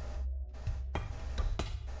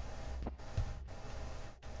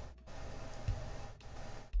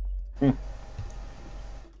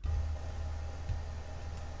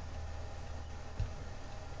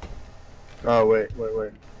 Oh, wait. I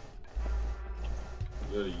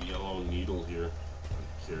got a yellow needle here.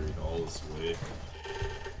 I carried all this way.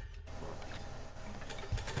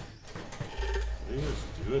 What are you guys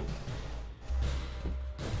doing?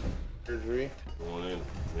 Surgery. Going in.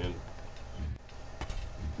 I'm in.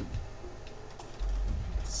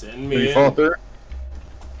 Send Did me you fall in. through?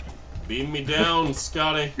 Beam me down,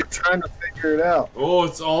 Scotty. You're trying to figure it out. Oh,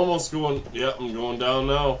 it's almost going. Yep, I'm going down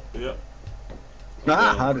now. Yep.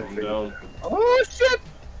 How did I'm it down. Oh, shit!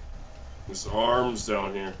 There's arms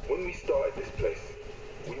down here. When we started this place,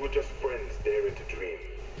 we were just friends daring to dream.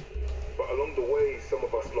 But along the way, some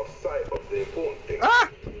of us lost sight of the important things.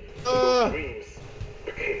 And those dreams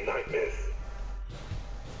became nightmares.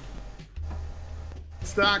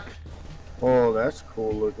 Stuck. Oh, that's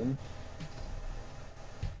cool looking.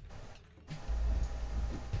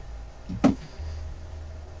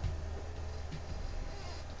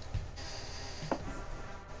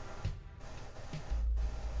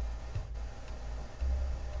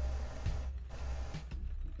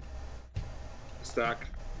 Stuck.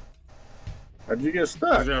 How'd you get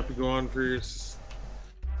stuck? You have to go on for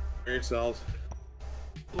yourselves.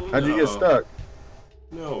 How'd you get stuck?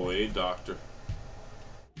 No way, doctor.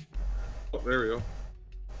 Oh, there we go.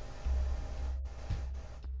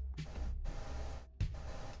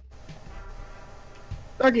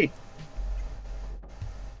 Dougie!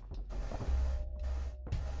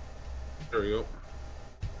 There we go.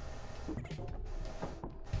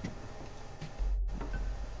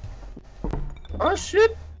 Oh,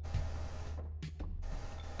 shit!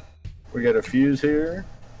 We got a fuse here.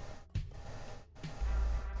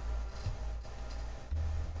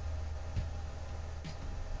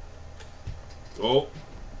 Oh.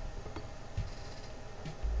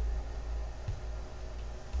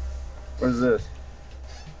 What is this?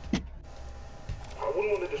 I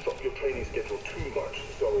wouldn't want to disrupt your training schedule too much,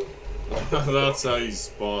 so... That's how you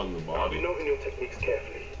spawn the I'll be body. noting your techniques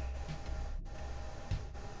carefully.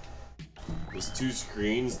 There's two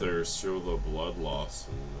screens there show the blood loss.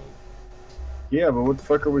 And, Yeah, but what the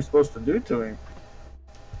fuck are we supposed to do to him?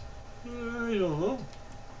 I don't know.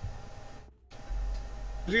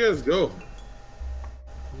 Where'd you guys go?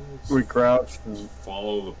 We crouched and...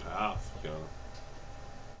 Follow the path. Yeah.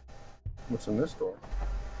 What's in this door?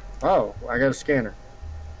 Oh, I got a scanner.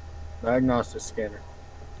 Diagnostic scanner.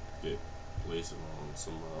 Okay, place it on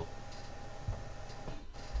somewhere else.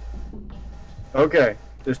 Okay,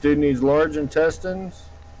 this dude needs large intestines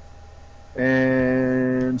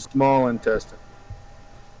and small intestine.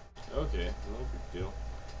 Okay, no big deal.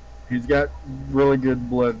 He's got really good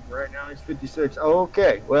blood. Right now he's 56.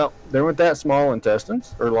 Okay, well, there went that small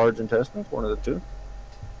intestines, or large intestines, one of the two.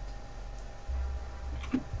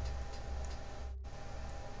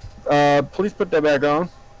 Please put that back on.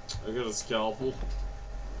 I got a scalpel.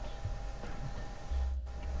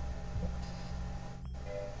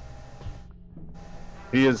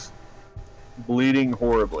 He is bleeding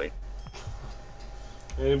horribly.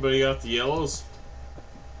 Anybody got the yellows?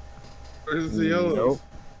 Where's the yellows? Nope.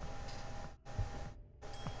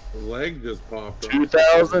 The leg just popped up.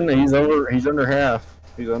 2,000. He's over. He's under half.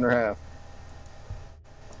 He's under half.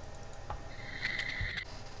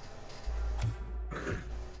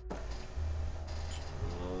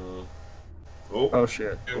 Oh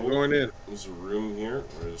shit! I'm going in. There's a room here.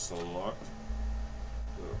 Where it's unlocked.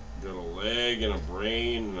 Got a leg and a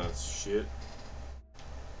brain. And that's shit.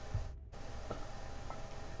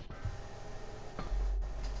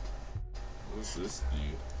 What's this do?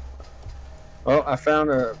 Oh, I found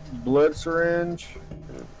a blood syringe.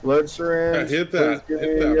 Blood syringe. Yeah, hit that.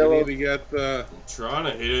 Hit that. We need to get the. I'm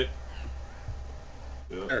trying to hit it.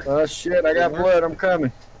 Yeah. Oh shit! I got blood. I'm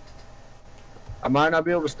coming. I might not be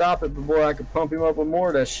able to stop it, but boy, I could pump him up with more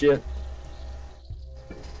of that shit.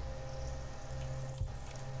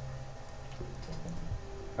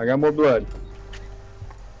 I got more blood.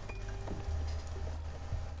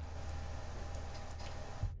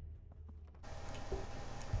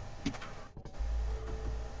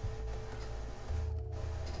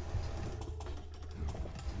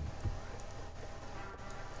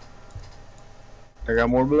 I got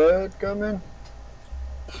more blood coming.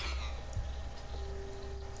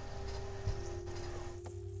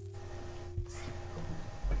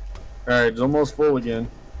 Alright, it's almost full again.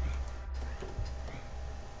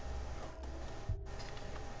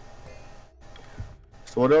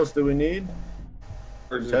 So what else do we need?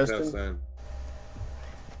 Where's the Testing? intestine?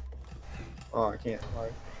 Oh, I can't.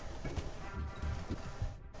 Like...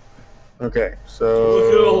 Okay, so...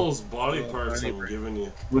 Look at all those body parts I'm giving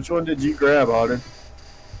you. Which one did you grab, Auden?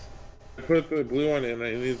 I put the blue one in.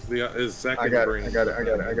 I need his second brain. I got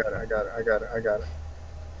it.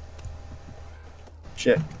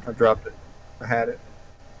 Shit, I dropped it. I had it.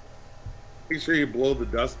 Make sure you blow the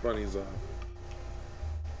dust bunnies off.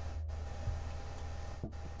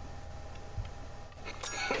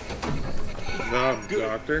 No,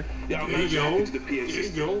 doctor. Yeah, There you go. to the PA There you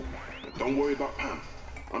system. go. Don't worry about Pam.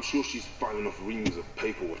 I'm sure she's filing off reams of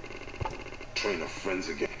paperwork. Trying her friends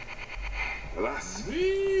again. Alas,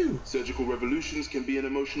 Woo. surgical revolutions can be an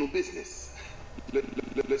emotional business.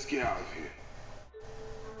 Let's get out of here.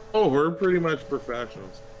 Oh, we're pretty much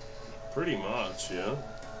professionals. Pretty much, yeah.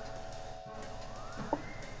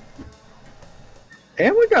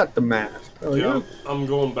 And we got the mask. Oh, Yeah, yeah. I'm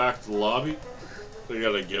going back to the lobby. I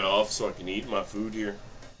gotta get off so I can eat my food here.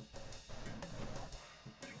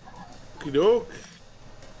 Okey doke.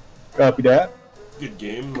 Copy that. Good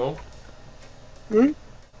game, though. Hmm?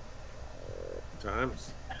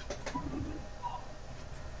 Times.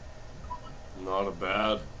 Not a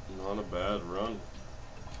bad run.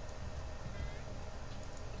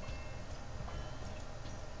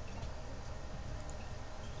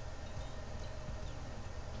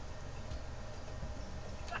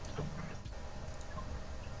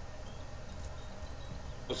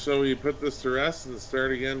 So we put this to rest and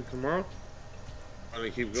start again tomorrow? Want to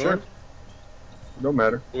keep going? Sure. No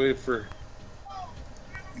matter. Wait for...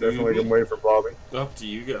 Definitely can wait for Bobby. Up to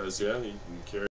you guys, yeah. You can carry.